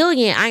am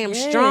resilient. I am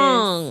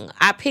strong.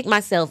 I pick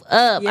myself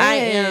up.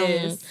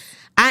 Yes.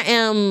 I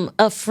am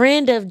a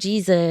friend of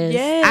Jesus.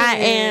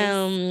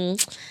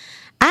 Yes.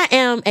 I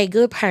am a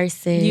good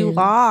person. You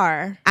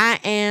are. I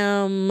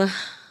am.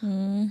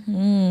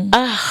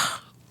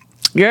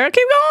 Girl,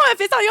 keep going.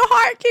 If it's on your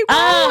heart, keep going.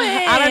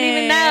 I don't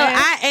even know.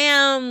 I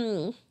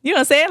am. You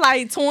done said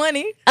like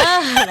 20. Look,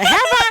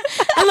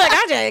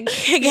 I just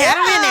got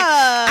a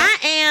minute.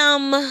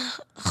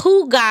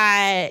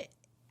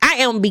 I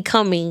am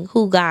becoming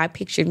who God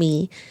pictured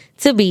me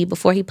to be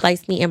before he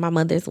placed me in my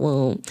mother's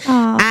womb.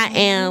 Aww. I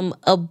am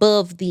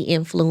above the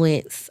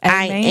influence.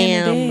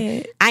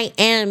 Amen. I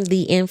am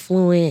the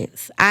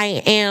influence.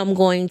 I am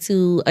going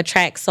to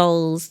attract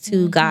souls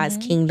to God's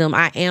kingdom.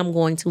 I am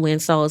going to win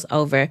souls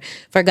over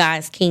for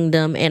God's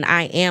kingdom. And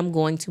I am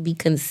going to be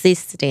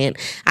consistent.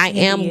 I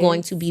am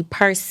going to be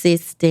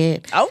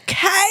persistent.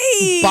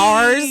 Okay.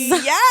 Bars.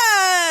 Yes.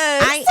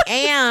 I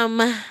am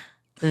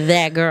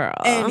that girl.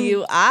 And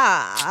you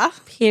are.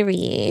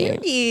 Period.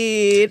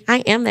 I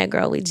am that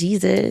girl with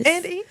Jesus.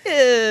 And he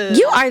is.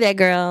 You are that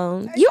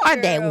girl. You are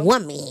that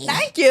woman.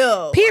 Thank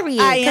you. Period.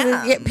 I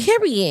am.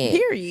 Period.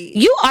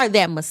 You are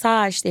that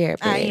massage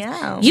therapist. I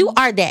am. You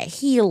are that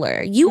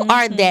healer. You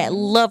are that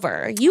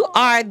lover. You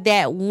are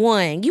that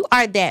one. You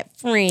are that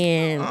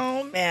friend.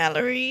 Oh,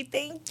 Mallory,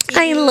 thank you.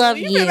 I love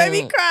you. You made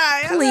me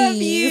cry. Please. I love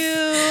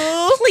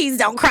you. Please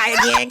don't cry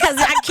again, because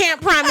I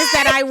can't promise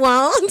that I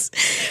won't.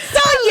 So,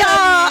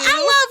 y'all, I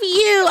love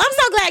you. I'm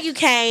so glad you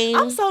came.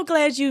 I'm so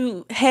glad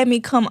you had me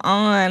come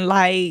on.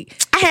 Like,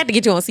 I had to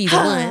get you on season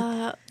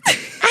 1.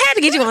 I had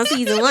to get you on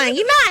season 1.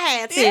 You know I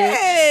had to.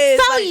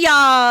 Yes. So,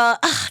 y'all,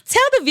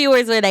 tell the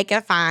viewers where they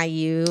can find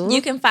you.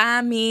 You can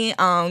find me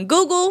on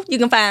Google. You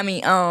can find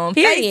me on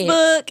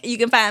Facebook. You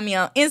can find me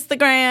on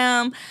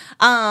Instagram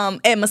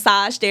at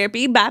Massage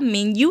Therapy by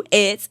Menu.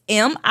 It's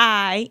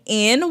MINYUIET.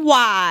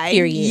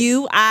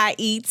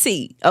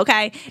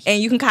 Okay? And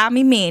you can call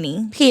me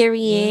Minnie.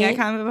 Period. You gotta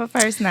call me by my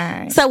first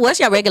name. So, what's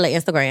your regular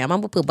Instagram? I'm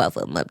going to put both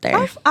of them up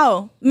there.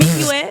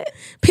 Minuet.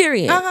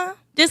 Period. Uh-huh.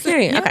 Just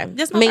period. Okay.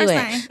 Just my first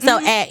name. So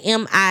at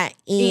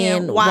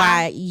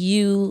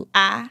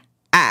MINYUIET.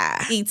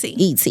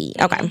 E-T.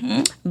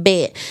 Okay.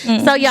 Bet.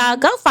 So, y'all,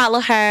 go follow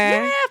her.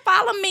 Yeah,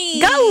 follow me.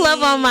 Go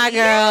love on my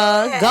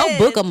girl. Yes. Go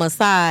book a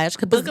massage.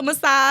 Book a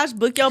massage.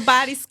 Book your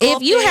body sculpting.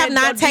 If you have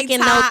not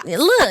taken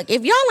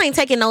if y'all ain't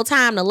taking no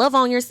time to love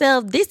on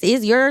yourself, this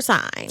is your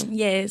sign.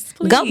 Yes,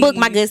 please. Go book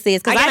my good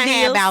sis, because I done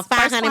had about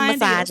 500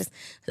 massages.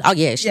 Deals. Oh,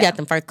 yeah, she got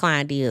them first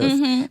client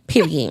deals.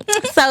 Period.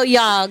 So,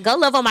 y'all, go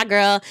love on my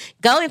girl.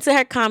 Go into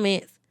her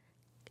comments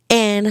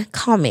and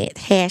comment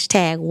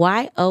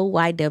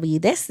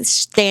 #YOYW. That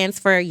stands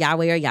for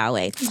Yahweh or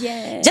Yahweh.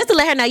 Yeah. Just to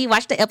let her know you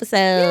watched the episode.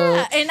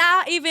 Yeah, and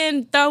I'll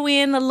even throw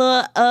in a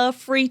little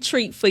free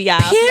treat for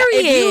y'all. Period.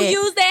 If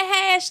you use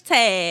that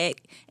hashtag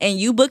and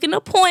you book an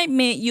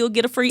appointment, you'll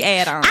get a free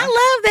add-on. I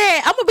love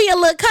that. I'm going to be a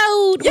little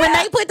code when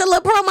they put the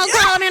little promo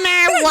code in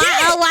there.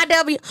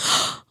 YOYW.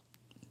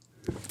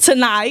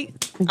 Tonight.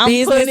 I'm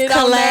Business it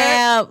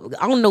collab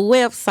on the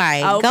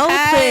website.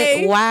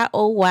 Okay. Go put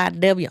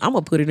YOYW. I'm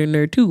gonna put it in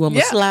there too. I'm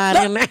gonna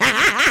slide in there.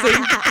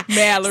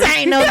 Mallory.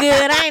 Ain't no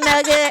good.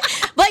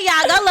 But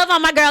y'all, go love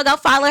on my girl. Go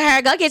follow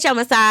her. Go get your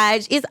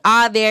massage. It's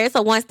all there. It's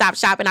a one-stop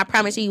shop, and I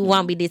promise you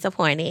won't be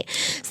disappointed.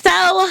 So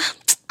I'm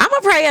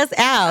gonna pray us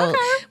out. Okay.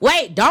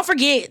 Wait, don't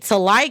forget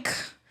to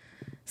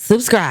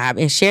subscribe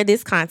and share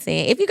this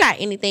content. If you got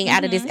anything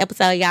out of this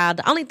episode, y'all,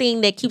 the only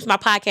thing that keeps my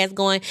podcast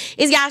going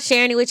is y'all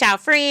sharing it with y'all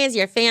friends,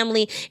 your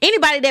family,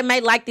 anybody that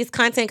may like this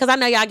content, because I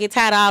know y'all get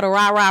tired of all the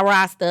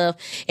rah stuff.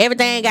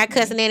 Everything got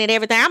cussing in it,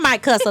 everything. I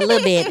might cuss a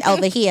little bit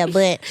over here,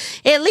 but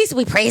at least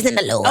we praising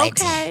the Lord.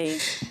 Okay.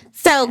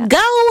 So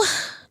go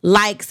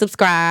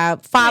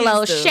subscribe,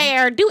 follow,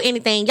 share, do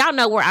anything. Y'all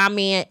know where I'm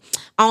at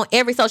on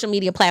every social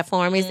media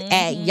platform. It's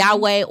at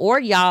Yahweh or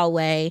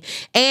Yahweh.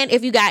 And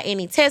if you got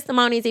any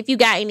testimonies, if you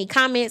got any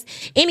comments,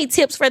 any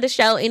tips for the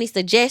show, any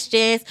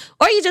suggestions,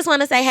 or you just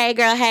want to say, hey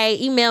girl,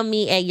 hey, email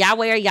me at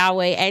Yahweh or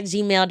Yahweh at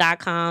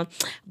gmail.com.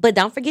 But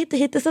don't forget to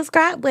hit the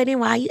subscribe button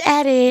while you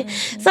at it.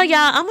 So y'all,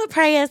 I'm going to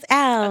pray us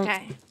out.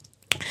 Okay.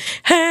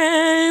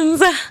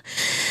 Hands.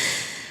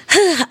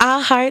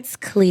 Our hearts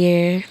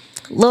clear.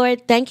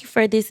 Lord, thank you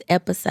for this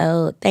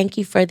episode. Thank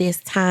you for this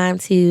time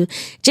to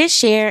just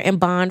share and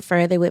bond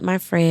further with my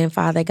friend,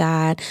 Father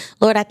God.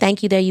 Lord, I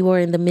thank you that you were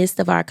in the midst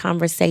of our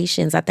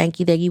conversations. I thank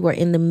you that you were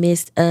in the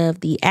midst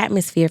of the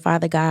atmosphere,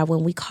 Father God.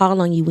 When we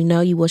call on you, we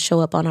know you will show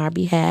up on our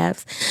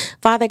behalf.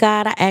 Father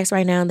God, I ask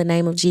right now in the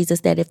name of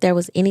Jesus that if there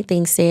was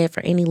anything said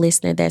for any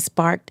listener that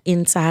sparked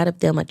inside of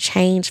them a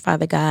change,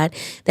 Father God,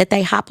 that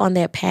they hop on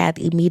that path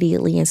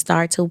immediately and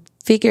start to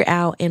figure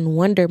out and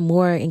wonder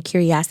more in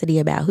curiosity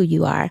about who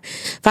you are.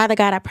 Father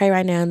God, I pray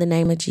right now in the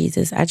name of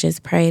Jesus, I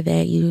just pray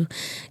that you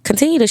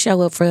continue to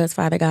show up for us,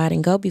 Father God,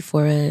 and go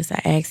before us.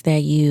 I ask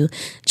that you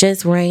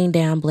just rain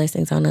down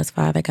blessings on us,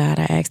 Father God.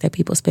 I ask that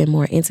people spend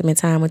more intimate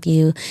time with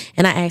you,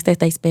 and I ask that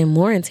they spend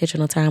more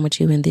intentional time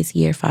with you in this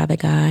year, Father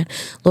God.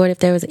 Lord, if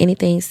there was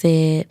anything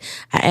said,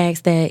 I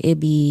ask that it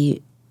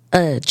be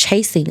a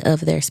chasing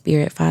of their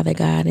spirit, Father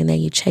God, and that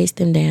you chase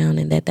them down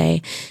and that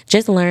they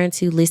just learn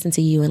to listen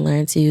to you and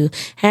learn to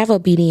have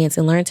obedience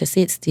and learn to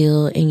sit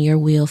still in your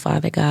will,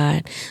 Father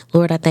God.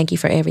 Lord, I thank you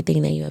for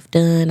everything that you have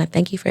done. I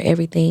thank you for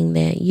everything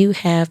that you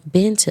have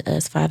been to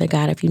us, Father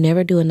God. If you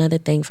never do another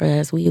thing for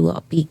us, we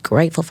will be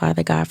grateful,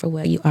 Father God, for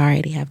what you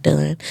already have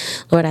done.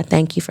 Lord, I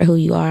thank you for who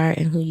you are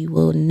and who you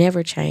will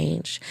never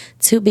change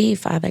to be,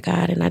 Father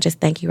God. And I just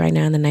thank you right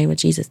now in the name of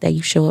Jesus that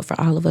you show up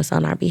for all of us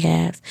on our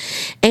behalf.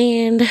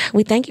 And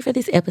we thank you for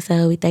this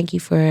episode. We thank you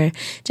for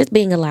just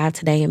being alive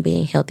today and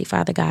being healthy,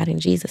 Father God. In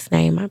Jesus'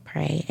 name I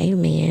pray.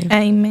 Amen.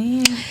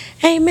 Amen.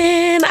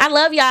 Amen. I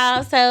love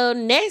y'all. So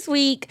next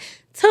week,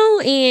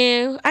 tune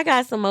in. I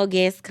got some more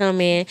guests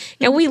coming.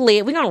 And we're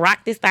going to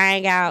rock this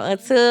thing out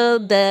until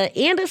the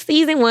end of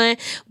season 1.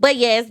 But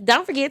yes,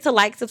 don't forget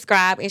to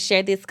subscribe, and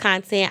share this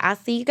content. I'll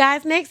see you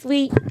guys next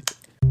week.